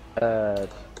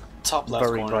 Top left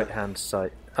Very corner. right hand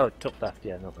side. Oh, top left,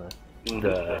 yeah, not there. Mhm.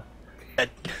 The Uh,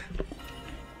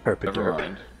 Never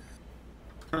herpet.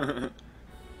 mind.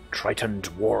 Triton's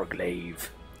Warglaive.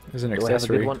 There's an Do I have a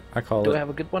good accessory. one? I call Do it. I have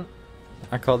a good one?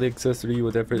 I call the accessory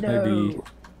whatever it may be.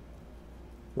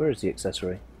 Where is the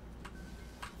accessory?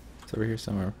 It's over here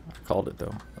somewhere. I called it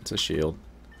though. It's a shield.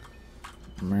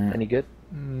 Meh. Any good?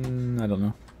 I don't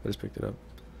know. I just picked it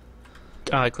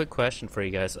up. Quick question for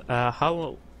you guys.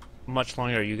 How much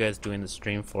longer are you guys doing the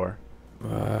stream for?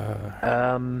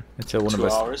 Until one 2 of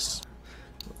us. hours,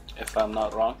 if I'm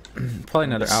not wrong. Probably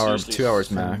another It's hour, usually 2 hours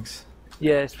from- max.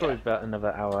 Yeah, it's probably about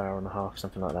another hour, hour and a half,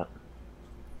 something like that.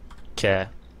 Okay.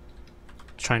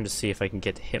 Trying to see if I can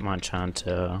get Hitmonchan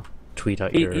to tweet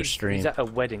out your stream. He's at a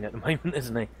wedding at the moment,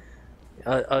 isn't he?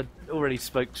 I already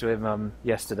spoke to him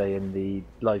yesterday in the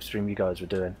live stream you guys were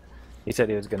doing. He said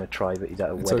he was going to try, but he's at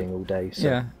a It's wedding all day. So.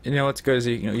 Yeah, you know what's good is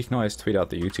you can always tweet out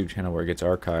the YouTube channel where it gets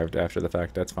archived after the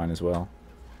fact. That's fine as well.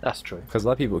 That's true. Because a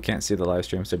lot of people can't see the live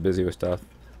streams; they're busy with stuff.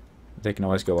 They can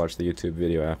always go watch the YouTube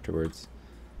video afterwards.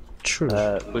 True.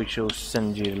 We shall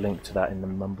send you a link to that in the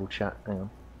Mumble chat. Hang on.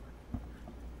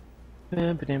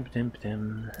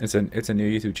 It's a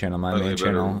new YouTube channel. My Slightly main better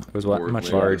channel it was board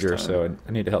much layout larger, this so time.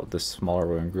 I need to help this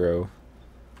smaller one grow.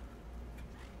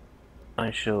 I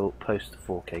shall post the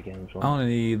 4K games I one. only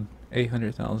need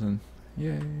 800,000.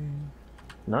 Yay!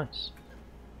 Nice.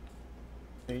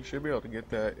 You should be able to get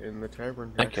that in the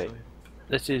tavern. Okay. Actually.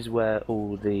 This is where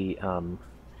all the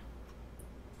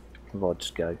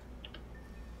VODs go.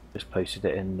 Just posted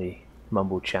it in the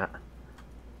Mumble chat.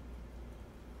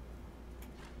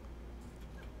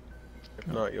 If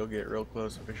not, you'll get real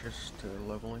close and vicious to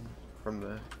leveling from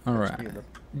the. Alright. XP and the-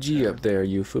 G up there,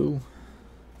 you fool.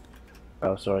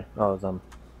 Oh, sorry. I was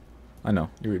I know,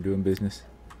 you were doing business.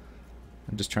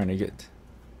 I'm just trying to get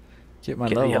my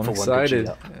Get the level. I'm other one to G excited.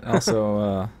 up. And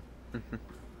also,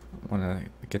 want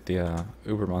to get the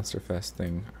Uber Monster Fest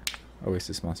thing.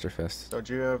 Oasis Monster Fest. Don't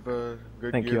you have a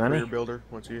good Thank gear you, for Annie. your builder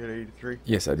once you hit 83?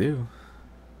 Yes, I do.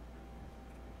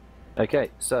 Okay,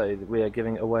 so we are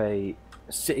giving away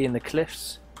City in the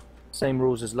Cliffs. Same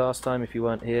rules as last time if you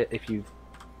weren't here. If you've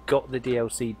got the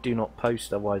DLC, do not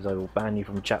post, otherwise I will ban you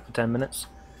from chat for 10 minutes.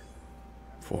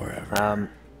 Forever.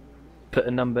 Put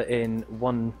a number in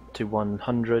 1 to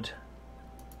 100.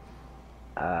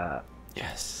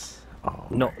 Yes. Oh,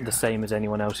 Not my the God. same as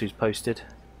anyone else who's posted.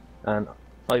 And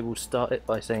I will start it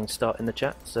by saying start in the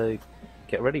chat, so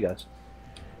get ready, guys.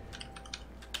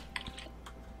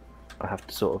 I have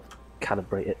to sort of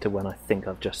calibrate it to when I think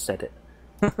I've just said it.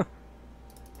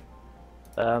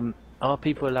 Are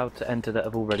people allowed to enter that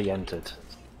have already entered?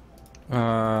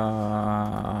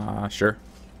 Sure.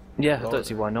 Yeah, I Well, don't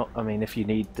see why not. I mean, if you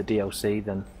need the DLC,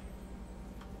 then...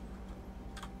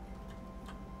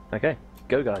 Okay,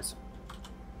 go guys.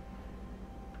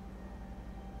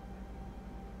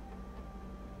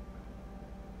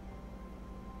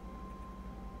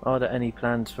 Are there any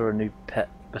plans for a new pet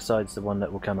besides the one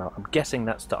that will come out? I'm guessing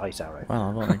that's the Ice Arrow. Well,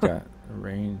 I've only got a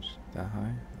range that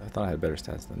high. I thought I had better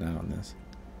stats than that on this.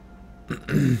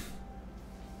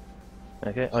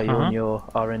 Okay, are you on your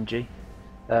RNG?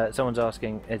 Someone's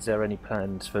asking, is there any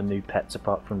plans for new pets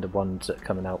apart from the ones that are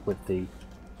coming out with the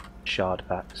shard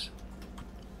packs?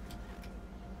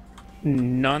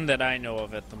 None that I know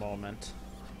of at the moment.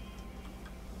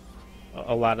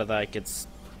 A lot of that gets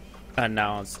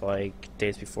announced like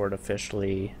days before it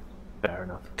officially Fair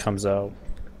enough. comes out.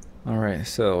 Alright,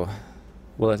 so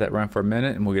we'll let that run for a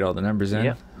minute and we'll get all the numbers in.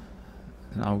 Yep.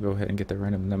 And I'll go ahead and get the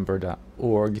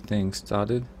randomnumber.org thing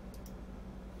started.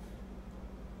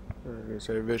 I'm gonna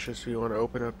say vicious. You want to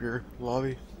open up your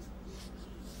lobby?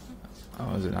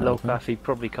 Oh, is it not Low open? Faffy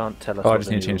probably can't tell us. Oh, I what just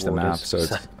the need to new change the reward map is, so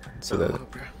it's so that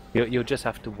Okay. You'll just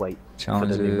have to wait for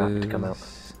challenges. the new map to come out.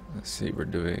 Let's see, we're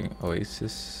doing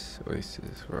Oasis.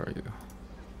 Oasis, where are you?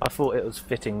 I thought it was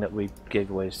fitting that we gave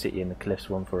away City in the Cliffs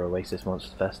one for Oasis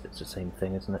Monster Fest. It's the same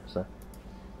thing, isn't it? So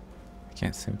I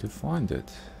can't seem to find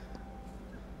it.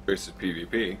 Versus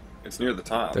PvP. It's near the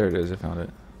top. There it is, I found it.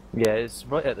 yeah, it's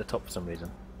right at the top for some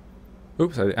reason.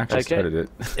 Oops, I actually Okay. started it.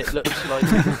 It looks like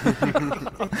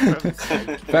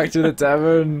Back to the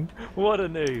tavern. what a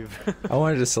noob. I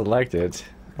wanted to select it.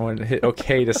 I wanted to hit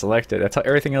OK to select it. That's how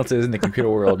everything else is in the computer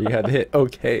world. You had to hit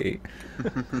OK.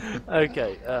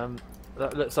 Okay,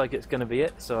 that looks like it's going to be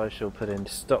it. So I shall put in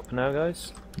stop now,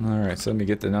 guys. Alright, so let me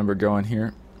get the number going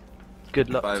here. Good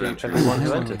luck 5 to entries. everyone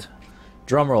who entered.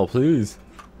 Drum roll, please.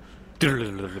 And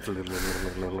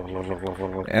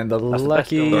the That's the best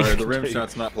lucky. drum Sorry, the rim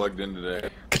shot's not plugged in today.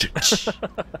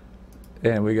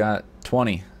 And we got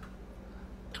 20.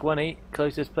 20.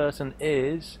 Closest person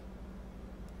is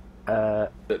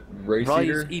That race Rise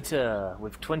eater? Eater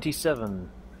with 27.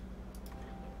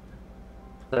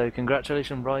 So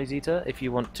congratulations, Rise Eater. If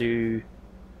you want to,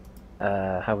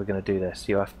 how we're going to do this?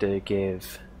 You have to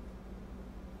give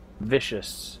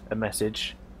Vicious a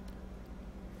message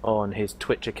on his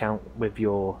Twitch account with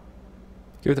your.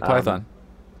 Give it to Python.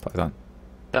 Python.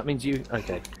 That means you.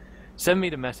 Okay. Send me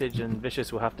the message, and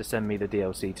Vicious will have to send me the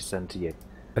DLC to send to you.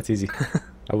 That's easy.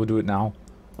 I will do it now.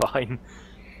 Fine.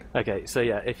 Okay, so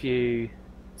yeah, if you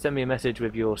send me a message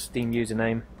with your Steam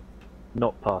username,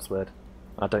 not password.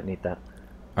 I don't need that.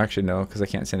 Actually, no, because I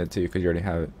can't send it to you because you already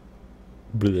have it.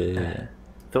 Bleh.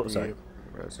 Thought so. Yeah,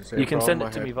 that's the same You can problem send I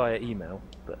it to had. me via email,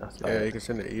 but that's about Yeah, it. you can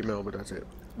send an email, but that's it.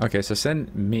 Okay, so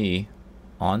send me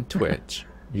on Twitch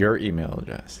your email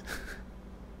address,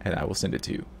 and I will send it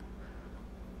to you.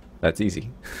 That's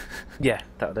easy. Yeah,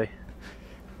 that'll do.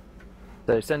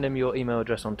 So send him your email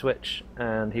address on Twitch,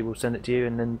 and he will send it to you,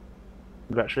 and then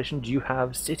congratulations, you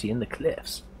have City in the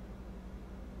Cliffs.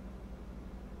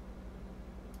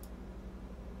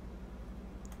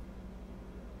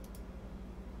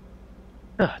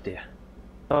 Ah dear.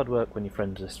 Hard work when your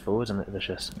friends list full, isn't it,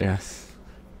 Vicious? Yes.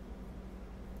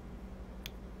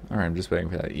 Alright, I'm just waiting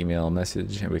for that email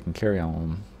message, and we can carry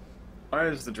on. Why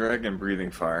is the dragon breathing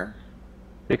fire?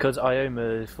 Because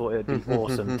Ioma thought it would be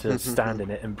awesome to stand in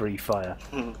it and breathe fire.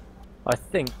 I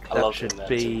think I that love should doing that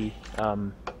be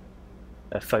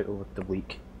a photo of the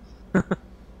week.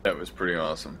 That was pretty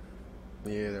awesome.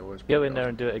 Yeah, that was. Go pretty in there awesome.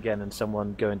 and do it again, and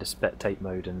someone go into spectate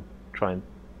mode and try and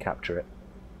capture it.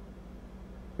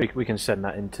 We can send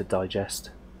that into digest.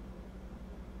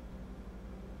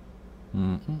 I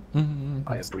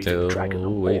have breathing Still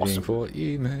dragon. waiting Awesome. for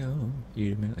email.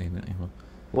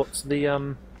 What's the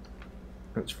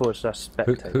It's /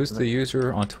 spectate. Who's isn't the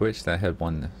user on Twitch that had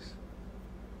won this?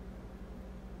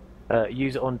 it?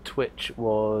 User on Twitch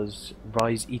was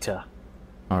Rise Eater.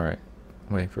 All right,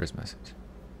 waiting for his message.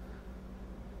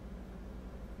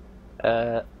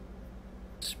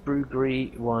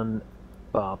 Sprugry won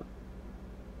Barb.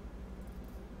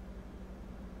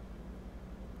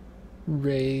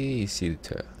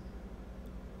 Racita.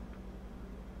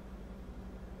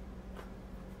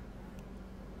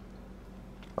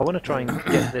 I want to try and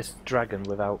get this dragon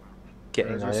without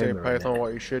getting As you say, Iona in Python, it.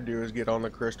 what you should do is get on the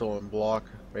crystal and block.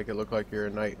 Make it look like you're a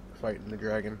knight fighting the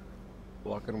dragon.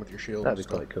 Blocking with your shield That'd and be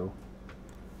stuff. quite cool.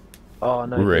 Oh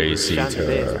no, Race the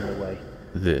chandelier's Eater. in the way.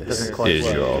 This Doesn't quite is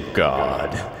work. your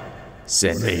god.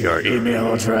 Send me your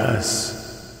email address.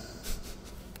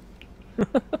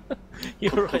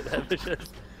 You're right there, Vicious.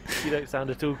 You don't sound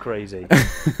at all crazy.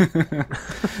 That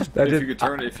If did, you could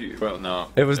turn it, if you well, no.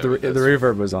 it was the that's-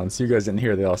 reverb was on, so you guys didn't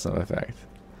hear the awesome effect.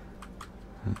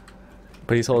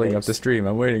 But he's holding up the stream.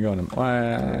 I'm waiting on him. Not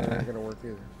Wah. gonna work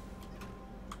either.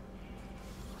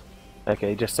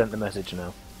 Okay, just sent the message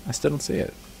now. I still don't see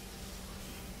it.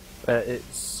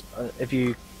 It's if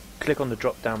you click on the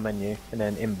drop-down menu and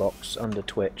then inbox under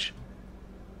Twitch.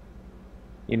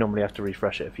 You normally have to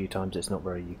refresh it a few times. It's not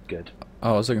very good.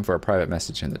 Oh, I was looking for a private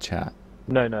message in the chat.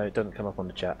 No, it doesn't come up on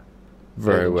the chat.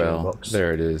 Very into your well. box.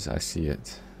 There it is. I see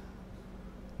it.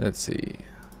 Let's see.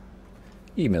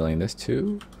 Emailing this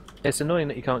to. It's annoying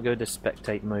that you can't go to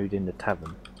spectate mode in the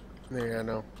tavern. Yeah, I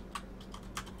know.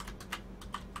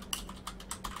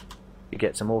 You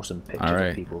get some awesome pictures Alright.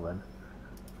 of people then.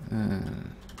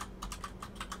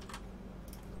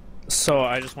 So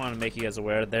I just want to make you guys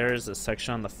aware there is a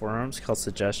section on the forums called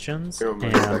suggestions, Oh my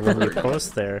and God. when you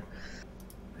post there,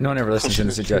 No one ever listens in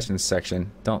the suggestions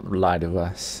section. Don't lie to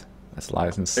us. That's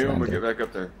lies and Hey, I'm gonna get slander. back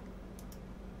up there.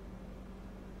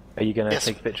 Are you gonna Yes.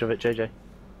 take a picture of it, JJ?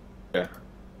 Yeah.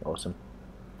 Awesome.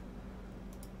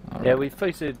 All Yeah, right. we've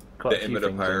posted quite a To few aim it up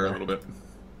things higher a on little there. bit.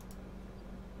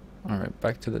 All right,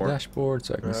 back to the More. dashboard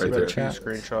so I can I see got the a few chat.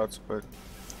 screenshots, but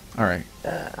All right.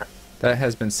 That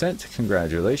has been sent.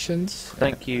 Congratulations.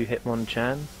 Thank you,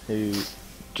 Hitmonchan, who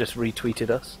just retweeted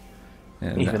us,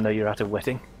 And, even though you're at a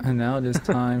wedding. and now it is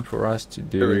time for us to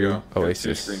do There we go. Got two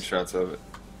Oasis. screenshots of it.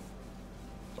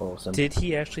 Awesome. did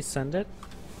he actually send it?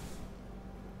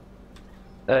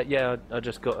 Yeah, I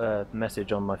just got a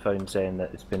message on my phone saying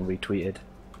that it's been retweeted.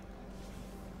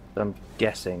 I'm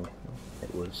guessing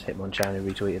it was Hitmonchan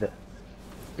who retweeted it.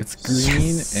 It's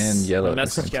green and yellow. The at the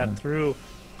message same got time. through.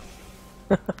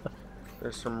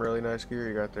 there's some really nice gear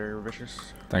you got there, Vicious.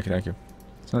 Thank you, thank you.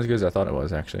 It's not as good as I thought it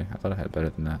was, actually. I thought I had better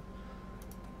than that.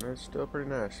 It's still pretty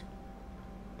nice.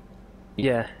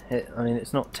 Yeah, I mean,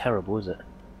 it's not terrible, is it?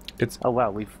 It's Oh wow,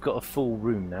 we've got a full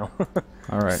room now.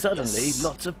 all right. Suddenly,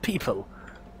 lots of people.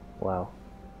 Wow.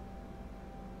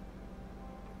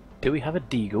 Do we have a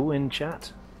Deagle in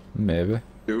chat? Maybe.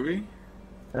 Do we?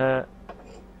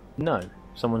 No.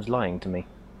 Someone's lying to me.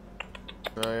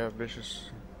 Oh yeah, Vicious.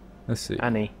 Let's see.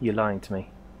 Annie, you're lying to me.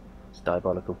 It's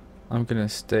diabolical. I'm gonna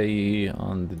stay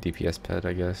on the DPS pad,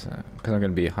 I guess, because I'm gonna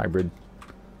be a hybrid.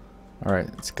 All right,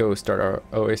 let's go start our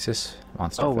Oasis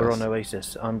Monster Oh, we're Fest. on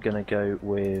Oasis. I'm gonna go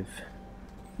with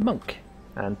Monk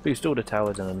and boost all the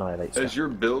towers and annihilate Has stuff. your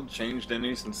build changed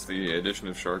any since the addition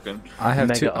of Sharkin? I have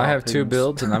Mega I have two harpoons.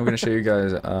 builds, and I'm gonna show you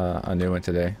guys a new one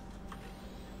today.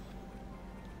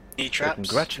 Any So traps?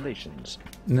 congratulations.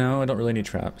 No, I don't really need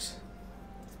traps.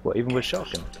 What, even with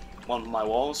Sharkin? Want my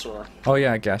walls or? Oh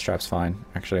yeah, gas trap's fine,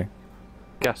 actually.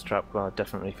 Gas trap, well, I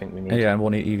definitely think we need. Yeah, and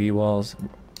we'll need EV walls.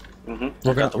 Mm-hmm.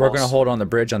 We're gonna hold on the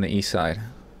bridge on the east side.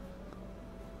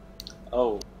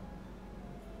 Oh,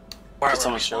 Where did are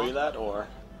someone we show you spawned? that or?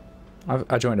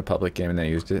 I joined a public game and they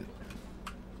used it.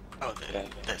 Oh, Okay.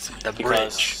 the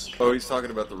bridge. Because Oh, he's talking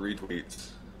about the retweets.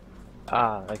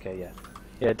 Ah, okay, yeah.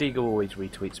 Yeah, Deagle always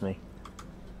retweets me.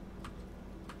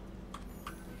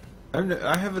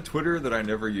 I have a Twitter that I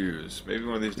never use. Maybe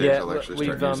one of these days Yeah, I'll actually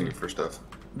we've, start using it for stuff.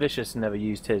 Vicious never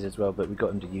used his as well, but we got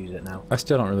him to use it now. I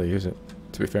still don't really use it,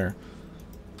 to be fair.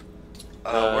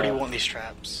 Where do you want these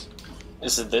traps?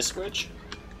 is it this bridge?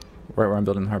 Right where I'm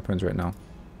building harpoons right now.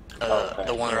 Okay.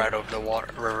 The one right over the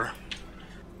water river.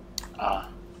 Ah.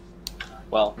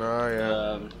 Well, Oh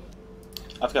yeah.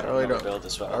 I've got I really another don't- build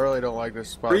as well. I really don't like this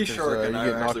spot Free because shark you and I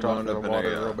get actually knocked off wound into the up in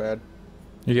water a, real bad.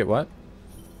 You get what?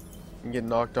 You get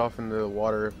knocked off into the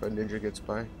water if a ninja gets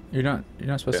by. You're not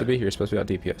supposed to Yeah. be here. You're supposed to be out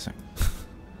DPSing.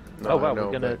 No, Oh I wow, know,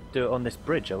 we're gonna but do it on this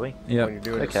bridge, are we? when you're Yep.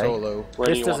 doing Okay. it solo. Where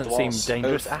do This you want doesn't the seem walls?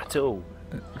 dangerous at all.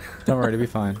 Don't worry, it'll be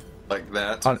fine. like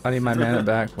that. I need my mana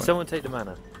back. Someone take the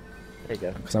mana. There you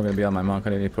go. Because I'm going to be on my monk. I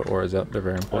need to put auras up. They're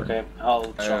very important. Okay,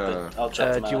 I'll drop it. I'll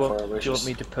drop the do mana you for our want wishes.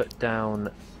 me to put down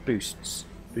boosters?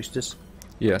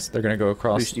 Yes, they're going to go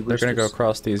across. Boosty They're going to go boosters.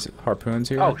 across these harpoons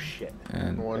here. Oh shit.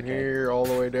 And One here, all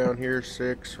the way down here,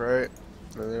 6, right?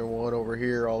 And then one over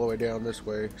here, all the way down this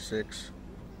way, 6.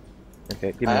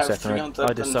 Okay, give me I a have second.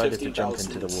 I decided to jump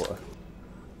into the 350,000. water.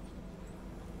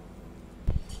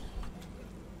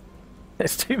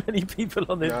 There's too many people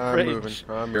on this Nah, I'm bridge. moving.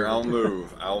 I'm Here,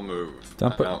 moving. I'll move.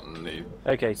 Don't put- I'm out in the...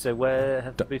 Okay, so where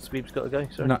have the boost beams got to go?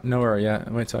 Sorry. not nowhere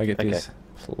yet. Wait till I get Okay. these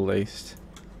placed.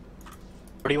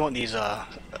 Where do you want these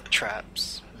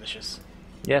traps? Vicious.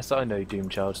 Yes, I know,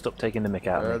 Doomchild. Stop taking the mick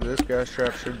out of me. This gas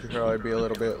trap should probably be a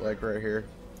little bit like right here.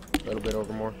 A little bit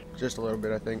over more. Just a little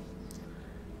bit, I think.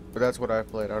 But that's what I've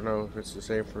played. I don't know if it's the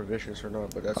same for Vicious or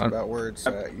not, but that's about where it's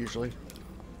at usually.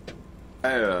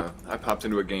 I popped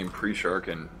into a game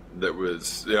pre-Sharkin that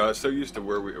was I was so used to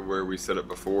where we set up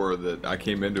before that I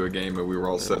came into a game and we were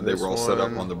all set. They were all set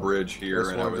up on the bridge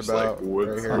here, and I was like,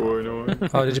 "What's going on?"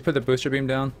 Oh, did you put the booster beam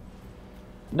down?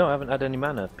 No, I haven't had any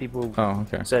mana. People Oh,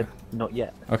 okay. said not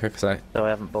yet, Okay, so I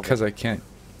haven't bothered. because I can't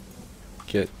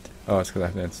get. Oh, it's because I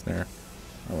have an snare.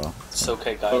 Oh well. It's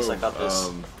okay, guys. I got this.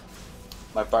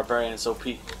 My barbarian is OP.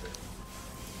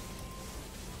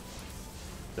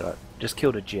 Right, just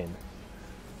kill the Jinn.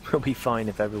 We'll be fine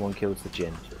if everyone kills the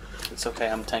Jinn. It's okay.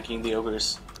 I'm tanking the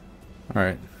ogres. All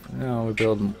right. Now we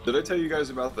build. Did I tell you guys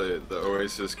about the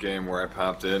Oasis game where I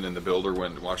popped in and the builder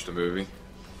went and watched a movie?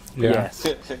 Yeah.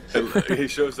 Yes. He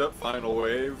shows up, final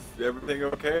wave, everything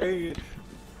okay?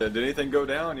 Did anything go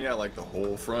down? Yeah, like the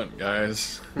whole front,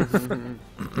 guys.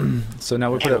 So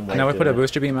now we put a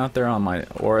booster beam out there on my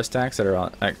aura stacks that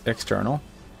are external.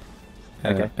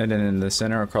 And, Okay. and then in the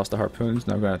center across the harpoons.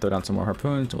 Now we're gonna throw down some more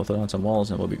harpoons. We'll throw down some walls,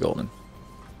 and we'll be golden.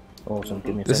 Awesome.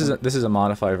 Give me a This second. is a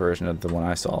modified version of the one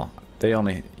I saw. They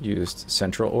only used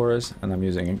central auras, and I'm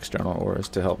using external auras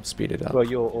to help speed it up. Well,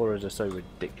 your auras are so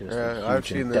ridiculous. Yeah, I've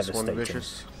seen this one,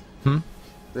 Vicious. Hmm?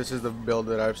 This is the build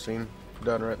that I've seen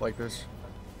done right like this.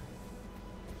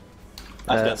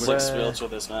 I've got 6 where- builds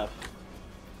with this map.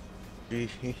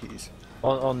 Jeez.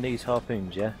 On these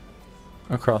harpoons, yeah.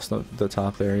 Across the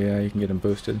top there, yeah, you can get them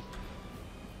boosted.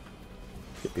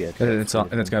 Should be And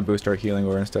okay. it's gonna boost our healing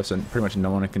aura and stuff, so pretty much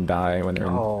no one can die when they're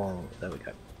in. Oh, there we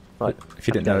go. Right. If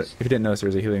you didn't notice,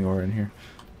 there's a healing aura in here.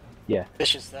 Yeah.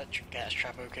 Vicious, that gas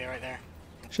trap okay right there?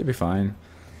 Should be fine.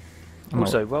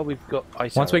 Also, while we've got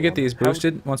ice Once we arrow get on, these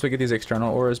boosted, once we get these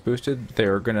external auras boosted,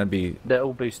 they're gonna be they're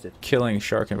all boosted. killing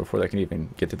Sharkin before they can even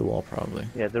get to the wall, probably.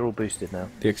 Yeah, they're all boosted now.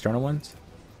 The external ones?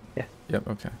 Yeah. Yep.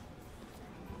 Okay.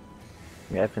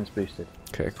 Yeah, everything's boosted.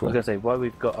 Okay. I was Cool. gonna say, while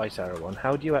we've got ice arrow on,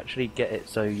 how do you actually get it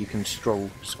so you can scroll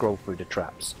through the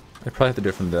traps? I probably have to do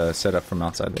it from the setup from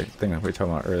outside the thing that we were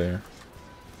talking about earlier.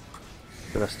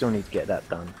 But I still need to get that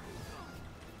done.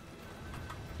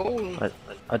 Oh,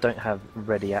 I don't have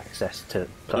ready access to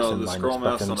plus No, and the minus scroll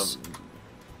mouse on buttons.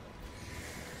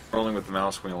 Scrolling with the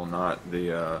mouse wheel, not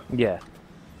the Yeah,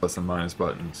 plus and minus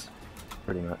buttons.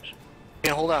 pretty much.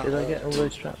 yeah, hold on. Did I get all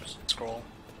those traps? Scroll.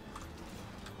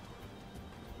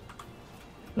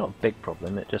 Not a big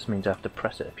problem, it just means I have to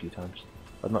press it a few times.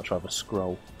 I'd much rather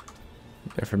scroll.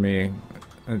 Yeah, for me,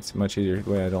 it's a much easier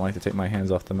way. I don't like to take my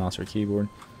hands off the mouse or keyboard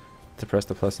to press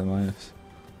the plus and minus.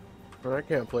 But I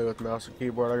can't play with mouse and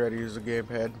keyboard. I gotta use the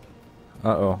gamepad.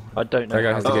 Uh-oh. I don't know That guy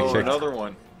how has to to get do Oh, kicked. another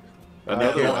one. I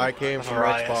Another one. I came from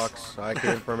Mariah. Xbox. I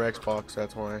came from Xbox.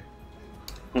 That's why.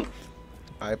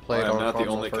 I played I'm on not the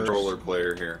console only first. controller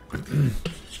player here.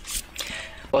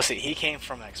 Well, see, he came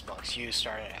from Xbox. You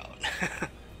started out.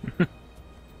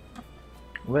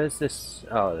 Where's this?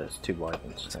 Oh, there's 2 wide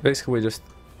ones. So basically, we just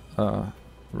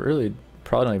really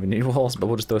probably don't even need walls, but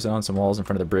we'll just throw down some walls in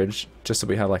front of the bridge, just so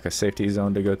we have like a safety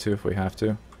zone to go to if we have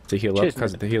to heal up, Cheers,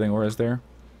 because the healing aura is there.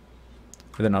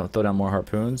 And then I'll throw down more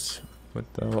harpoons with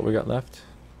what we got left.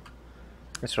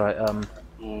 That's right.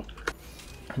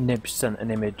 Nib sent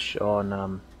an image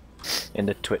on in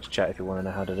the Twitch chat if you want to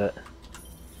know how to do it.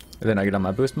 And then I get on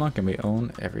my boost monk, and we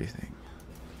own everything.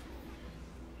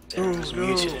 It was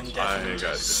muted I indefinitely.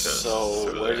 got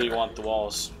So, where do you want the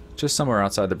walls? Just somewhere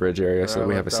outside the bridge area, so I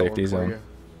we have a left that safety one for zone.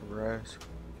 you. Rise.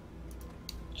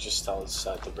 Just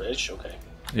outside the bridge? Okay.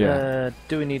 Yeah.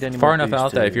 Do we need any Far more enough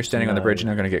out that if you're boosters? standing on the bridge, you're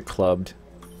No. not going to get clubbed.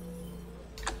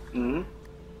 Hmm?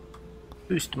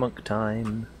 Boost monk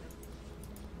time.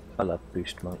 I love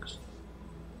boost monks.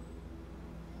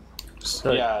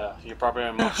 So- Yeah, your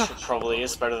barbarian monk probably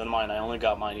is better than mine. I only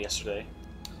got mine yesterday.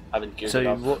 I haven't geared it So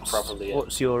up properly yet.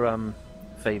 what's your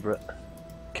favorite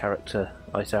character,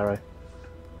 Ice Arrow?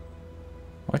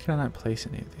 Why can I not place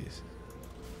any of these?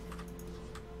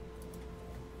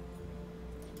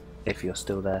 If you're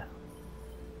still there.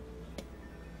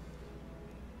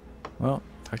 Well,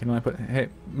 I can only put. Hey,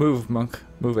 move, monk.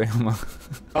 Move, monk.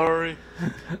 Sorry.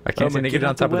 I can't seem to get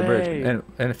on top of the bridge. way.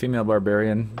 And a female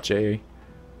barbarian, JR.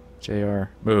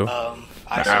 Move.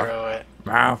 I throw it.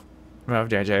 Move. Move,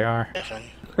 JR. Different.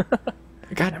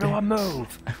 God damn. Everyone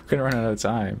move! I'm gonna run out of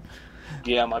time.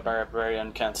 Yeah, my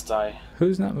barbarian can't die.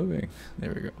 Who's not moving?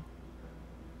 There we go.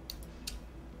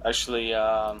 Actually,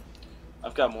 I've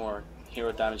got more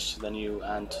hero damage than you,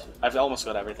 and I've almost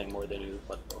got everything more than you,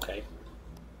 but okay.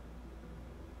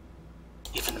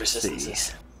 Even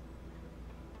resistances.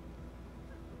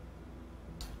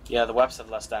 Yeah, the weapons have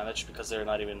less damage because they're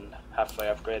not even halfway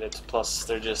upgraded. Plus,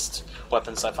 they're just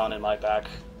weapons I found in my bag,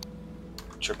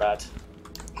 which are bad.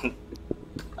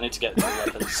 I need to get more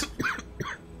weapons.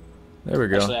 There we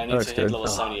go. Actually, I That need looks to good. hit level Oh,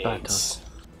 78s.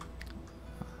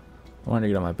 I wanted to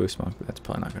get on my boost monk, but that's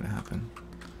probably not gonna happen.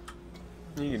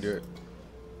 You can do it.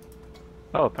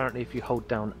 Oh, apparently if you hold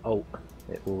down Alt,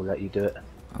 it will let you do it.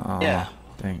 Oh, Yeah.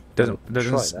 dang. Try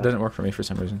Doesn't that. work for me for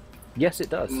some reason. Yes, it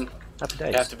does. Mm. Happy You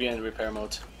days. have to be in repair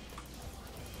mode.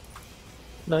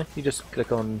 No, you just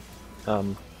click on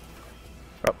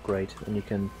upgrade and you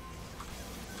can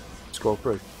scroll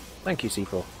through. Thank you,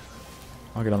 C4.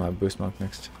 I'll get on my boost monk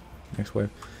next wave.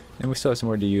 And we still have some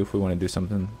more DU if we want to do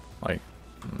something like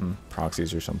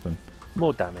proxies or something.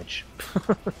 More damage.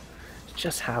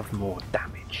 Just have more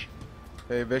damage.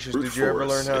 Hey, Vicious, Brute did you ever force.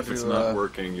 learn how If to? it's not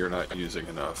working, you're not using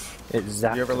enough. Did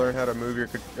Exactly. you ever learn how to move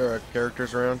your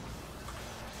characters around?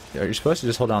 Yeah, you're supposed to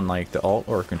just hold down like the Alt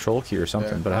or Control key or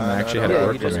something, Yeah, but I haven't I actually know. had it Yeah,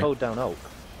 work you for just me. hold down Alt.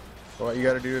 What you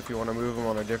got to do if you want to move him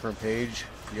on a different page,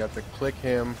 you have to click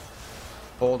him,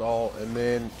 hold Alt, and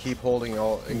then keep holding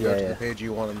Alt and go to Yeah. the page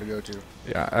you want him to go to.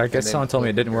 Yeah, I guess then someone told me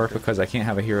it click didn't work character. because I can't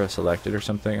have a hero selected or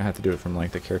something. I have to do it from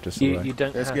like the character select. You don't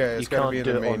It's- have, yeah, it's you gotta can't be in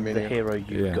do the it main on the menu. hero you've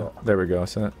Yeah, got. there we go.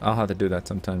 So I'll have to do that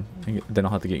sometime. Then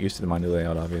I'll have to get used to my new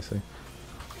layout, obviously.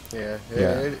 Yeah,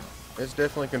 Yeah. it's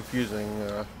definitely confusing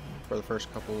for the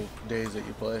first couple days that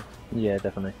you play. Yeah,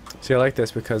 definitely. See, I like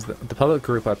this because the public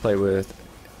group I play with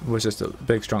was just a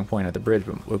big strong point at the bridge,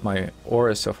 but with my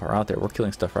auras so far out there, we're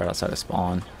killing stuff right outside of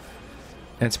spawn.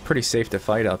 And it's pretty safe to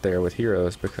fight out there with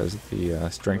heroes because the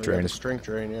strength drain is. Strength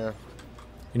drain, yeah.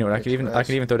 You know what? I It's could fast.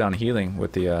 even throw down healing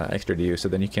with the extra DU, so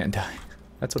then you can't die.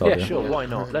 That's what I'll Yeah, do. sure, why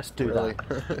not? Let's do Really.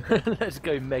 that. Let's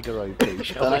go mega OP,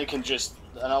 shall Then we? I can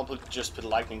I'll just put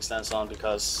lightning stance on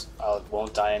because I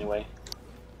won't die anyway.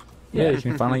 Yeah, you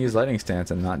can finally use lightning stance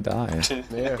and not die.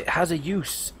 Yeah. It has a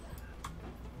use.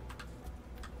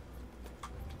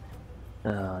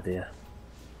 Oh dear.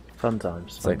 Fun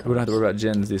times. It's like we don't have to worry about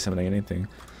gens desummoning anything.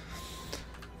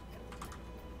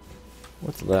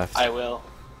 What's left? I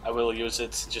will use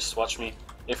it. Just watch me.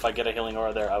 If I get a healing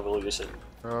aura there, I will use it.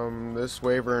 This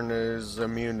Wyvern is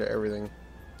immune to everything.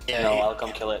 Yeah, No, I'll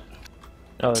come kill it.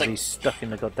 Oh, like- he's stuck in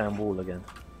the goddamn wall again.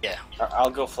 yeah. I'll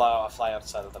go fly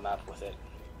outside of the map with it.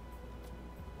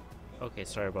 Okay,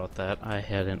 sorry about that. I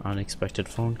had an unexpected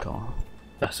phone call.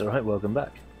 That's alright, welcome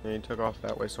back. And he took off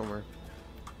that way somewhere.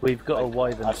 We've got a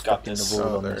wyvern I've stuck got in this. the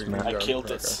wall Oh, on there this you map. go. I killed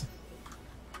Okay. it.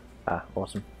 Ah,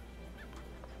 awesome.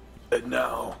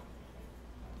 No.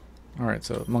 Alright,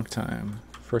 so monk time.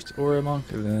 First aura monk,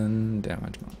 then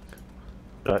damage monk.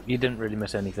 Right, you didn't really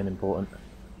miss anything important.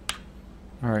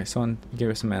 Alright, someone give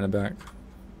us some mana back.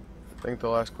 I think the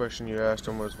last question you asked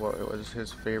him was what was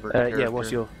his favorite character. Yeah,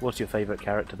 what's your favourite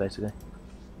character basically?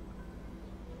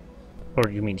 Or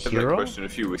you mean I had that hero? question a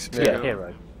few weeks Yeah.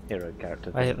 ago. Hero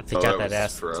character. I think Oh, I that got that was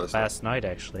asked for us. last night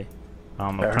actually.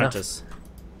 enough. Apprentice.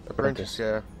 Apprentice,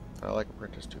 yeah. I like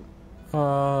Apprentice too.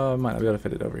 Might not be able to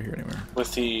fit it over here anywhere.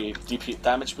 With the DP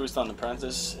damage boost on the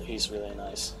Apprentice, he's really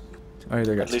nice. I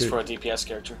either got At least two. for a DPS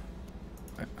character.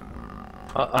 I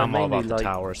I'm all mainly about the like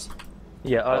towers.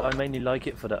 yeah, I mainly like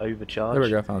it for the overcharge. There we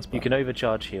go, found a spot. You can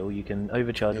overcharge heal. You can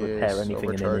overcharge repair Yes, anything in an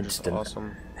overcharge is instant.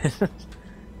 awesome.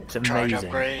 It's Charge amazing.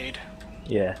 upgrade.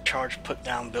 Yeah, Charge put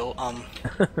down build.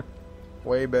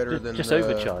 Way better than just the,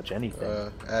 overcharge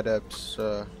anything. Adept's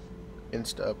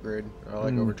Insta upgrade. I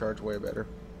like overcharge way better.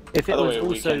 If it By the was way, we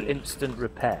also can- instant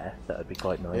repair, that would be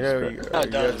quite nice. You know, but- you, Oh, it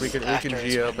you guys, does we can after G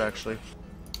it's up been- actually.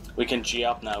 We can G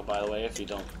up now, by the way, if you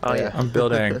don't. oh yeah. I'm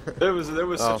building. There was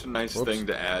Oh, such a nice whoops. thing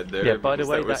to add there. Yeah, by the because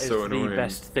way, that was that is so the annoying.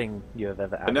 best thing you have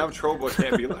ever And now added. Trollboy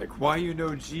can't be like, why you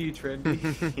know G, Trendy?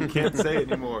 He can't say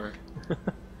it anymore.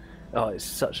 Oh, it's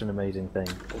such an amazing thing,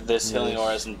 This healing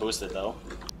aura isn't boosted though.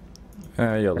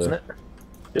 You'll isn't live.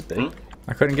 it? Should be.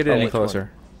 I couldn't get it Oh, any which one?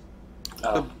 closer.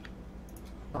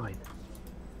 Fine.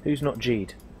 Who's not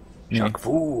G'd? Me. Chuck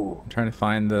Fu. I'm trying to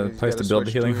find the He's place to gotta build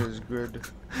the switch healing. his good.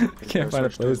 I can't find a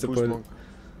place to put it.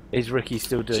 Is Ricky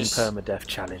still doing Just- permadeath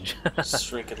challenge?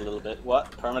 Shrink it a little bit.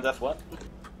 What? Permadeath? What?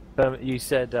 You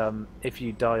said if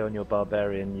you die on your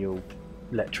barbarian, you'll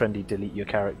let Trendy delete your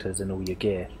characters and all your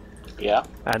gear. Yeah.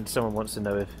 And someone wants to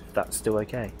know if that's still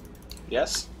okay.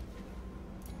 Yes.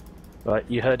 Right,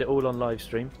 you heard it all on live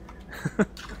stream.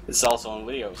 It's also on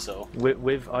video, so.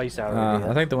 With Ice Arrow. here.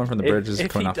 I think the one from the bridge is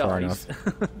coming he out far dies, enough.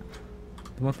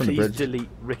 The one from the please bridge. delete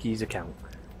Ricky's account.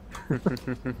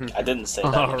 I didn't say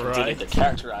that. You can delete Alright. the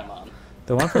character I'm on.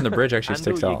 The one from the bridge actually And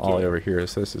sticks all out your all the way gear. over here,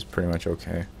 so this is pretty much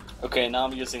okay. Okay, now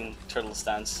I'm using Turtle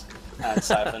Stance and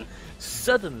Siphon.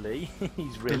 Suddenly,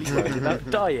 he's really worried about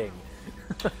dying.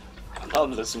 I'm not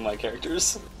losing my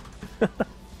characters.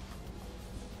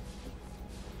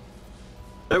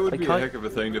 That would I be a can't- heck of a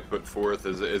thing to put forth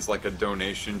as like a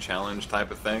donation challenge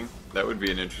type of thing. That would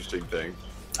be an interesting thing.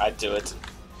 I'd do it.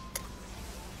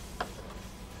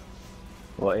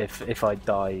 Well, if I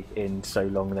die in so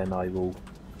long, then I will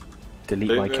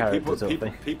delete my character sort of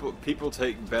thing. People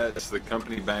take bets. The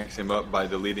company backs him up by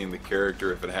deleting the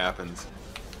character if it happens.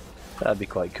 That'd be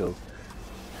quite cool.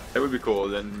 That would be cool.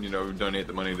 Then, you know, donate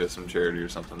the money to some charity or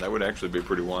something. That would actually be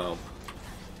pretty wild.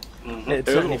 Mm-hmm. It'd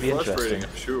A certainly little be frustrating, interesting.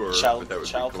 I'm sure, Child but that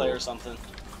would be play cool. or something.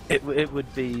 It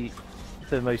would be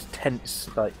the most tense,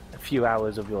 like, a few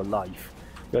hours of your life.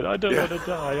 But I don't Yeah. want to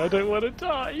die. I don't want to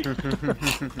die.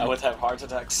 I would have heart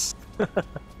attacks.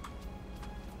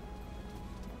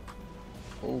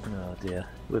 Oh dear,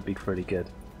 would be pretty good.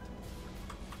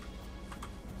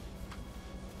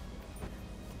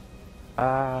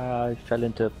 Ah, I fell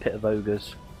into a pit of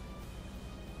ogres.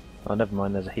 Oh, never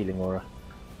mind. There's a healing aura.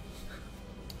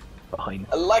 Fine.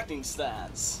 A lightning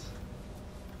stance.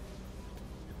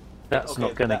 That's Okay,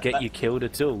 not going to that- get that- you killed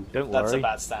at all. Don't That's worry. a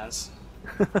bad stance.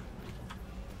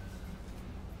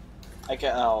 I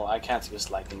can't. Oh, I can't use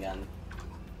lightning and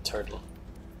turtle.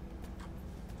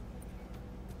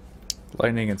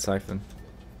 Lightning and Siphon.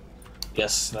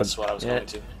 Yes, that's what I was Yeah. going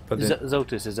to. But then,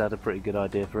 Zoltus has had a pretty good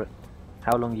idea for it.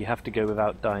 How long you have to go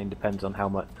without dying depends on how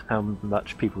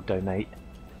much people donate,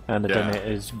 and the Yeah.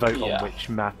 donators vote Yeah. on which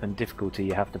map and difficulty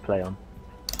you have to play on.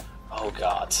 Oh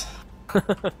god.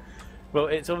 Well,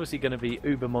 it's obviously going to be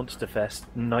Uber Monster Fest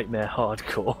Nightmare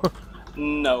Hardcore.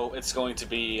 No, it's going to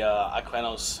be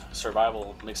Aquinos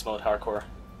Survival Mixed Mode Hardcore.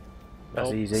 That's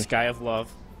Oh, easy. Sky of Love.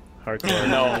 Hardcore.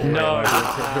 No. No,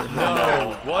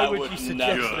 No. Why I would you suggest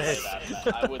never this? say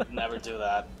that. I would never do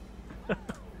that.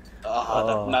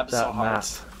 Oh, that map is so that hard. map.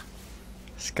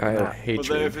 Sky of Nah. But then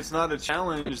Hatred. if it's not a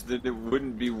challenge, then it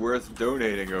wouldn't be worth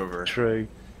donating over. True.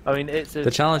 I mean, it's a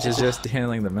The challenge is just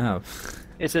handling the map.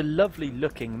 it's a lovely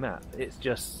looking map. It's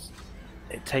just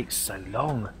it takes so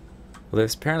long. Well,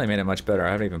 they've apparently made it much better.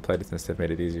 I haven't even played it since they've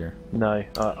made it easier. No,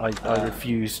 I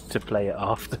refused to play it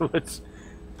afterwards.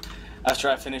 After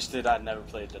I finished it, I never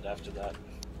played it after that.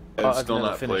 I've I've still never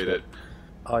not finished played it.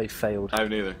 I failed. I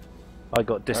haven't either. I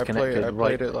got disconnected I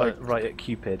played it, like, right at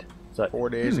Cupid. It's like, 4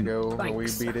 days ago when we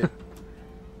thanks. beat it.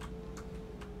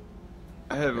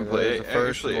 I haven't Yeah, that played was it. the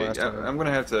first Actually, and last time. I'm going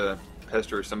to have to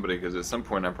pester somebody because at some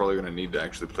point I'm probably going to need to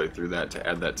actually play through that to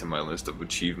add that to my list of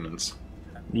achievements.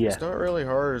 yeah. It's not really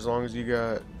hard as long as you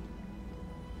got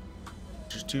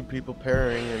just 2 people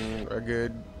pairing and a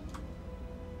good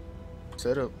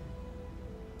setup.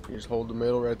 You just hold the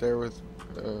middle right there with.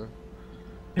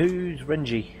 Who's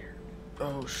Renji?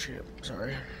 Oh shit!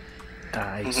 Sorry.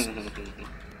 Nice.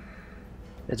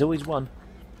 There's always one.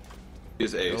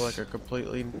 Is Feel Ace. like a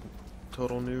completely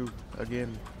total noob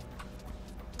again.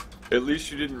 At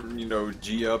least you didn't, you know,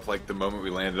 G up like the moment we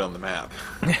landed on the map.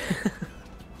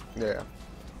 Yeah.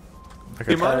 Like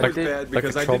See, mine I was did- bad like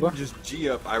because a I troll didn't just G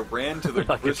up, I ran to the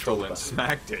Like a crystal troll and bar.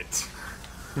 smacked it.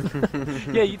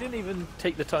 Yeah, you didn't even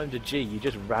take the time to G. You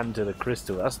just ran to the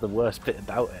crystal. That's the worst bit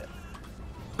about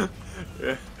it.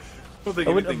 Yeah. I don't think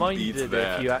I wouldn't anything have minded beats it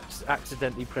that. if you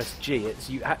accidentally pressed G. It's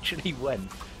you actually went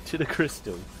to the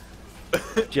crystal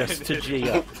just to G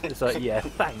up. It's like, yeah,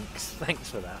 thanks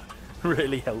for that.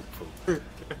 Really helpful.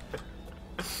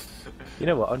 You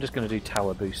know what? I'm just going to do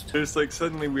tower boost. It's like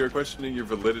suddenly we are questioning your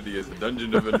validity as a Dungeon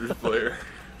Defenders player.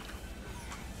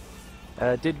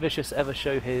 Did Vicious ever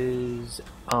show his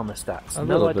armor stats? A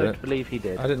No, little I don't bit. believe he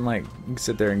did. I didn't like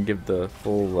sit there and give the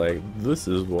full like, this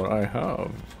is what I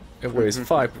have. It weighs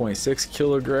 5.6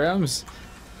 kilograms.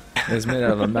 It's made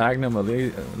out of a magnum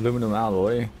aluminum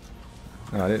alloy.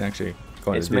 No, I didn't actually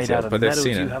go into It's made detail, out of but they've metals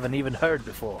seen you it. haven't even heard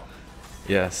before.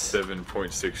 Yes.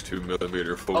 7.62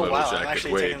 millimeter full Oh metal wow, I'm jacket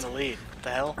actually weight. taking the lead. What the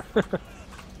hell?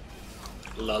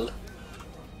 Lol.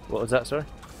 What was that, sorry?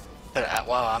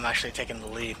 Wow, I'm actually taking the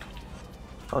lead.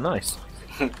 Oh, nice.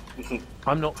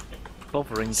 I'm not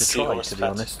bothering to try, Seahorse to be pet.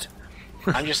 honest.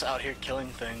 I'm just out here killing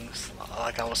things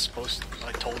like I was supposed to,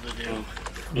 like told to do.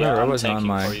 Yeah, I I'm wasn't on tanking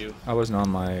my for you. I wasn't on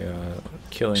my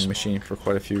killing machine for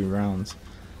quite a few rounds,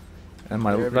 and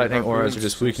my Yeah, but lightning your auras are harpoons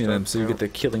just and weakening them, stuff so you get count. the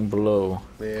killing blow.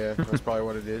 Yeah, that's probably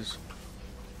what it is.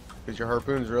 Because your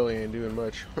harpoons really ain't doing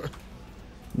much.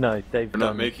 No, they've We're not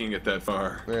done making it that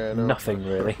far. Yeah, no. nothing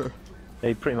really.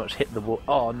 They pretty much hit the wall.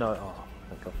 Oh no! Oh,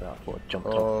 thank God for that. I thought I jumped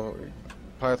off. Oh,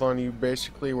 Python, you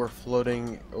basically were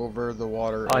floating over the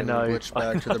water I and know. glitched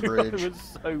back to the I bridge.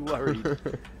 was so worried.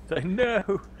 So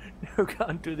no,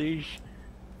 can't do these.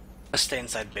 Let's stay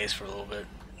inside base for a little bit.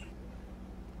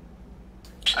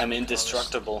 I'm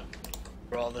indestructible.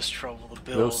 For all this trouble to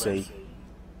build. We'll see.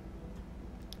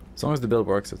 As long as the build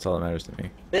works, that's all that matters to me.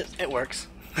 It works.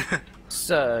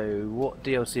 So, what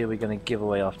DLC are we going to give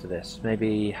away after this?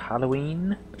 Maybe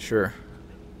Halloween? Sure.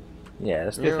 Yeah,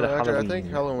 let's go You for know, the actually, Halloween. I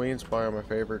think Halloween's probably my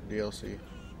favorite DLC.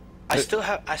 I still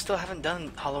haven't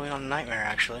done Halloween on Nightmare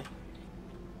actually.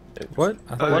 What?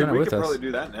 I thought you were we doing it with could us. probably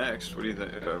do that next. What do you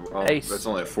think? Well, Ace. that's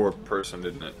only a 4-person,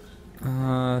 isn't it?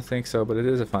 I think so, but it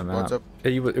is a fun map. What's up?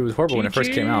 It was horrible when it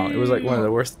first came out. It was like one of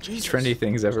the worst trendy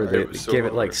things ever. Sorry, They it was so gave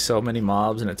it like hard. so many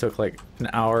mobs, and it took like an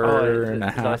hour Oh, and a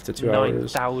it's half like to 2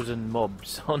 hours. 9,000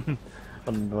 mobs on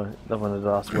one of the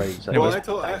last waves. It Well, was-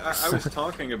 I was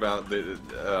talking about the.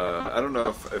 I don't know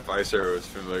if Ice Arrow is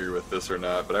familiar with this or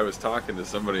not, but I was talking to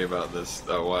somebody about this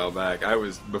a while back. I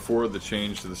was before the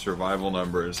change to the survival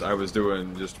numbers. I was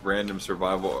doing just random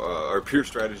survival or pure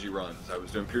strategy runs. I was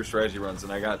doing pure strategy runs,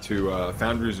 and I got to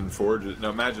Foundries and Forges.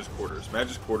 No, Magus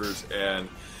Quarters, and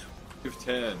Wave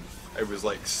 10. It was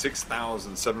like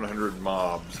 6,700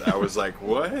 mobs. I was like,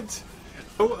 what?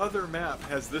 No other map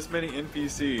has this many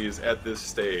NPCs at this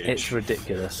stage. It's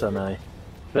ridiculous, I know.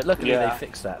 But luckily Yeah. they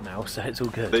fixed that now, so it's all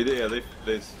good. They did. Yeah,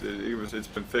 it's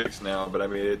been fixed now. But I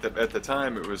mean, at the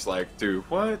time, it was like, dude,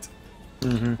 what?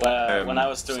 When I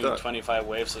was doing stuck. 25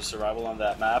 waves of survival on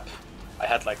that map, I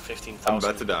had like 15,000 I'm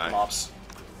about to die. mobs.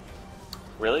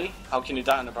 Really? How can you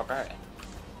die on a barbarian?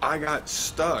 I got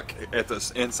stuck at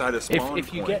the inside a spawn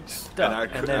If you point, get stuck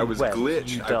and and then I was webs, glitched.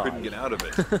 you I couldn't die. get out of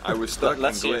it. I was stuck and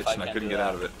Let's see if I glitched, and I can couldn't do get that.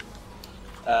 out of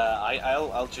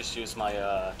it. I'll just use my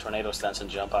tornado stance and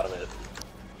jump out of it.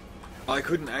 I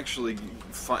couldn't actually.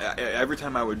 Every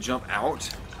time I would jump out,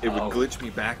 it would Oh. glitch me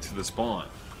back to the spawn.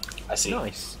 I see.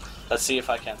 Nice. Let's see if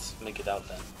I can make it out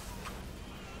then.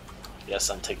 Yes,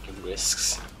 I'm taking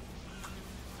risks.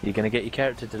 You're going to get your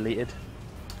character deleted.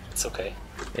 It's okay.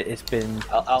 It's been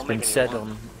I'll it's been make a new said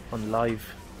one. on live,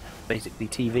 basically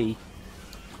TV.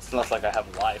 It's not like I have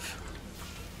a life.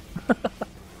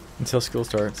 Until school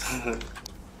starts.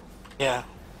 Yeah.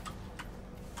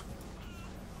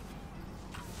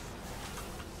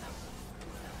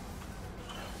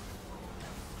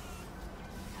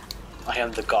 I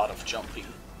am the god of jumping.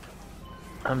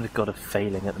 I'm the god of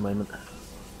failing at the moment.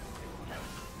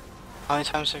 How many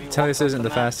times have you Tell me walked this off isn't the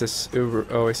map? fastest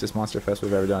Oasis Monster Fest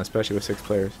we've ever done, especially with 6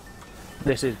 players.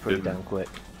 This is pretty Didn't. damn quick.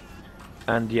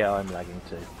 And yeah, I'm lagging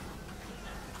too.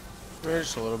 Yeah,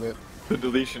 just a little bit. The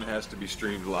deletion has to be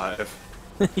streamed live.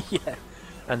 Yeah.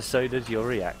 And so does your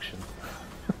reaction.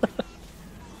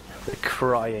 The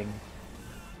crying.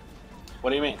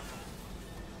 What do you mean?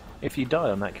 If you die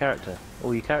on that character,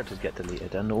 all your characters get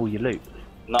deleted and all your loot.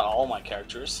 Not all my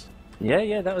characters.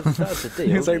 Yeah, that was the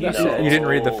deal. It's like You that. said- You didn't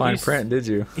read the No. fine You s- print, did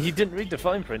you? You didn't read the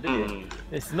fine print, did you? Hmm.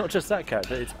 It's not just that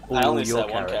character, it's all I only your said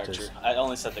one characters. character. I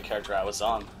only said the character I was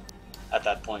on at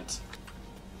that point.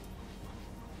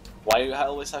 Why do you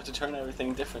always have to turn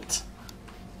everything different?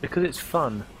 Because it's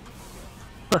fun.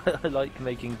 I like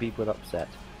making people upset.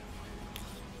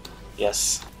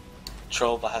 Yes.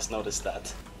 Trolba has noticed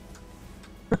that.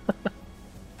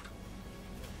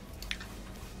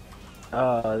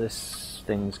 Ah, this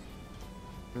thing's...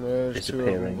 There's two of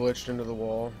them Disappearing. glitched into the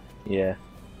wall. yeah.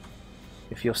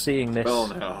 If you're seeing this Oh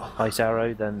no. Ice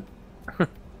Arrow, then...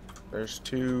 There's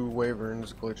 2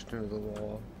 wyverns glitched into the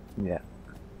wall. yeah.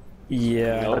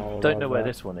 Yeah, No, I don't know where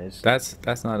this one is. That's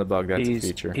not a bug. That's a he's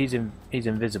feature. he's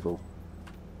invisible.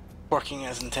 Working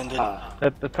as intended. Ah,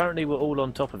 Apparently we're all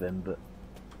on top of him, but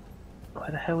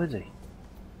where the hell is he?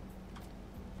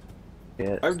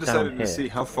 Yeah, I've it's decided down to here. see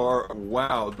how far.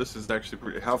 Wow, this is actually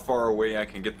pretty. How far away I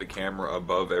can get the camera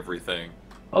above everything.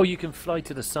 Oh, you can fly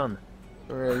to the sun.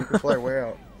 Oh yeah, you can fly way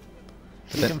out.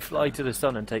 You can fly to the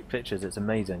sun and take pictures. It's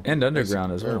amazing. And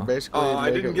underground as Or well. basically Oh, I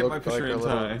make didn't it get look my picture like a in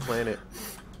little time. planet.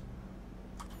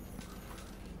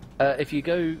 If you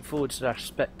go /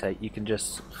 spectate, you can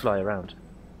just fly around.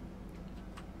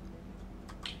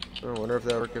 I wonder if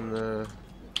that work in the...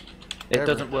 It Ever.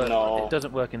 doesn't work. No. It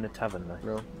doesn't work in the tavern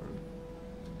though. No.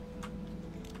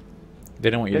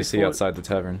 They don't want you Go to see forward. outside the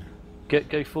tavern.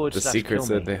 Go forward. The slash secrets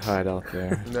kill that me. they hide out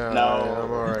there. No, No.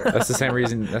 I'm alright. That's the same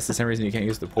reason. That's the same reason you can't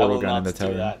use the I portal will gun in not the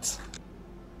do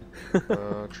tavern.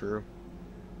 that. True.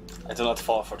 I do not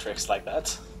fall for tricks like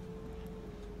that.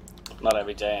 Not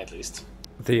every day, at least.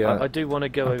 The I do want to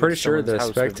go. I'm over pretty to sure the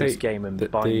someone's house with this spectate game and the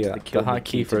bind the kill me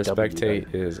hotkey for a to W,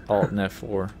 spectate is Alt and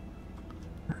F4.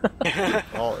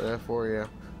 Alt F4, yeah.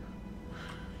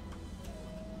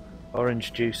 though.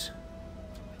 Orange juice.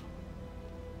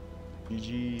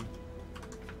 GG.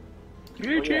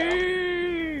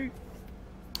 GG!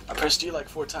 I pressed you like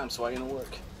 4 times, so why didn't it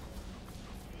work?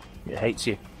 It hates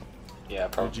you. Yeah,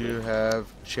 Did probably. you have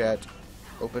chat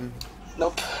open?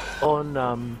 Nope. On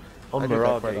I do that quite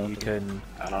Moraga, you often. can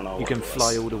I don't know. you what can it was.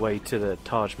 fly all the way to the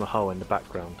Taj Mahal in the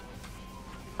background.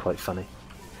 Quite funny.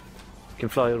 You can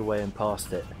fly all the way and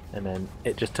past it, and then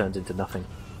it just turns into nothing.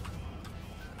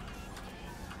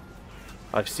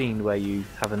 I've seen where you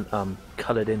haven't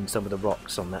coloured in some of the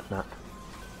rocks on that map.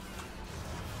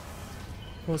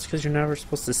 Well, it's because you're never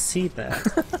supposed to see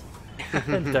that.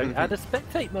 Then don't add a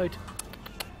spectate mode.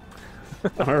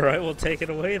 Alright, we'll take it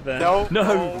away then. No,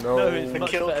 No. it's The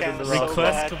much kill better than cam the is so last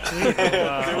Request bad. complete.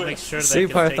 I'll make sure See, that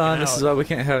gets taken Python, this out. is why we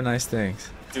can't have nice things.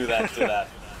 Do that, do that.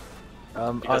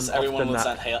 Because I'm everyone off the will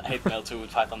map. send hate mail to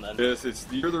Python then. Yes,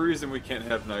 you're the reason we can't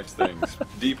have nice things.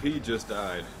 DP just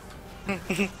died.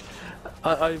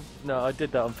 I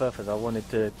did that on purpose. I wanted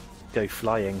to go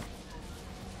flying.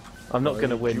 I'm not Oh, going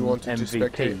to you win wanted to MVP.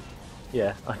 spectate?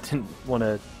 Yeah, I didn't want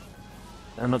to.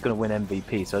 I'm not going to win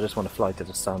MVP, so I just want to fly to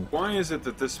the sun Why is it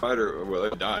that this spider, well,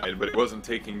 it died, but it wasn't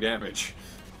taking damage?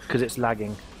 because it's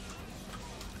lagging.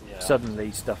 Yeah.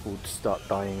 Suddenly, stuff will start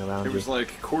dying around It you. was like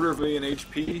 250,000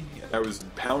 HP. I was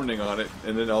pounding on it,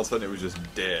 and then all of a sudden it was just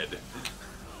dead.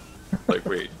 Like,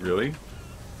 wait, really?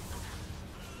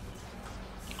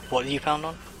 What do you pound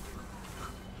on?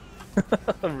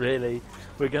 Really,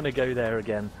 we're going to go there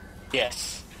again.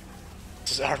 Yes.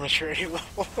 This is our maturity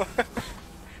level.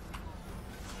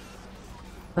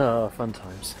 Oh, fun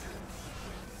times.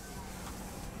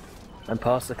 And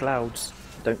past the clouds.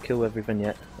 Don't kill everything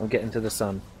yet. I'm getting to the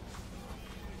sun.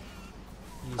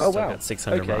 You Oh, still wow. got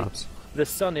 600 Okay. mobs. The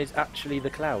sun is actually the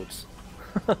clouds.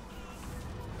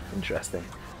 Interesting.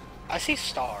 I see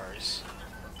stars.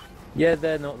 Yeah,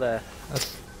 they're not there.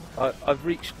 I've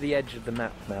reached the edge of the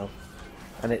map now,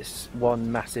 and it's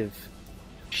one massive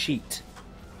sheet.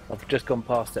 I've just gone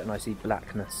past it and I see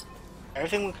blackness.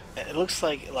 Everything. It looks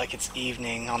like it's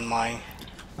evening on my.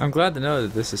 I'm glad to know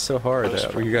that this is so hard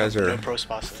that you guys are pro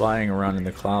spots. flying around in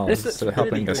the clouds This is instead of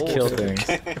helping really us kill awesome.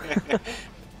 things.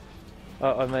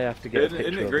 I may have to get a picture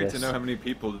Isn't it of great this. to know how many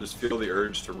people just feel the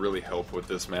urge to really help with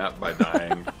this map by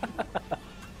dying?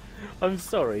 I'm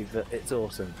sorry, but it's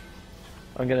awesome.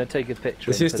 I'm going to take a picture.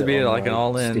 This and used put to it be on like an my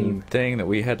all-in Steam. thing that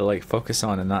we had to like focus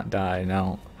on and not die.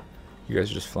 Now you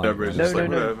guys are just flying. Everybody's around. just No, like,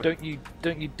 no, no! whatever.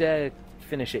 Don't you dare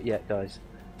finish it yet, guys.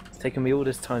 It's taken me all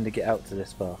this time to get out to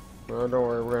this far. Oh, don't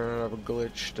worry, we're gonna have a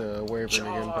glitched Wyvern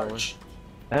again, probably. Charge.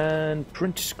 And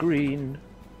print screen.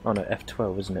 Oh no,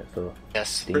 F12, isn't it for Yes.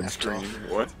 Steam? Print screen.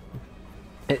 What?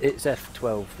 It's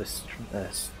F12 for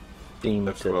Steam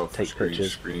That's to 12 take screen,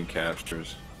 pictures. screen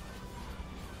captures.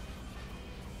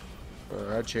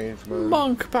 I changed mine.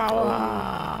 Monk power.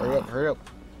 Hurry up, hurry up.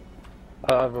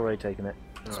 Oh, I've already taken it.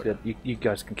 It's Oh, good. You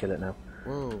guys can kill it now.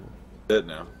 Whoa. Dead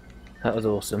now. That was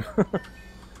awesome.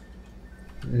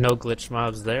 No glitch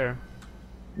mobs there.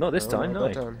 Not this time, not no.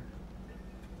 that time.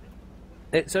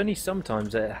 It's only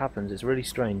sometimes that it happens. It's really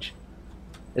strange.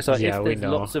 It's like Yeah, if we there's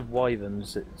know. lots of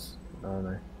wyverns, it's I don't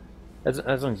know.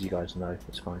 As long as you guys know,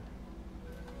 it's fine.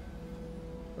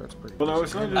 That's pretty Well, no, good.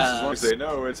 it's not just as long as they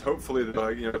know. It's hopefully that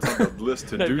it's on the list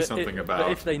to No, do but something But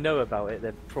about. if they know about it,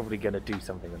 they're probably going to do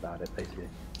something about it, basically.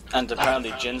 And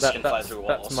apparently Jins can fly through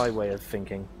walls. That's my way of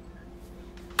thinking.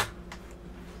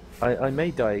 I may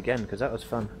die again because that was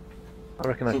fun. I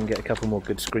reckon I can get a couple more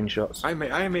good screenshots. I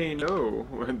may know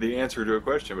the answer to a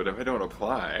question, but if I don't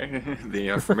apply the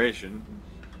information,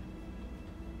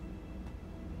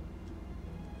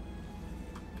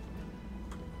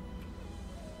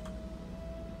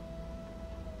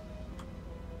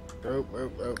 Oh,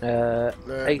 oh,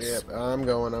 oh. Ace. Yep, I'm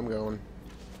going.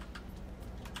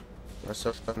 My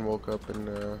son woke up and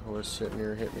was sitting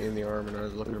here, hit me in the arm, and I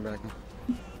was looking back.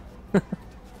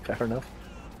 Fair enough.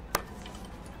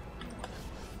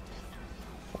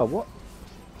 Oh, what?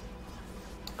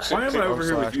 why am I over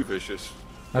here with slash. you, Vicious?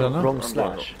 I don't know. Wrong I'm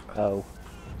slash. Oh.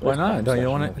 Why not? Don't you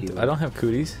Slash want no to? keyword. I don't have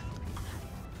cooties.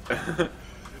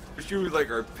 But you like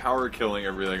are power killing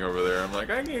everything over there. I'm like,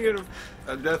 I can get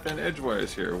a death end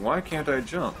edgewise here. Why can't I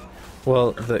jump?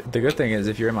 Well, the good thing is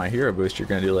if you're in my hero boost, you're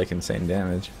gonna do like insane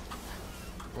damage.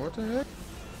 What the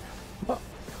heck?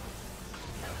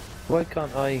 Why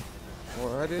can't I?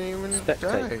 Well, I didn't even Spectate.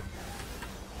 die.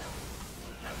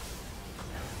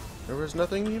 There was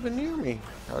nothing even near me.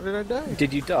 How did I die?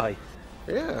 Did you die?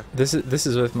 Yeah. This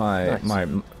is with my Nice. my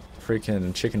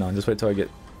freaking chicken on. Just wait till I get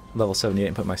level 78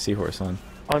 and put my seahorse on.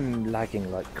 I'm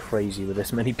lagging like crazy with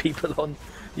this many people on.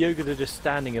 Yogurt are just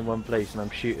standing in one place and I'm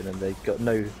shooting and they've got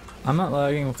no... I'm not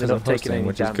lagging because They're I'm not taking hosting, any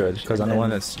which is good damage, because I'm and the one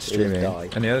then that's they just streaming. die.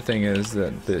 And the other thing is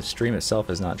that the stream itself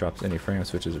has not dropped any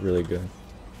frames, which is really good.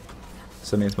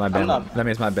 So that means my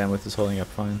bandwidth is holding up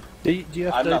fine. Do you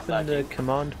have I'm to not open the lagging.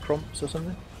 command prompts or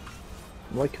something?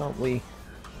 Why can't we...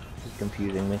 This is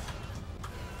confusing me.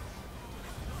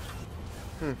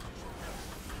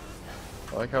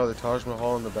 I like how the Taj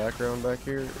Mahal in the background back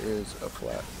here is a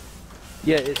flat.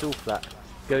 Yeah, it's all flat.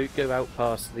 Go out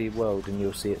past the world and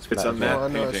you'll see it's flat. It's a as map. well. Well,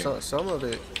 I know painting. some of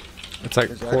it. It's like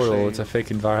It's Portal. actually- It's a fake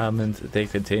environment. They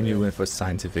continue with for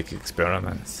scientific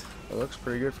experiments. It looks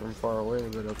pretty good from far away,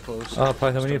 but up close. Oh,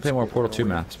 Python, we need to play more starts Portal getting 2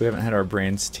 annoying. maps. We haven't had our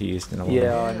brains teased in a while.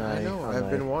 Yeah, I know. I I've know.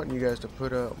 been wanting you guys to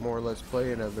put up more Let's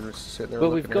Play, and I've been sitting there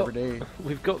Well, looking every day.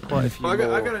 we've got quite a few Well, I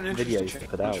got more an interesting videos to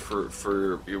put out. challenge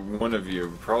for one of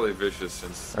you, probably Vicious,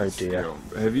 since Oh, you dear. know,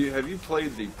 have you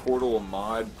played the Portal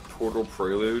mod, Portal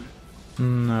Prelude?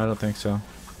 No, I don't think so.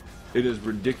 It is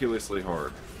ridiculously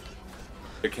hard.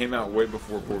 It came out way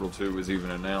before Portal 2 was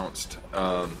even announced.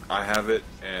 I have it,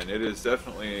 and it is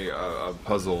definitely a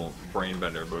puzzle brain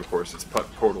bender, but of course it's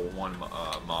Portal 1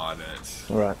 mod, and it's...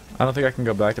 Right. I don't think I can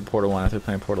go back to Portal 1 after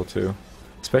playing Portal 2.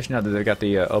 Especially now that they've got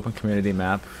the open community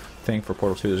map thing for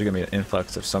Portal 2. There's going to be an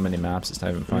influx of so many maps, it's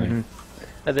not even funny.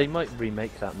 They might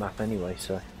remake that map anyway,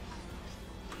 so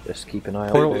just keep an eye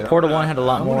out. Portal- for it. Portal 1 had a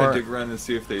lot I more- want to dig around and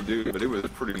see if they do, but it was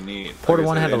pretty neat. Portal Like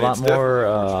 1 I had said, a and lot it's definitely more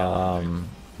challenging.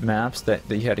 maps that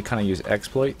you had to kind of use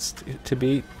exploits to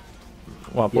beat.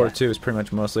 While Portal Yeah. 2 is pretty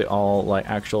much mostly all like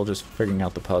actual just figuring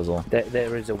out the puzzle.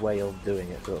 There is a way of doing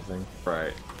it, sort of thing.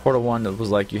 Right. Portal 1 it was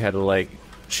like you had to like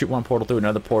shoot one portal through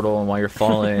another portal, and while you're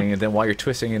falling, and then while you're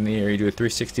twisting in the air, you do a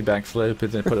 360 backflip,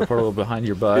 and then put a portal behind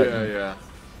your butt. Yeah, yeah.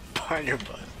 Behind your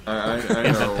butt. I And know.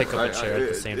 then pick up a chair at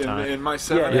the same time. In my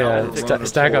 7 Yeah, hour Yeah, run of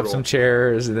stack up Portal- some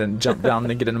chairs, and then jump down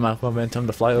and get enough momentum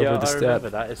to fly Yeah, over the I step. remember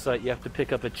that. It's like you have to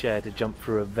pick up a chair to jump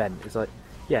through a vent. It's like,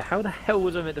 yeah, how the hell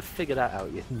was I meant to figure that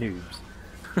out, you noobs?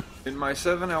 In my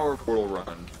 7 hour Portal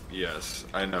run, yes,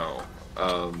 I know.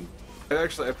 I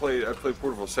played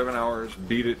Portal for 7 hours,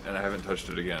 beat it, and I haven't touched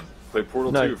it again. Played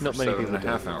Portal No, 2 for not many 7.5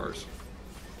 people do. hours.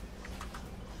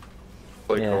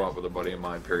 Play Yeah. co-op with a buddy of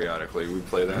mine periodically. We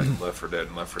play that in Left 4 Dead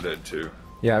and Left 4 Dead 2.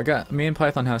 Yeah, I've got me and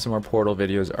Python have some more Portal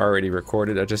videos already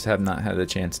recorded. I just have not had the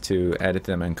chance to edit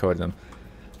them and code them.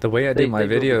 The way I do They my will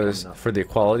become videos enough. for the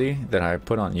quality that I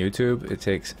put on YouTube, it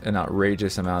takes an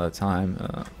outrageous amount of time.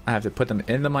 I have to put them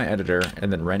into my editor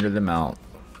and then render them out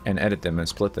and edit them and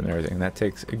split them and everything. That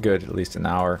takes a good at least an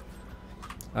hour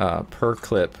per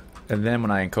clip. And then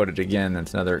when I encode it again,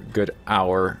 that's another good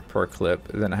hour per clip.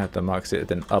 Then I have to mux it,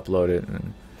 then upload it.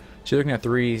 And so you're looking at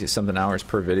 3-something hours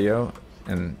per video,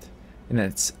 and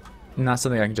it's not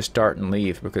something I can just start and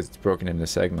leave because it's broken into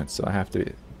segments. So I have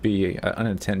to be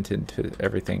unattended to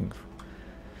everything.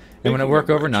 And when I Speaking work of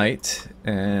which- overnight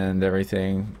and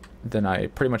everything, then I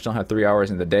pretty much don't have 3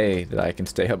 hours in the day that I can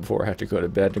stay up before I have to go to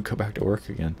bed and go back to work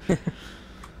again.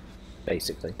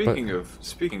 Basically.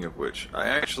 Speaking of which, I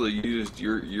actually used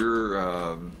your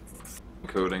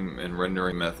coding and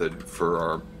rendering method for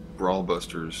our Brawl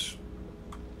Busters.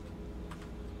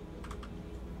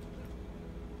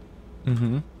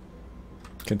 Mm-hmm.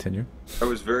 Continue. I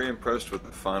was very impressed with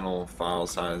the final file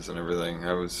size and everything.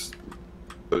 I was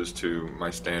opposed to my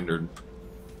standard.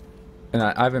 And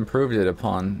I've improved it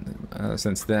upon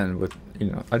since then. With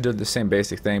I did the same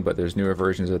basic thing, but there's newer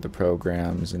versions of the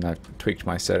programs, and I've tweaked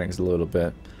my settings a little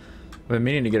bit. I've been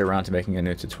meaning to get around to making a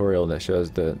new tutorial that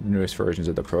shows the newest versions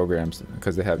of the programs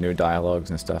because they have new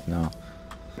dialogues and stuff now.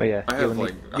 But yeah, I have you'll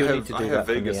need to do I that have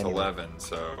for me Vegas anyway. 11,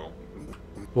 so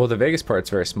Well, the Vegas part's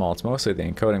very small. It's mostly the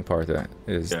encoding part that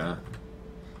is. yeah.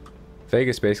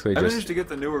 Vegas basically I just. managed to get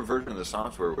the newer version of the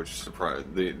software, which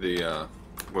surprised the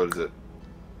what is it?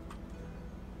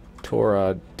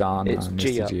 Torah, Donna, It's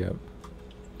G-Up. G-Up.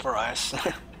 For us.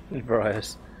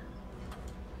 Various.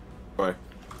 Boy,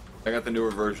 I got the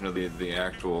newer version of the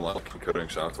actual encoding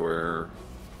software.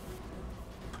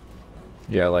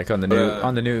 Yeah, like on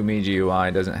the new Me GUI,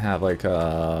 it doesn't have like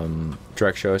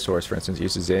direct show source, for instance. It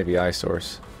uses AVI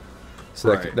source,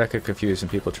 so Right. that could confuse some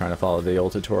people trying to follow the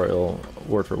old tutorial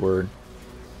word for word.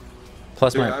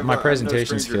 Plus, Dude, my I'm no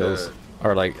presentation stranger skills to-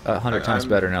 are like 100 times I'm-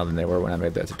 better now than they were when I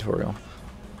made that tutorial.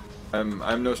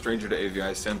 I'm no stranger to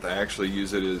AVI synth. I actually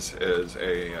use it as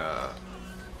a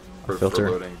for filter?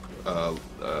 loading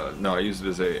No, I use it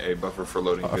as a buffer for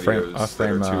loading videos that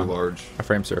are too large. A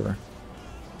frame server.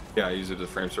 Yeah, I use it as a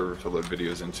frame server to load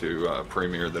videos into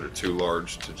Premiere that are too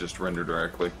large to just render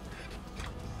directly.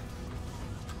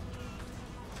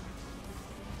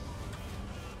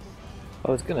 I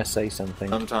was gonna say something.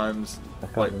 Sometimes,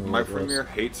 like, my Premiere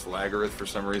hates Lagarith for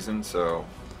some reason, so...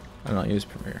 I don't use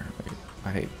Premiere.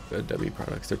 I hate Adobe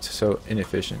products. They're so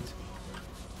inefficient.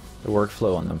 The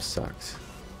workflow on them sucks.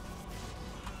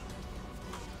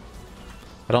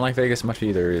 I don't like Vegas much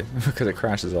either, because it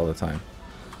crashes all the time.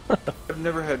 I've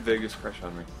never had Vegas crash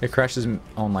on me. It crashes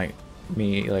on like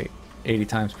 80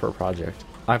 times per project.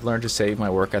 I've learned to save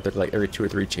my work after like every 2 or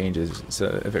 3 changes,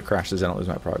 so if it crashes I don't lose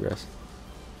my progress.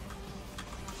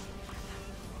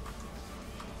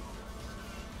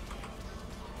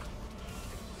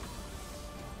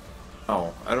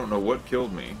 Oh, I don't know what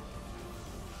killed me.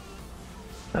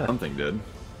 Something did.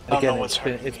 Again,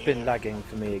 it's been lagging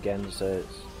for me again, so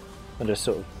I'm just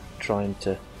sort of trying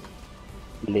to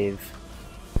live.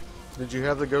 Did you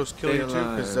have the ghost kill you too?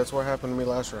 Because that's what happened to me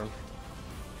last round.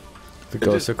 The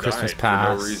ghost of Christmas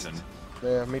past. For no reason.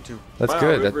 Yeah, me too. That's wow,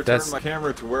 good. It returned my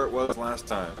camera to where it was last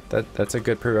time. That's a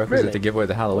good prerequisite to give away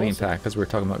the Halloween pack, because we're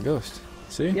talking about Ghost.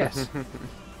 See? Yes.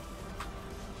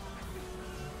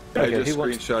 Okay, who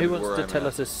wants to tell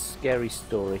us a scary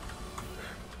story?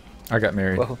 I got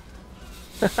married. Well.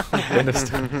 Is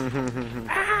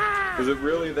it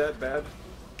really that bad?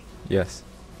 Yes.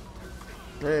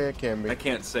 Yeah, it can be. I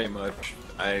can't say much.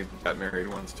 I got married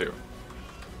once too.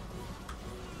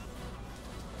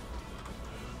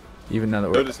 Even now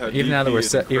that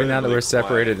we're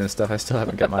separated and stuff, I still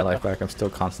haven't got my life back. I'm still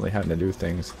constantly having to do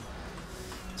things.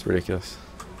 It's ridiculous.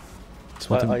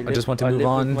 I just want to move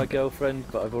on. I live with my girlfriend,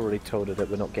 but I've already told her that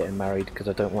we're not getting married because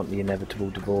I don't want the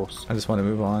inevitable divorce. I just want to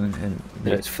move on and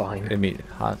no, it's fine. And meet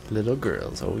hot little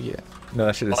girls. Oh yeah. No,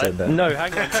 I should have said that. No,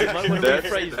 hang on. You might want to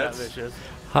rephrase that, Vicious.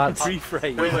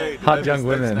 Wait, hot young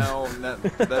women.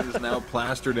 That is now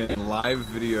plastered in live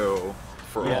video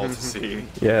for all to see.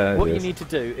 Yeah. What you need to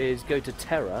do is go to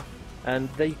Terra, and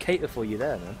they cater for you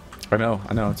there, man. I know.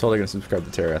 I'm totally gonna subscribe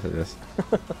to Terra after this.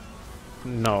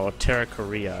 No, Terra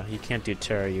Korea. You can't do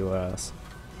Terra US.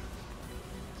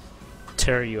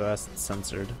 Terra US is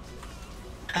censored.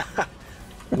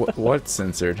 What's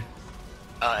censored?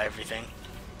 Everything.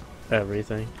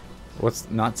 Everything.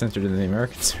 What's not censored in the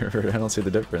American server? I don't see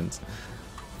the difference.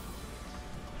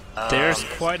 There's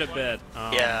quite a bit.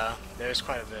 Yeah, there's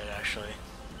quite a bit actually.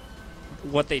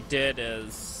 What they did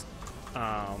is,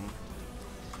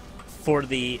 for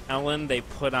the Ellen, they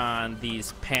put on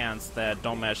these pants that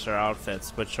don't match their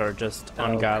outfits, which are just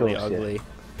ungodly ugly. Yeah.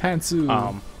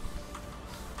 Pantsu.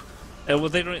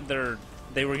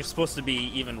 They were supposed to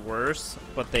be even worse,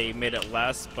 but they made it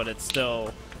less. But it's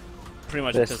still pretty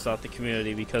much pissed off the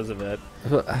community because of it.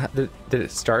 Did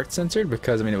it start censored?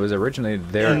 Because I mean, it was originally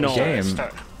their game.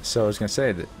 So I was gonna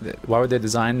say that why would they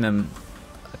design them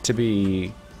to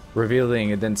be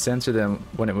revealing and then censor them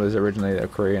when it was originally a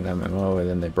Korean MMO and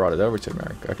then they brought it over to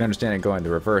America? I can understand it going the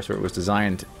reverse, where it was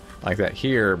designed like that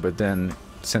here, but then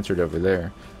censored over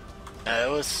there.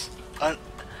 It was.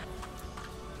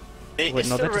 Wait,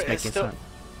 no, that just makes sense.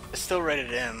 It's still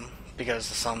rated M because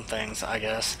of some things, I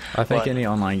guess. I think any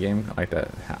online game like that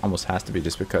almost has to be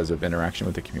just because of interaction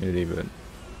with the community, but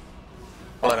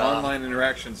online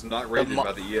interactions not rated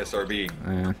by the ESRB.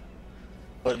 Yeah.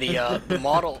 But the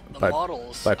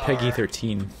models by Peggy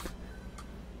 13.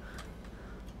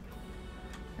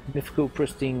 Mythical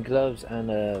pristine gloves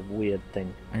and a weird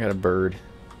thing. I got a bird.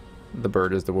 The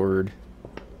bird is the word.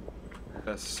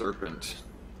 That's serpent.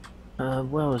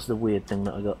 Where was the weird thing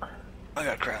that I got? I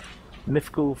got crap.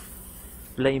 Mythical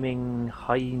flaming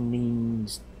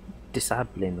hyenas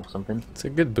disabling or something. It's a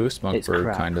good boost monk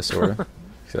bird, kind of, sort of.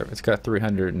 Except it's got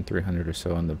 300 and 300 or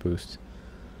so on the boost.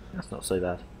 That's not so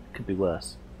bad. Could be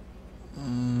worse.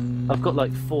 I've got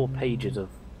like 4 pages of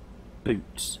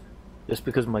boots. Just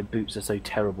because my boots are so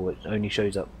terrible, it only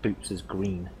shows up boots as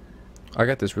green. I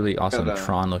got this really awesome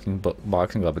Tron-looking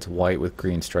boxing glove. It's white with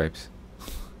green stripes.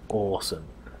 Awesome.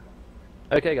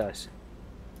 Okay, guys.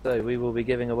 So we will be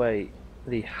giving away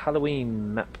the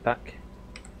Halloween map pack.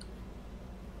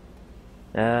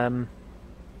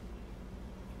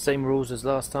 Same rules as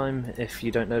last time. If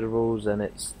you don't know the rules, then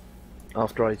it's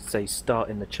after I say start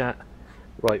in the chat,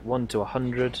 write 1 to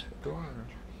 100,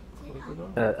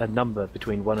 a number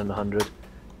between 1 and 100.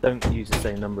 Don't use the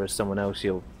same number as someone else.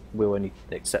 We'll only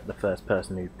accept the first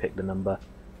person who picked the number.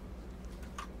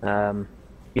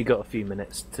 You got a few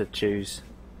minutes to choose,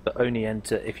 but only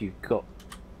enter if you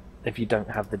don't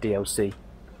have the DLC.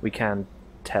 We can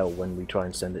tell when we try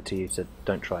and send it to you, so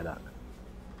don't try that.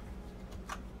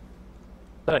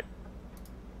 So,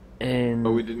 in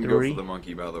Oh, we didn't go 3, for the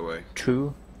monkey, by the way.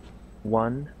 2,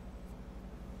 1,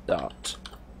 start.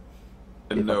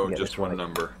 And If I no, can get just this one right.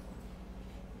 number.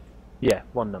 Yeah,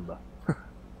 one number.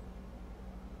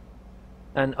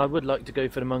 And I would like to go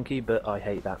for the monkey, but I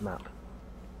hate that map.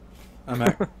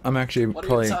 I'm actually What are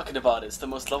probably. you talking about? It's the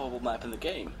most lovable map in the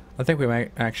game. I think we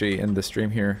might actually end the stream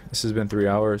here. This has been 3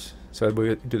 hours, so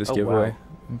we do this Oh, giveaway wow.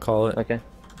 and call it. Okay.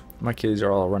 My kids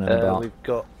are all running about.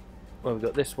 We've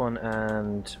got this one,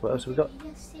 and what else have we got?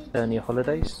 Earlier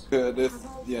holidays. The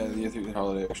Ethiopian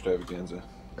holiday extravaganza.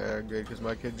 Good, because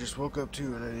my kid just woke up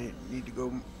too, and I need to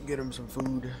go get him some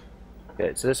food.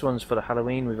 Okay, so this one's for the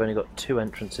Halloween. We've only got 2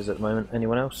 entrances at the moment.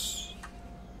 Anyone else?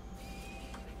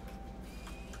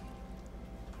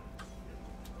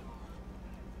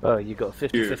 Oh, you've got a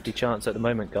 50-50 chance at the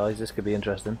moment, guys. This could be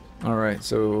interesting. All right,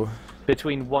 so.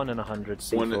 Between 1 and 100,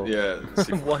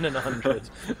 C4. 1 and 100.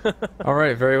 All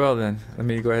right, very well then. Let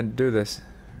me go ahead and do this.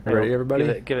 Hang Ready, on,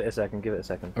 everybody? Give it a second. Give it a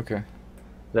second. Okay.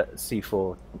 Let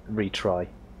C4 retry.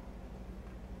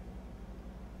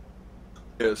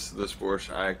 Yes, this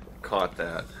Porsche, I caught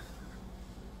that.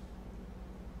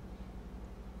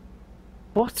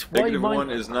 What? Why Negative mine... 1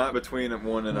 is not between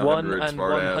 1 and 100, 1 and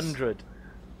smart ass. 100.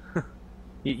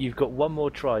 You've got one more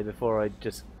try before I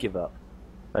just give up.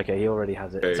 Okay, he already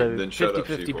has it. Okay, So then shut up,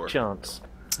 50-50 C4. chance.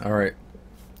 All right.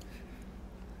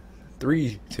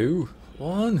 3, 2,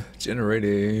 1.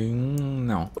 Generating.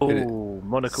 No. hit it. Oh,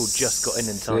 Monocle just got in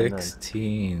time then.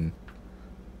 16.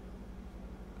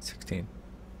 16.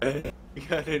 He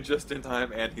got in just in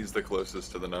time, and he's the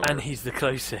closest to the number. And he's the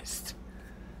closest.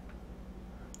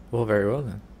 Well, very well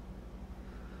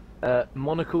then.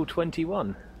 Monocle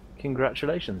 21.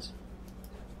 Congratulations.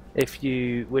 If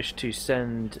you wish to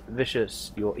send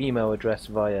Vicious your email address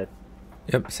via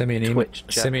Yep, send me an email. Twitch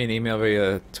chat. Send me an email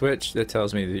via Twitch that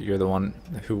tells me that you're the one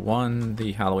who won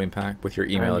the Halloween pack with your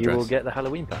email and address. you will get the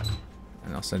Halloween pack.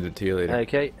 And I'll send it to you later.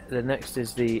 Okay, the next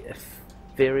is the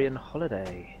Epherian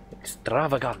Holiday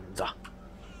Extravaganza.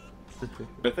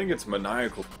 I think it's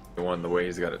maniacal, the one, the way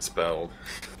he's got it spelled.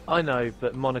 I know,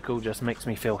 but Monocle just makes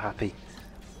me feel happy.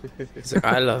 He's like,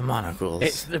 I love monocles.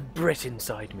 It's the Brit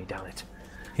inside me, damn it.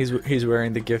 He's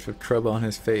wearing the gift of trouble on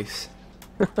his face.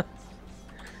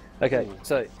 Okay,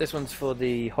 so this one's for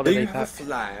the holiday pack.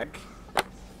 flag?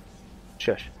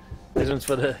 Shush. This one's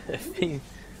for the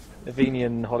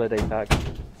Athenian holiday pack.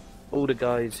 All the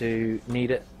guys who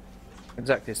need it.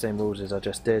 Exactly the same rules as I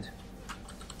just did.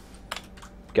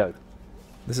 Go.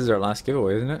 This is our last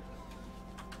giveaway, isn't it?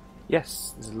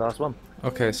 Yes, this is the last one.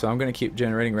 Okay, so I'm going to keep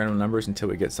generating random numbers until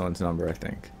we get someone's number, I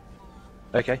think.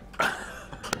 Okay.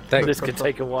 That, This could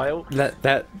take a while.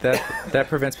 that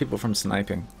prevents people from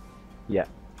sniping. Yeah.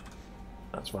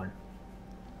 That's fine.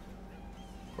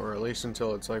 Or at least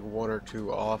until it's like 1 or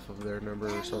 2 off of their number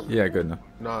or something. Yeah, good enough.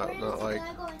 Not like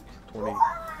 20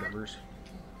 numbers.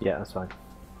 Yeah, that's fine.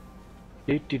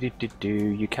 You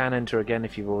can enter again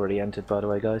if you've already entered, by the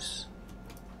way, guys.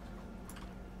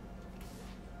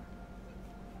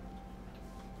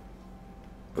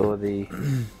 For the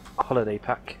holiday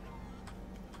pack.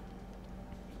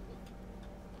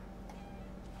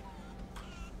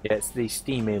 Yeah, it's the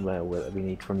Steam email that we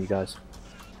need from you guys.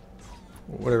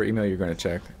 Whatever email you're going to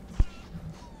check.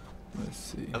 Let's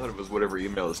see. I thought it was whatever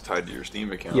email is tied to your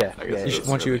Steam account. Yeah, I guess yeah, it You does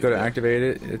once you everything. go to activate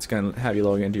it, it's going to have you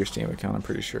log into your Steam account, I'm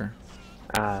pretty sure.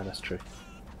 Ah, that's true.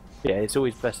 Yeah, it's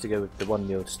always best to go with the one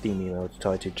your Steam email is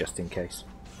tied to, just in case.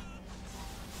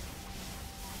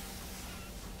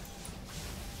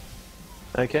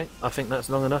 Okay, I think that's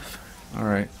long enough.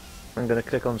 Alright. I'm going to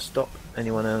click on stop.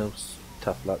 Anyone else?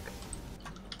 Tough luck.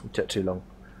 It took too long.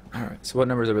 Alright, so what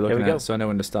numbers are we Here looking we go. at so I know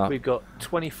when to stop? We've got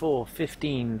 24,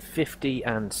 15, 50,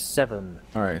 and 7.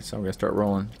 Alright, so I'm going to start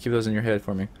rolling. Keep those in your head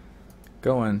for me.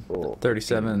 Going. 4,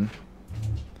 37.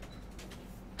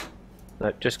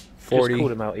 No, just 40. call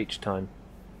them out each time.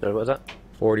 Sorry, what was that?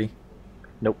 40.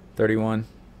 Nope. 31.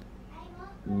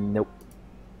 Nope.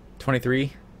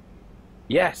 23.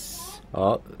 Yes!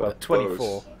 Oh, Well,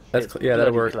 24. that's It's yeah,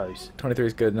 that'll bloody work. Close. 23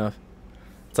 is good enough.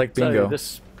 It's like bingo. So, the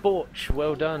Sporch,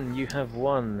 well done. You have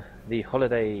won the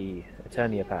Holiday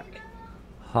Eternia pack.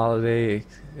 Holiday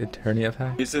Eternia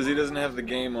pack. He says he doesn't have the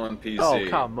game on PC. Oh,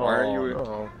 come Why are on. you?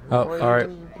 Oh, Oh, why alright.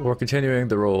 you- We're continuing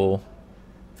the roll.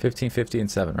 15, 50,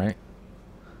 and 7, right?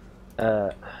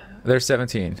 There's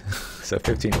 17. So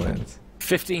 15 wins.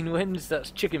 15 wins,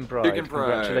 that's Chicken Pride. Chicken Pride.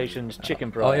 Congratulations,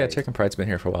 Chicken Pride. Oh, yeah, Chicken Pride's been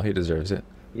here for a while. He deserves it.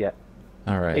 Yeah.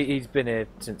 Alright. He's been here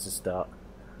since the start.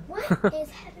 What is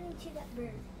happening to that bird?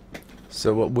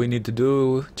 So what we need to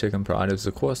do, Chicken Pride, is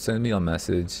of course send me a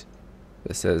message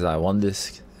that says I won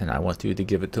this and I want you to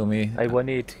give it to me, I want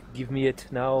it. Give me it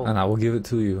now. and I will give it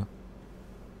to you.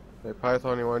 Hey,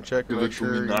 Python, you want to check and Give make it to me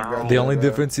sure you now. got The that, only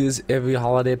difference is every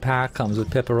holiday pack comes with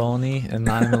pepperoni and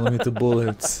 9mm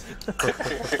bullets.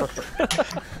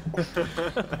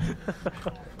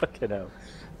 Fucking hell.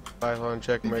 Python,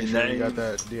 check and make sure you got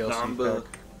that DLC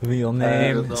pack. Real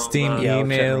name, Steam yeah, I'll check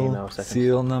my email, email a second.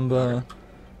 serial number,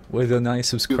 whether or not you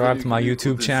subscribe to my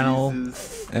YouTube channel,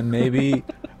 and maybe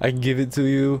I can give it to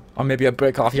you, or maybe I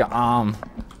break off your arm.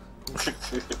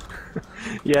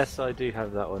 Yes, I do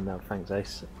have that one now. Thanks,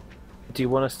 Ace. Do you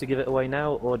want us to give it away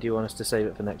now, or do you want us to save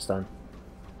it for next time?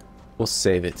 We'll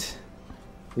save it.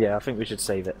 Yeah, I think we should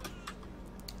save it.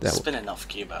 It's been enough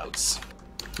keybouts.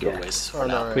 Yeah. Always Oh, for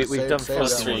no, now. no, We've save- done save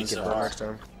first that three one so for far. next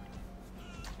time.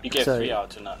 You gave So- 3 out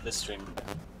tonight this stream.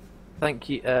 Thank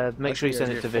you. Make sure you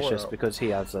send it to get 4 Vicious out. because he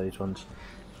has those ones.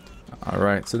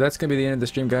 Alright, so that's going to be the end of the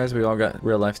stream, guys. We all got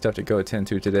real life stuff to go attend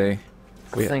to today.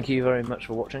 Thank you very much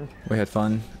for watching. We had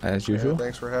fun, as Yeah, usual.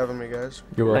 thanks for having me, guys.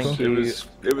 You're welcome. Thank you.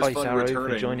 It was Ice fun Arrow, for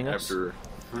returning joining us. after.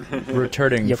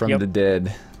 Returning Yep, from yep. the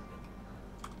dead.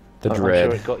 The I'm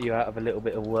dread. sure it got you out of a little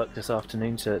bit of work this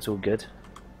afternoon, so it's all good.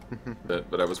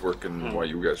 But I was working while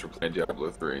you guys were playing Diablo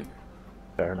 3.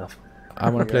 Fair enough. I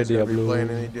want to play You guys gonna be playing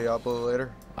Diablo. any Diablo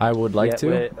later? I would like Yeah, to.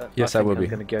 we're- Yes, I will be. I'm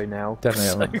going to go now. Definitely,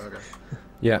 I will. Okay.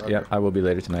 Yeah, Okay. yeah, I will be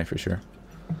later tonight for sure.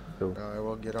 I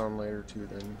will get on later too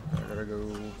then. I gotta go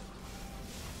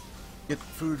get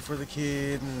food for the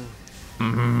kid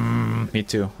and Me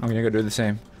too. I'm gonna go do the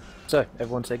same. So,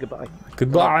 everyone say goodbye.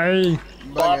 Goodbye.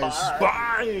 bye guys.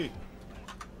 Bye!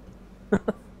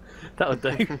 That'll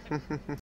do.